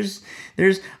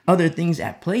 There's other things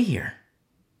at play here.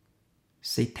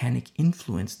 Satanic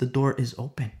influence. The door is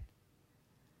open.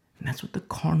 And that's what the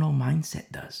carnal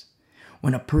mindset does.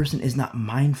 When a person is not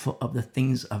mindful of the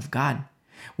things of God,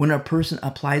 when a person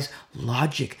applies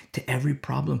logic to every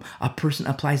problem, a person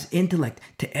applies intellect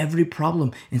to every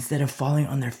problem, instead of falling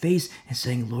on their face and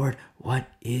saying, Lord, what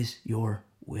is your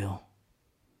will?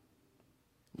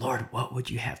 Lord, what would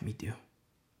you have me do?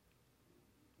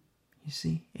 You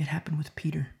see, it happened with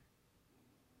Peter.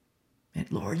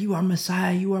 And Lord, you are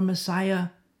Messiah, you are Messiah.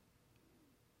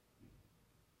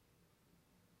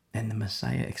 And the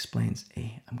Messiah explains,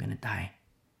 hey, I'm going to die.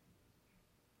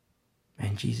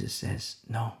 And Jesus says,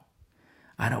 no,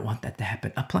 I don't want that to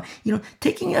happen.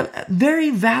 Taking a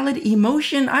very valid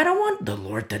emotion. I don't want the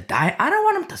Lord to die. I don't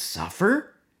want him to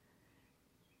suffer.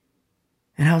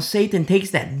 And how Satan takes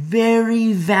that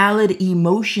very valid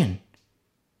emotion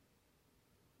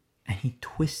and he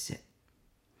twists it.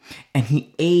 And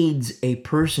he aids a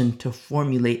person to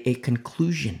formulate a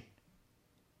conclusion,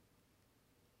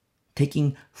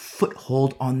 taking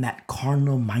foothold on that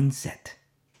carnal mindset.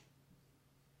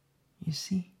 You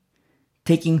see?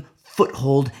 Taking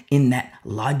foothold in that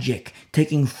logic,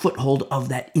 taking foothold of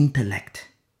that intellect.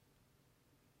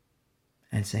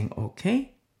 And saying, okay,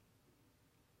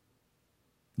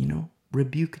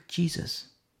 rebuke Jesus.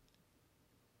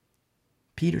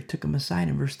 Peter took him aside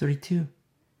in verse 32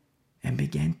 and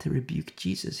began to rebuke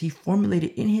Jesus. He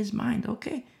formulated in his mind,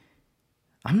 okay,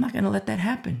 I'm not going to let that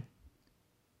happen.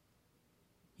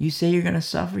 You say you're going to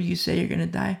suffer? You say you're going to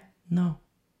die? No.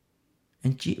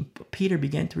 And Peter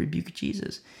began to rebuke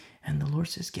Jesus. And the Lord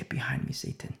says, get behind me,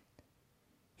 Satan.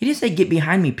 He didn't say, get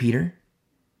behind me, Peter.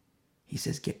 He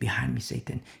says, get behind me,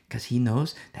 Satan. Because he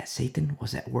knows that Satan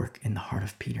was at work in the heart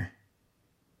of Peter.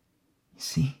 You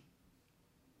see?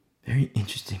 Very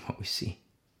interesting what we see.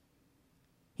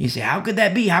 You say, how could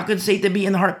that be? How could Satan be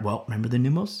in the heart? Well, remember the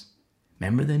pneumos?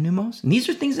 Remember the pneumos? And these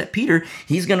are things that Peter,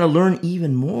 he's going to learn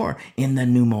even more in the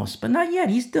pneumos, but not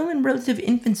yet. He's still in relative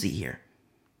infancy here.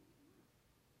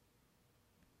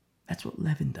 That's what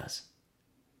leaven does.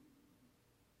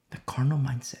 The carnal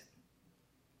mindset.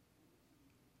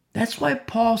 That's why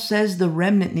Paul says the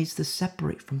remnant needs to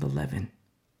separate from the leaven.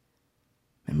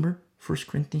 Remember 1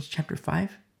 Corinthians chapter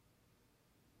 5?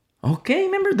 Okay,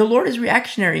 remember, the Lord is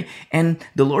reactionary, and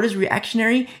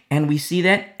we see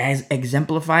that as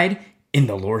exemplified in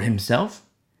the Lord himself,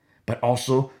 but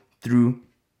also through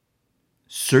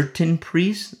certain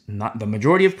priests, not the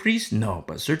majority of priests, no,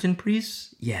 but certain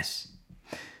priests, yes.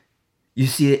 You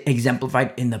see it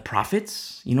exemplified in the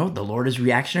prophets. The Lord is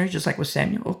reactionary, just like with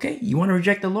Samuel. Okay, you want to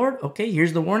reject the Lord? Okay,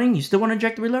 here's the warning. You still want to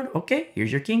reject the Lord? Okay,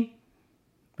 here's your king.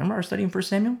 Remember our study in 1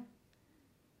 Samuel?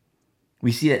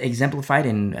 We see it exemplified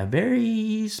in a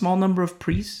very small number of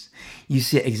priests. You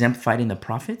see it exemplified in the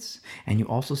prophets, and you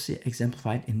also see it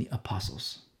exemplified in the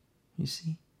apostles. You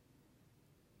see?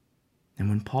 And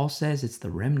when Paul says it's the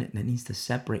remnant that needs to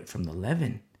separate from the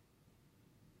leaven,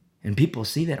 and people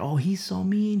see that, oh, he's so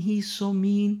mean.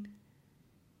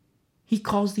 He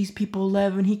calls these people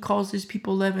leaven.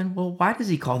 Well, why does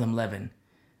he call them leaven?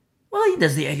 Well, he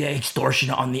does the extortion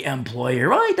on the employer.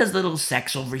 Well, he does the little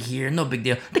sex over here. No big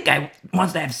deal. The guy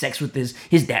wants to have sex with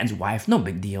his dad's wife. No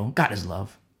big deal. God is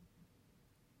love.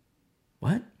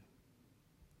 What?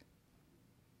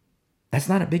 That's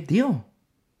not a big deal.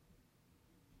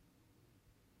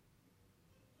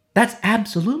 That's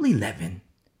absolutely leaven.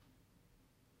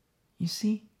 You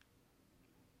see?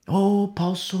 Oh,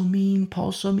 Paul's so mean.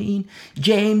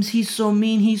 James, he's so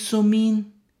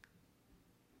mean.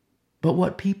 But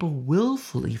what people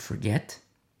willfully forget,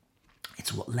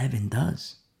 it's what leaven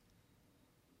does.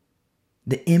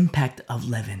 The impact of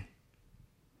leaven.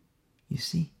 You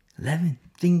see? Leaven,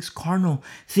 things carnal,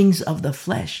 things of the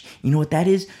flesh. You know what that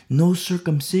is? No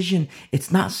circumcision.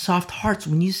 It's not soft hearts.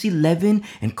 When you see leaven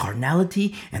and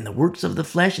carnality and the works of the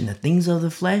flesh and the things of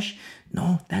the flesh,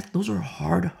 no, those are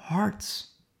hard hearts.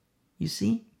 You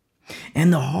see?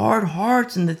 And the hard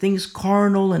hearts and the things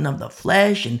carnal and of the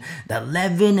flesh and the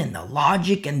leaven and the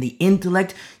logic and the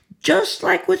intellect, just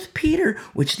like with Peter,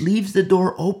 which leaves the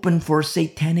door open for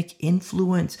satanic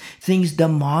influence, things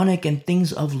demonic and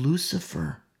things of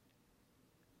Lucifer.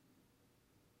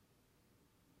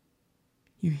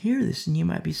 You hear this and you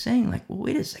might be saying, like, well,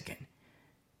 wait a second.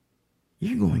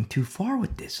 You're going too far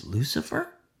with this, Lucifer.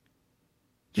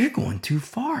 You're going too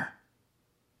far.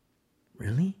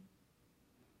 Really?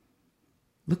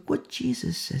 Look what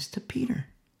Jesus says to Peter.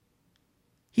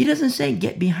 He doesn't say,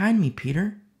 get behind me,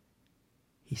 Peter.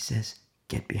 He says,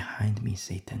 get behind me,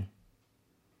 Satan.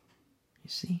 You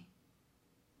see?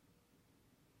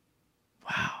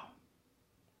 Wow.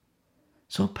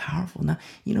 So powerful. Now,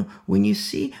 when you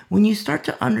start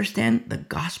to understand the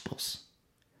Gospels,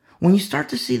 when you start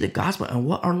to see the gospel and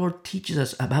what our Lord teaches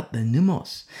us about the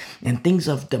pneumos and things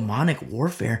of demonic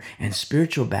warfare and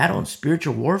spiritual battle and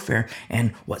spiritual warfare and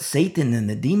what Satan and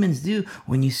the demons do,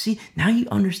 when you see, now you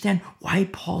understand why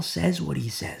Paul says what he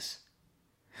says,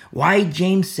 why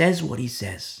James says what he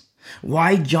says,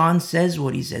 why John says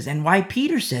what he says, and why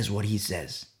Peter says what he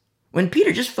says. When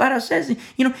Peter just flat out says,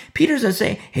 Peter doesn't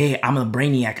say, hey, I'm a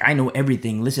brainiac, I know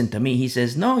everything, listen to me. He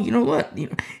says, no, you know what?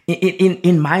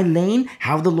 In my lane,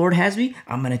 how the Lord has me,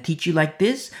 I'm going to teach you like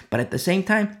this. But at the same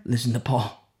time, listen to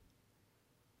Paul.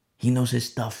 He knows his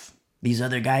stuff. These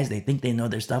other guys, they think they know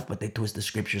their stuff, but they twist the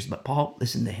scriptures. But Paul,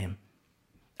 listen to him.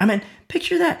 I mean,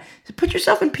 picture that. Put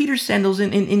yourself in Peter's sandals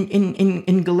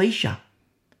in Galatia.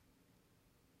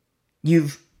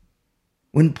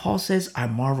 When Paul says, I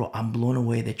marvel, I'm blown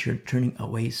away that you're turning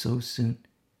away so soon.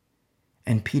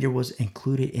 And Peter was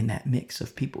included in that mix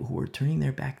of people who were turning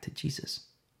their back to Jesus.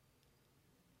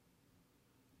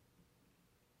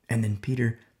 And then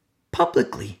Peter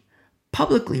publicly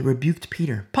rebuked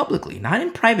Peter. Publicly, not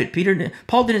in private.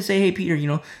 Paul didn't say, hey,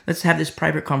 Peter, let's have this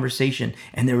private conversation.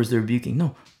 And there was the rebuking.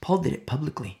 No, Paul did it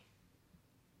publicly.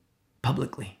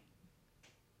 Publicly.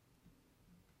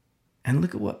 And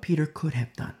look at what Peter could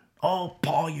have done. Oh,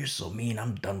 Paul, you're so mean.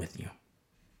 I'm done with you.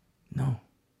 No.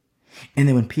 And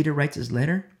then when Peter writes his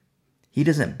letter, he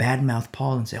doesn't badmouth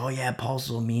Paul and say, oh, yeah, Paul's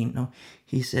so mean. No,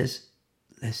 he says,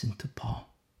 listen to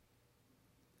Paul.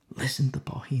 Listen to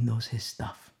Paul. He knows his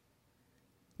stuff.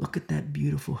 Look at that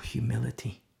beautiful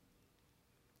humility.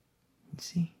 You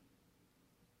see?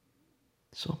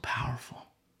 So powerful.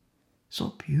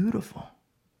 So beautiful.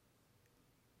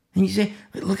 And you say,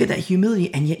 look at that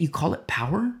humility, and yet you call it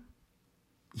power?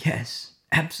 Yes,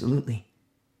 absolutely.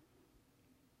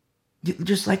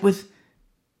 Just like with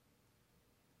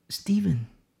Stephen.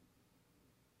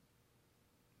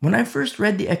 When I first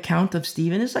read the account of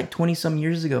Stephen, it's like 20 some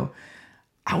years ago,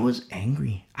 I was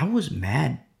angry. I was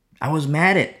mad. I was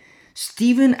mad at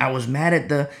Stephen. I was mad at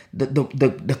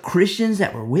the Christians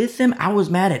that were with him. I was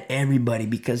mad at everybody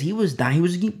because he was dying. He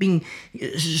was being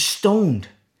stoned.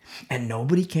 And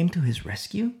nobody came to his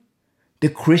rescue. The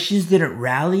Christians didn't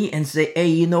rally and say, hey,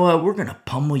 you know what? We're going to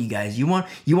pummel you guys. You want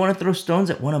to throw stones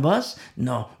at one of us?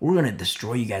 No, we're going to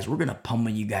destroy you guys. We're going to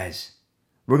pummel you guys.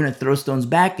 We're going to throw stones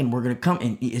back and we're going to come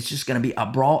and it's just going to be a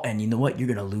brawl. And you know what? You're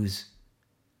going to lose.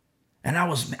 And I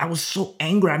was so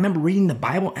angry. I remember reading the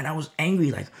Bible and I was angry.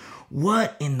 Like,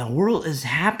 what in the world is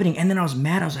happening? And then I was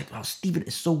mad. I was like, oh, Stephen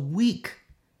is so weak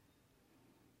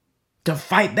to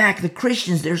fight back. The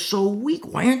Christians, they're so weak.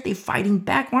 Why aren't they fighting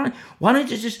back? Why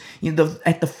don't you just,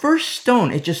 at the first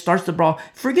stone, it just starts to brawl.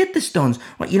 Forget the stones.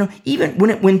 Even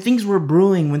when things were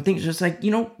brewing, when things just like,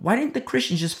 why didn't the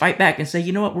Christians just fight back and say,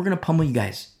 you know what, we're going to pummel you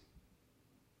guys.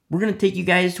 We're going to take you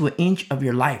guys to an inch of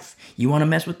your life. You want to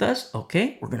mess with us?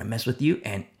 Okay, we're going to mess with you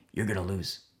and you're going to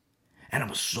lose. And I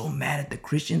was so mad at the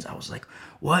Christians. I was like,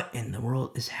 what in the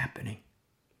world is happening?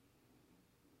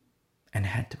 And I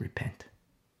had to repent.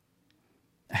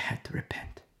 I had to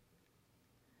repent.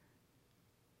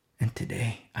 And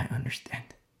today I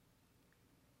understand.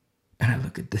 And I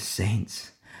look at the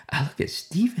saints. I look at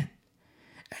Stephen.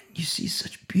 And you see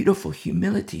such beautiful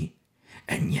humility.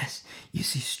 And yes, you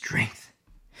see strength.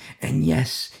 And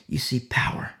yes, you see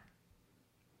power.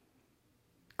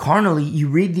 Carnally, you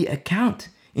read the account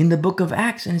in the book of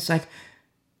Acts and it's like,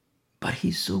 but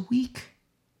he's so weak.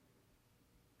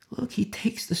 Look, he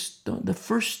takes the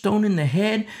first stone in the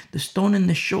head, the stone in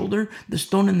the shoulder, the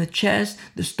stone in the chest,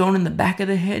 the stone in the back of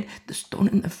the head, the stone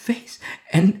in the face.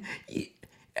 And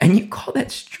you call that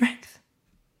strength?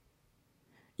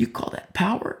 You call that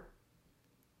power?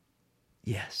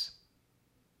 Yes.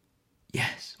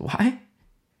 Yes. Why?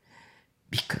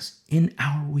 Because in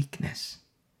our weakness,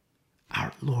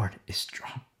 our Lord is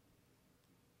strong.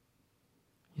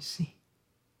 You see?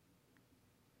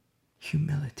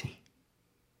 Humility.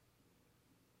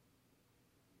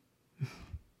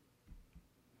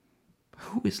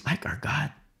 Who is like our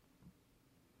God?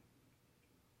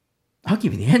 I'll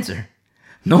give you the answer.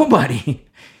 Nobody.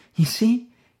 You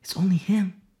see, it's only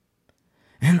Him.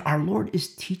 And our Lord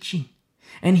is teaching.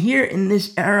 And here in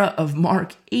this era of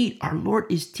Mark 8, our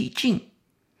Lord is teaching.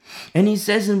 And He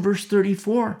says in verse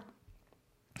 34,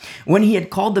 when He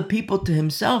had called the people to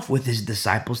Himself with His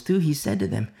disciples too, He said to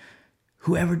them,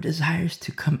 whoever desires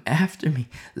to come after me,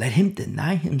 let him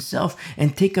deny himself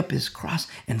and take up his cross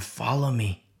and follow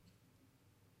me.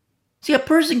 See, a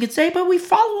person could say, but we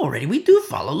follow already. We do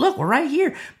follow. Look, we're right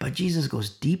here. But Jesus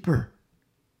goes deeper.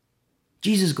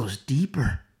 Jesus goes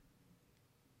deeper.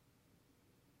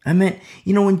 I meant,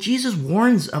 when Jesus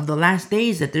warns of the last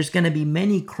days that there's going to be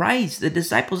many Christs, the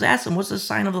disciples ask Him, what's the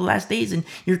sign of the last days? And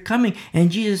you're coming. And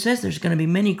Jesus says there's going to be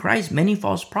many Christs, many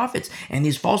false prophets. And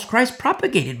these false Christs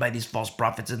propagated by these false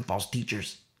prophets and false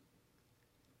teachers.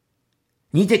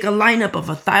 You take a lineup of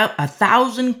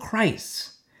 1,000 Christs.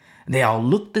 They all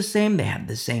look the same. They have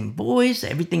the same voice.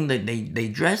 Everything, they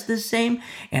dress the same.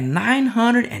 And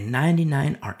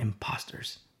 999 are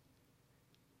imposters.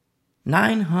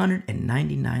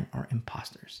 999 are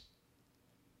imposters.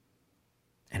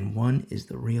 And one is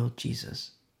the real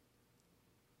Jesus,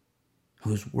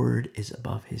 whose word is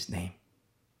above His name.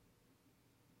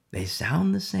 They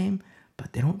sound the same,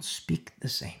 but they don't speak the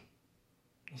same.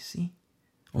 You see?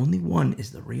 Only one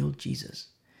is the real Jesus.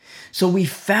 So we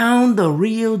found the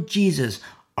real Jesus.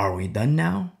 Are we done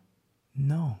now?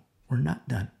 No, we're not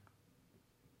done.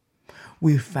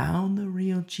 We found the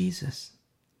real Jesus.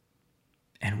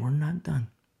 And we're not done.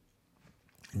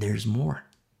 There's more.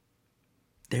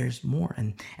 There's more.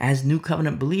 And as New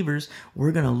Covenant believers,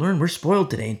 we're going to learn. We're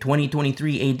spoiled today. In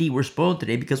 2023 AD, we're spoiled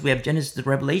today because we have Genesis to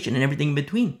Revelation and everything in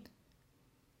between.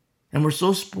 And we're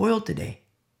so spoiled today.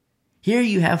 Here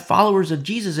you have followers of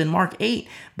Jesus in Mark 8.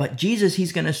 But Jesus,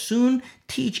 He's going to soon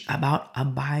teach about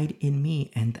abide in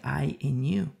me and I in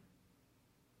you.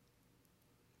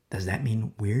 Does that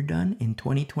mean we're done in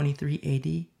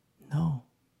 2023 AD? No.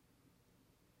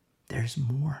 There's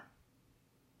more.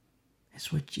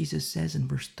 That's what Jesus says in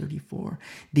verse 34.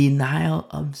 Denial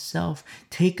of self.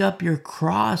 Take up your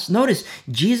cross. Notice,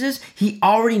 Jesus, He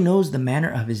already knows the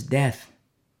manner of His death.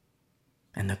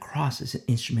 And the cross is an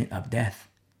instrument of death.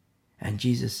 And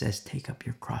Jesus says, take up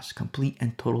your cross. Complete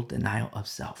and total denial of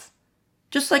self.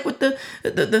 Just like with the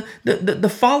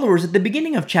followers at the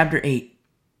beginning of chapter 8.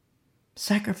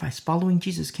 Sacrifice. Following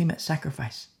Jesus came at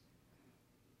sacrifice.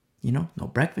 No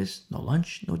breakfast, no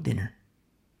lunch, no dinner.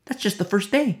 That's just the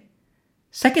first day.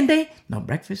 Second day, no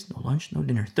breakfast, no lunch, no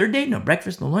dinner. Third day, no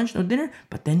breakfast, no lunch, no dinner.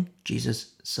 But then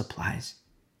Jesus supplies.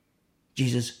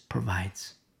 Jesus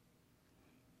provides.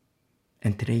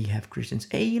 And today you have Christians,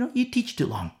 hey, you teach too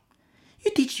long.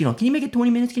 You teach, can you make it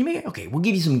 20 minutes? Can you make it? Okay, we'll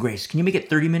give you some grace. Can you make it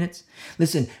 30 minutes?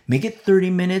 Listen, make it 30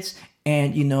 minutes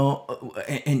and,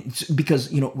 and because,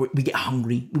 we get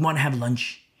hungry. We want to have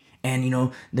lunch. And,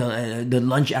 the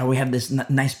lunch hour, we have this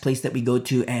nice place that we go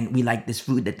to and we like this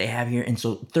food that they have here. And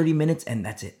so 30 minutes and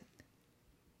that's it.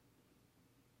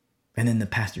 And then the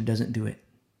pastor doesn't do it.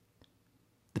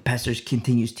 The pastor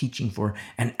continues teaching for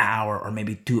an hour or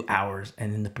maybe 2 hours.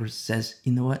 And then the person says,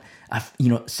 you know what?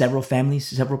 Several families,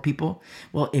 several people.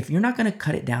 Well, if you're not going to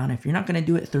cut it down, if you're not going to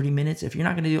do it 30 minutes, if you're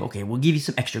not going to do it, okay, we'll give you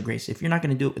some extra grace. If you're not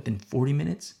going to do it within 40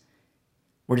 minutes,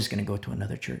 we're just going to go to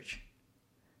another church.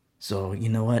 So you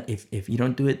know what? If you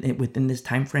don't do it within this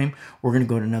time frame, we're going to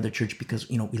go to another church because,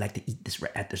 we like to eat this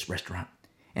at this restaurant.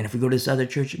 And if we go to this other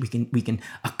church, we can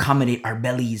accommodate our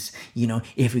bellies,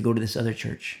 if we go to this other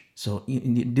church. So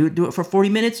you do it for 40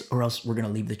 minutes or else we're going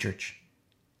to leave the church.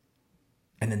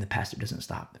 And then the pastor doesn't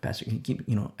stop. The pastor can keep,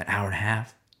 an hour and a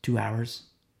half, 2 hours,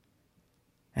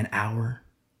 an hour.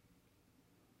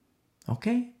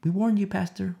 Okay, we warned you,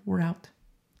 pastor. We're out.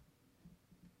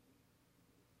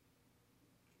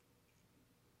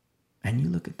 And you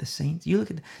look at the saints. You look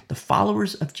at the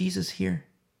followers of Jesus here.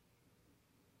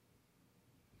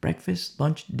 Breakfast,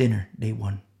 lunch, dinner, day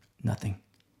 1, nothing.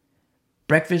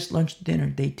 Breakfast, lunch, dinner,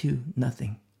 day 2,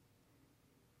 nothing.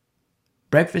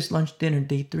 Breakfast, lunch, dinner,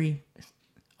 day 3,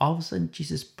 all of a sudden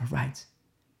Jesus provides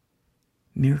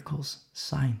miracles,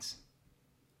 signs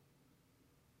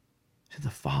to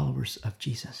the followers of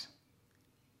Jesus.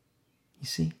 You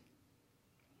see?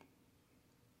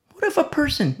 What if a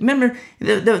person, remember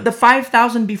the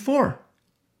 5,000 before,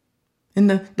 in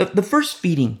the first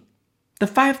feeding, the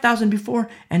 5,000 before,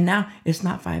 and now it's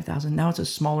not 5,000. Now it's a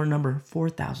smaller number,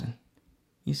 4,000.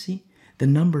 You see, the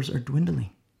numbers are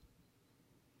dwindling.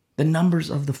 The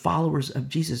numbers of the followers of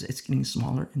Jesus, it's getting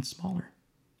smaller and smaller.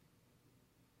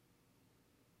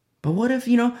 But what if,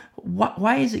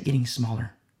 why is it getting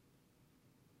smaller?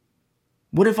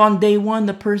 What if on day 1,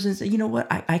 the person said, you know what,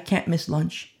 I can't miss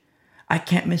lunch. I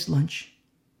can't miss lunch.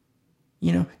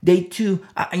 Day 2,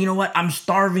 you know what? I'm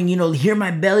starving, hear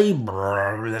my belly.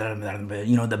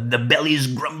 The belly is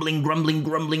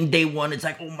grumbling. Day 1, it's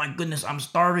like, oh my goodness, I'm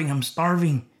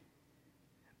starving.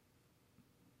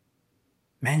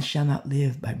 Man shall not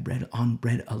live by bread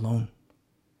alone.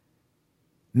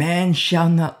 Man shall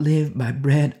not live by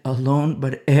bread alone,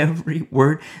 but every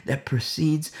word that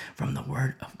proceeds from the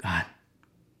word of God.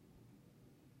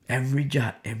 Every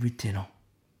jot, every tittle,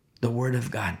 the word of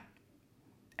God.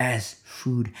 As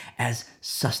food, as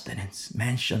sustenance.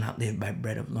 Man shall not live by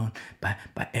bread alone, by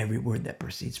every word that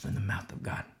proceeds from the mouth of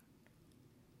God.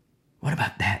 What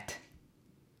about that?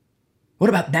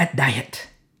 What about that diet?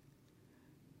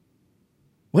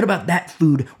 What about that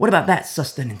food? What about that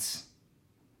sustenance?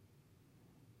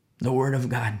 The word of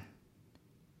God.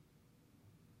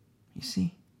 You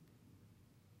see?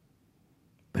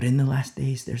 But in the last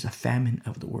days, there's a famine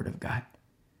of the word of God.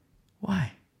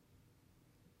 Why?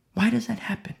 Why does that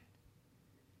happen?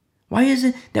 Why is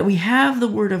it that we have the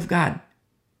word of God,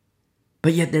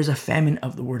 but yet there's a famine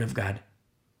of the word of God?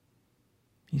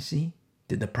 You see,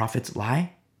 did the prophets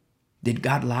lie? Did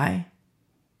God lie?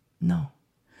 No.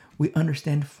 We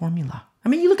understand formula. I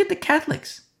mean, you look at the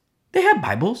Catholics. They have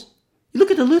Bibles. You look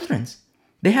at the Lutherans.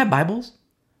 They have Bibles.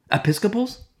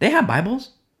 Episcopals. They have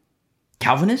Bibles.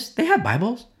 Calvinists. They have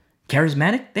Bibles.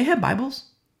 Charismatic. They have Bibles.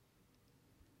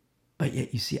 But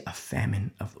yet you see a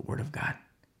famine of the word of God.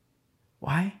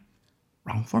 Why?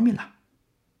 Wrong formula.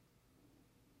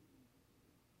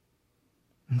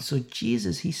 And so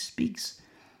Jesus, he speaks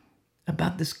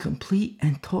about this complete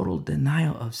and total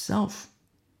denial of self.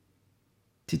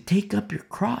 To take up your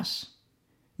cross.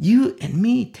 You and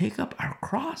me take up our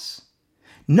cross.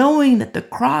 Knowing that the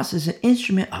cross is an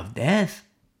instrument of death.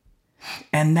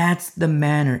 And that's the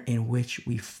manner in which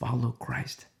we follow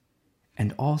Christ.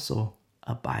 And also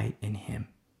abide in him.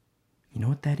 You know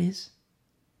what that is?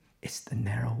 It's the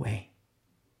narrow way.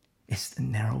 It's the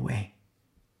narrow way.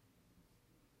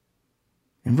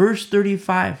 In verse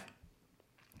 35,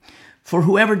 for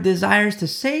whoever desires to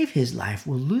save his life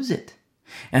will lose it.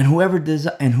 And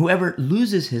whoever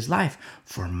loses his life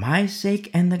for my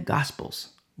sake and the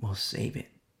gospel's will save it.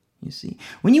 You see,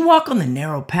 when you walk on the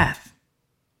narrow path,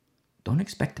 don't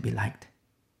expect to be liked.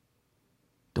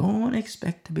 Don't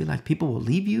expect to be liked. People will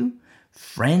leave you.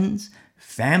 Friends,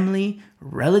 family,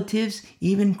 relatives,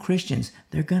 even Christians,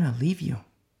 they're going to leave you.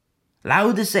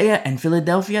 Laodicea and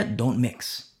Philadelphia don't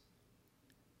mix.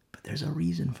 But there's a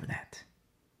reason for that.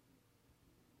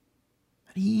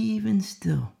 But even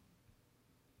still,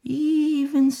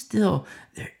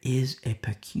 there is a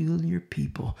peculiar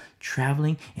people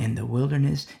traveling in the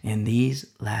wilderness in these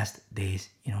last days.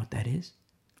 You know what that is?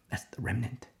 That's the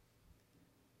remnant.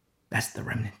 That's the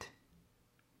remnant.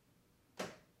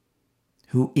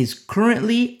 Who is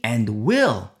currently and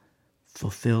will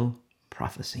fulfill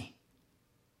prophecy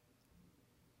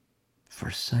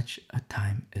for such a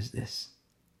time as this.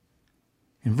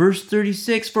 In verse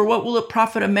 36, for what will it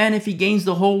profit a man if he gains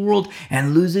the whole world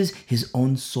and loses his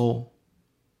own soul?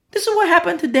 This is what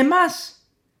happened to Demas.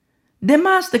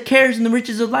 Demas, the cares and the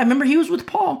riches of life. Remember, he was with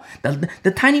Paul.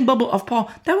 The tiny bubble of Paul,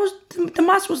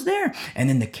 Demas was there. And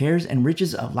then the cares and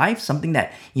riches of life, something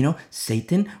that,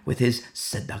 Satan with his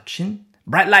seduction,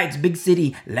 bright lights, big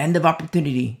city, land of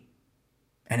opportunity.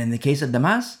 And in the case of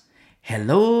Demas,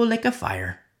 hello like a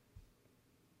fire.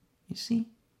 You see?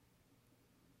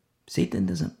 Satan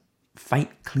doesn't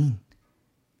fight clean.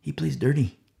 He plays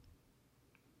dirty.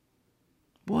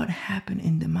 What happened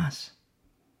in Demas?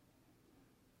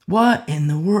 What in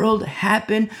the world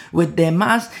happened with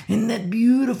Demas and that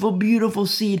beautiful, beautiful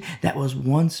seed that was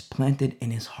once planted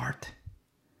in his heart?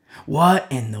 What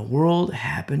in the world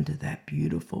happened to that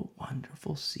beautiful,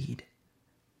 wonderful seed?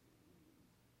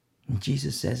 And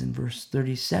Jesus says in verse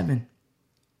 37,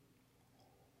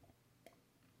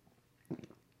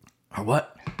 Or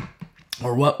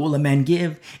what will a man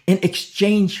give in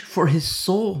exchange for his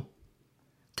soul?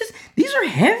 These are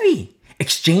heavy.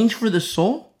 Exchange for the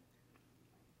soul?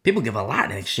 People give a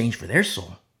lot in exchange for their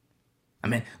soul. I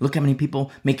mean, look how many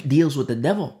people make deals with the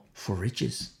devil for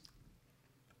riches.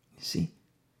 You see?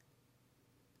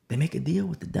 They make a deal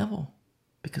with the devil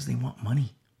because they want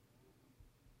money.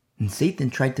 And Satan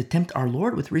tried to tempt our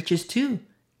Lord with riches too.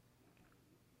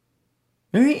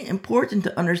 Very important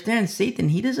to understand, Satan,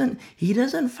 he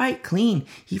doesn't fight clean.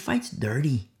 He fights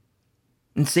dirty.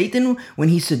 And Satan, when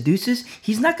he seduces,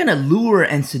 he's not going to lure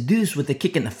and seduce with a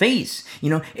kick in the face.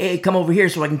 Hey, come over here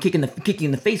so I can kick you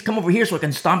in the face. Come over here so I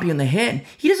can stomp you in the head.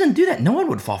 He doesn't do that. No one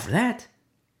would fall for that.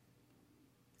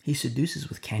 He seduces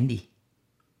with candy.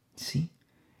 See?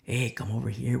 Hey, come over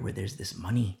here where there's this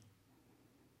money.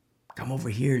 Come over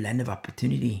here, land of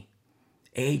opportunity.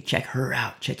 Hey, check her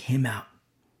out. Check him out.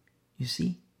 You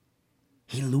see?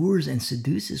 He lures and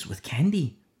seduces with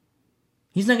candy.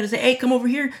 He's not going to say, hey, come over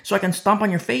here so I can stomp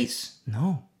on your face.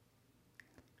 No.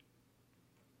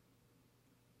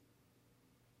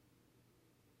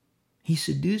 He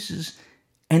seduces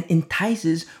and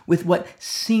entices with what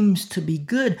seems to be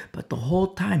good, but the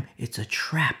whole time it's a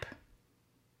trap.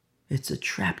 It's a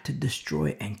trap to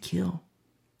destroy and kill.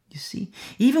 You see?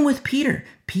 Even with Peter,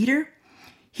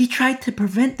 he tried to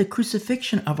prevent the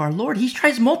crucifixion of our Lord. He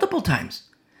tries multiple times.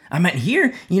 I mean,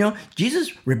 here,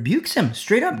 Jesus rebukes him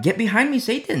straight up. Get behind me,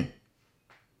 Satan.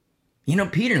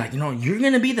 Peter, you're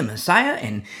going to be the Messiah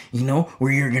and,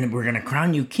 we're going to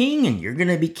crown you king and you're going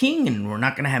to be king and we're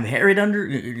not going to have Herod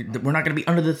we're not going to be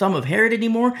under the thumb of Herod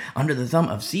anymore, under the thumb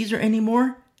of Caesar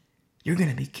anymore. You're going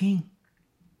to be king.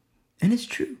 And it's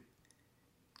true.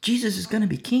 Jesus is going to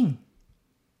be king.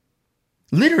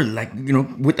 Literally,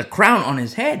 with the crown on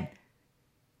his head.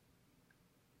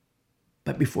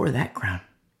 But before that crown,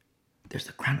 there's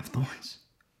the crown of thorns.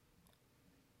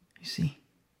 You see?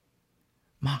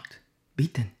 Mocked,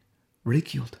 beaten,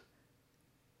 ridiculed,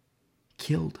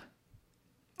 killed,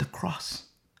 the cross.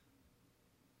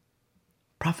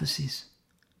 Prophecies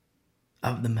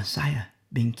of the Messiah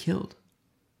being killed.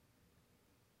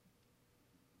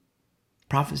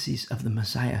 Prophecies of the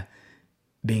Messiah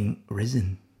being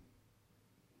risen.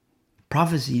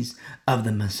 Prophecies of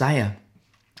the Messiah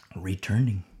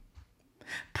returning.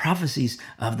 Prophecies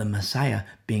of the Messiah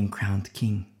being crowned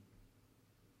king.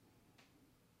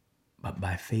 But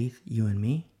by faith, you and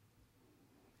me,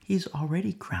 he's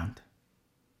already crowned.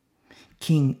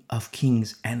 King of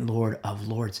kings and Lord of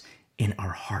lords in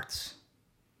our hearts.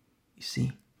 You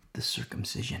see, the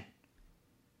circumcision.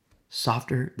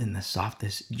 Softer than the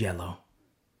softest jello.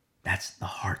 That's the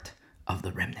heart of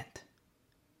the remnant.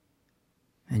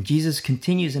 And Jesus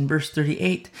continues in verse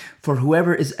 38, for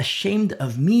whoever is ashamed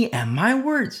of me and my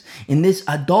words in this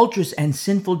adulterous and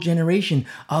sinful generation,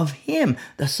 of him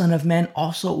the Son of Man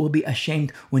also will be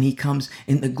ashamed when he comes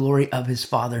in the glory of his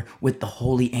Father with the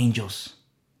holy angels.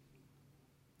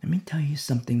 Let me tell you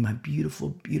something, my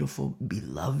beautiful, beautiful,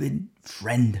 beloved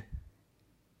friend.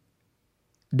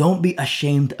 Don't be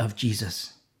ashamed of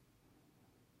Jesus.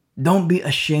 Don't be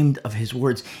ashamed of his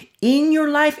words. In your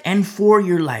life and for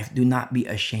your life, do not be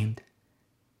ashamed.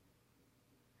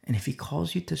 And if he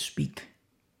calls you to speak,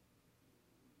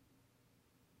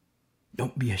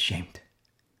 don't be ashamed.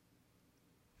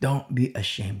 Don't be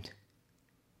ashamed.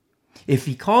 If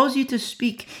he calls you to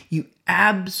speak, you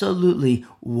absolutely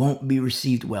won't be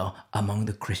received well among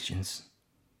the Christians,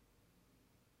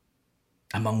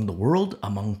 among the world,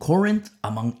 among Corinth,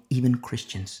 among even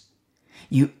Christians.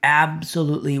 You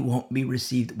absolutely won't be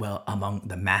received well among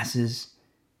the masses,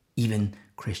 even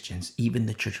Christians, even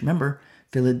the church. Remember,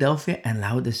 Philadelphia and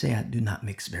Laodicea do not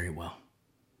mix very well.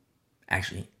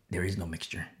 Actually, there is no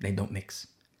mixture. They don't mix.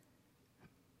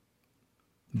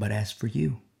 But as for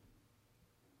you,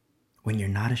 when you're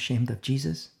not ashamed of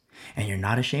Jesus and you're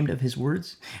not ashamed of his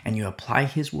words and you apply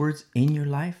his words in your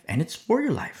life, and it's for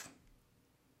your life.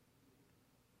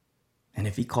 And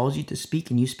if he calls you to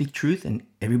speak and you speak truth and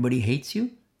everybody hates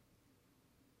you,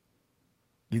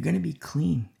 you're going to be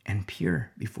clean and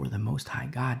pure before the Most High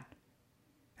God.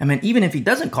 I mean, even if he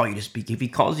doesn't call you to speak, if he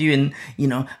calls you in,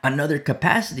 another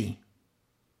capacity,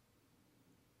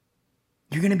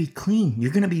 you're going to be clean.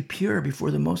 You're going to be pure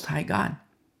before the Most High God.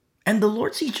 And the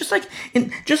Lord sees, just like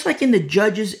in the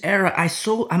Judges era,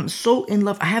 I'm so in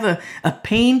love. I have a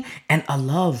pain and a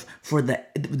love for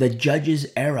the Judges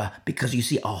era, because you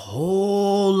see a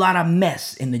whole lot of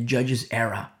mess in the Judges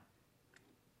era.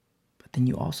 But then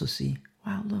you also see,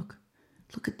 wow, look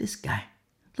at this guy.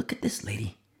 Look at this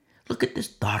lady. Look at this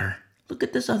daughter. Look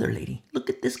at this other lady. Look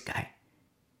at this guy.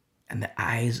 And the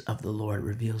eyes of the Lord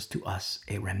reveals to us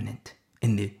a remnant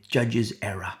in the Judges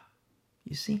era.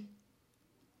 You see?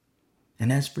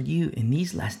 And as for you in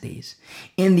these last days,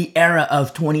 in the era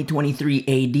of 2023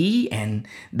 AD and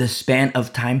the span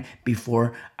of time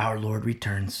before our Lord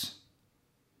returns,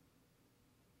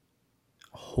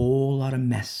 a whole lot of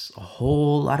mess, a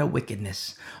whole lot of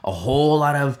wickedness, a whole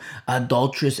lot of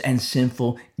adulterous and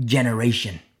sinful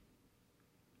generation.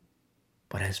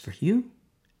 But as for you,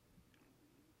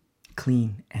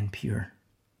 clean and pure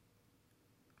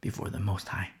before the Most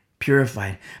High,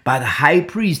 purified by the high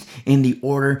priest in the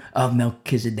order of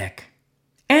Melchizedek,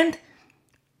 and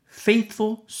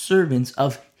faithful servants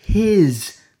of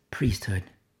his priesthood.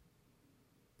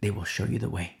 They will show you the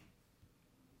way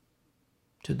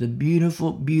to the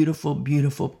beautiful, beautiful,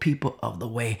 beautiful people of the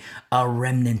way, a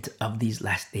remnant of these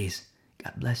last days.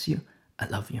 God bless you. I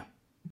love you.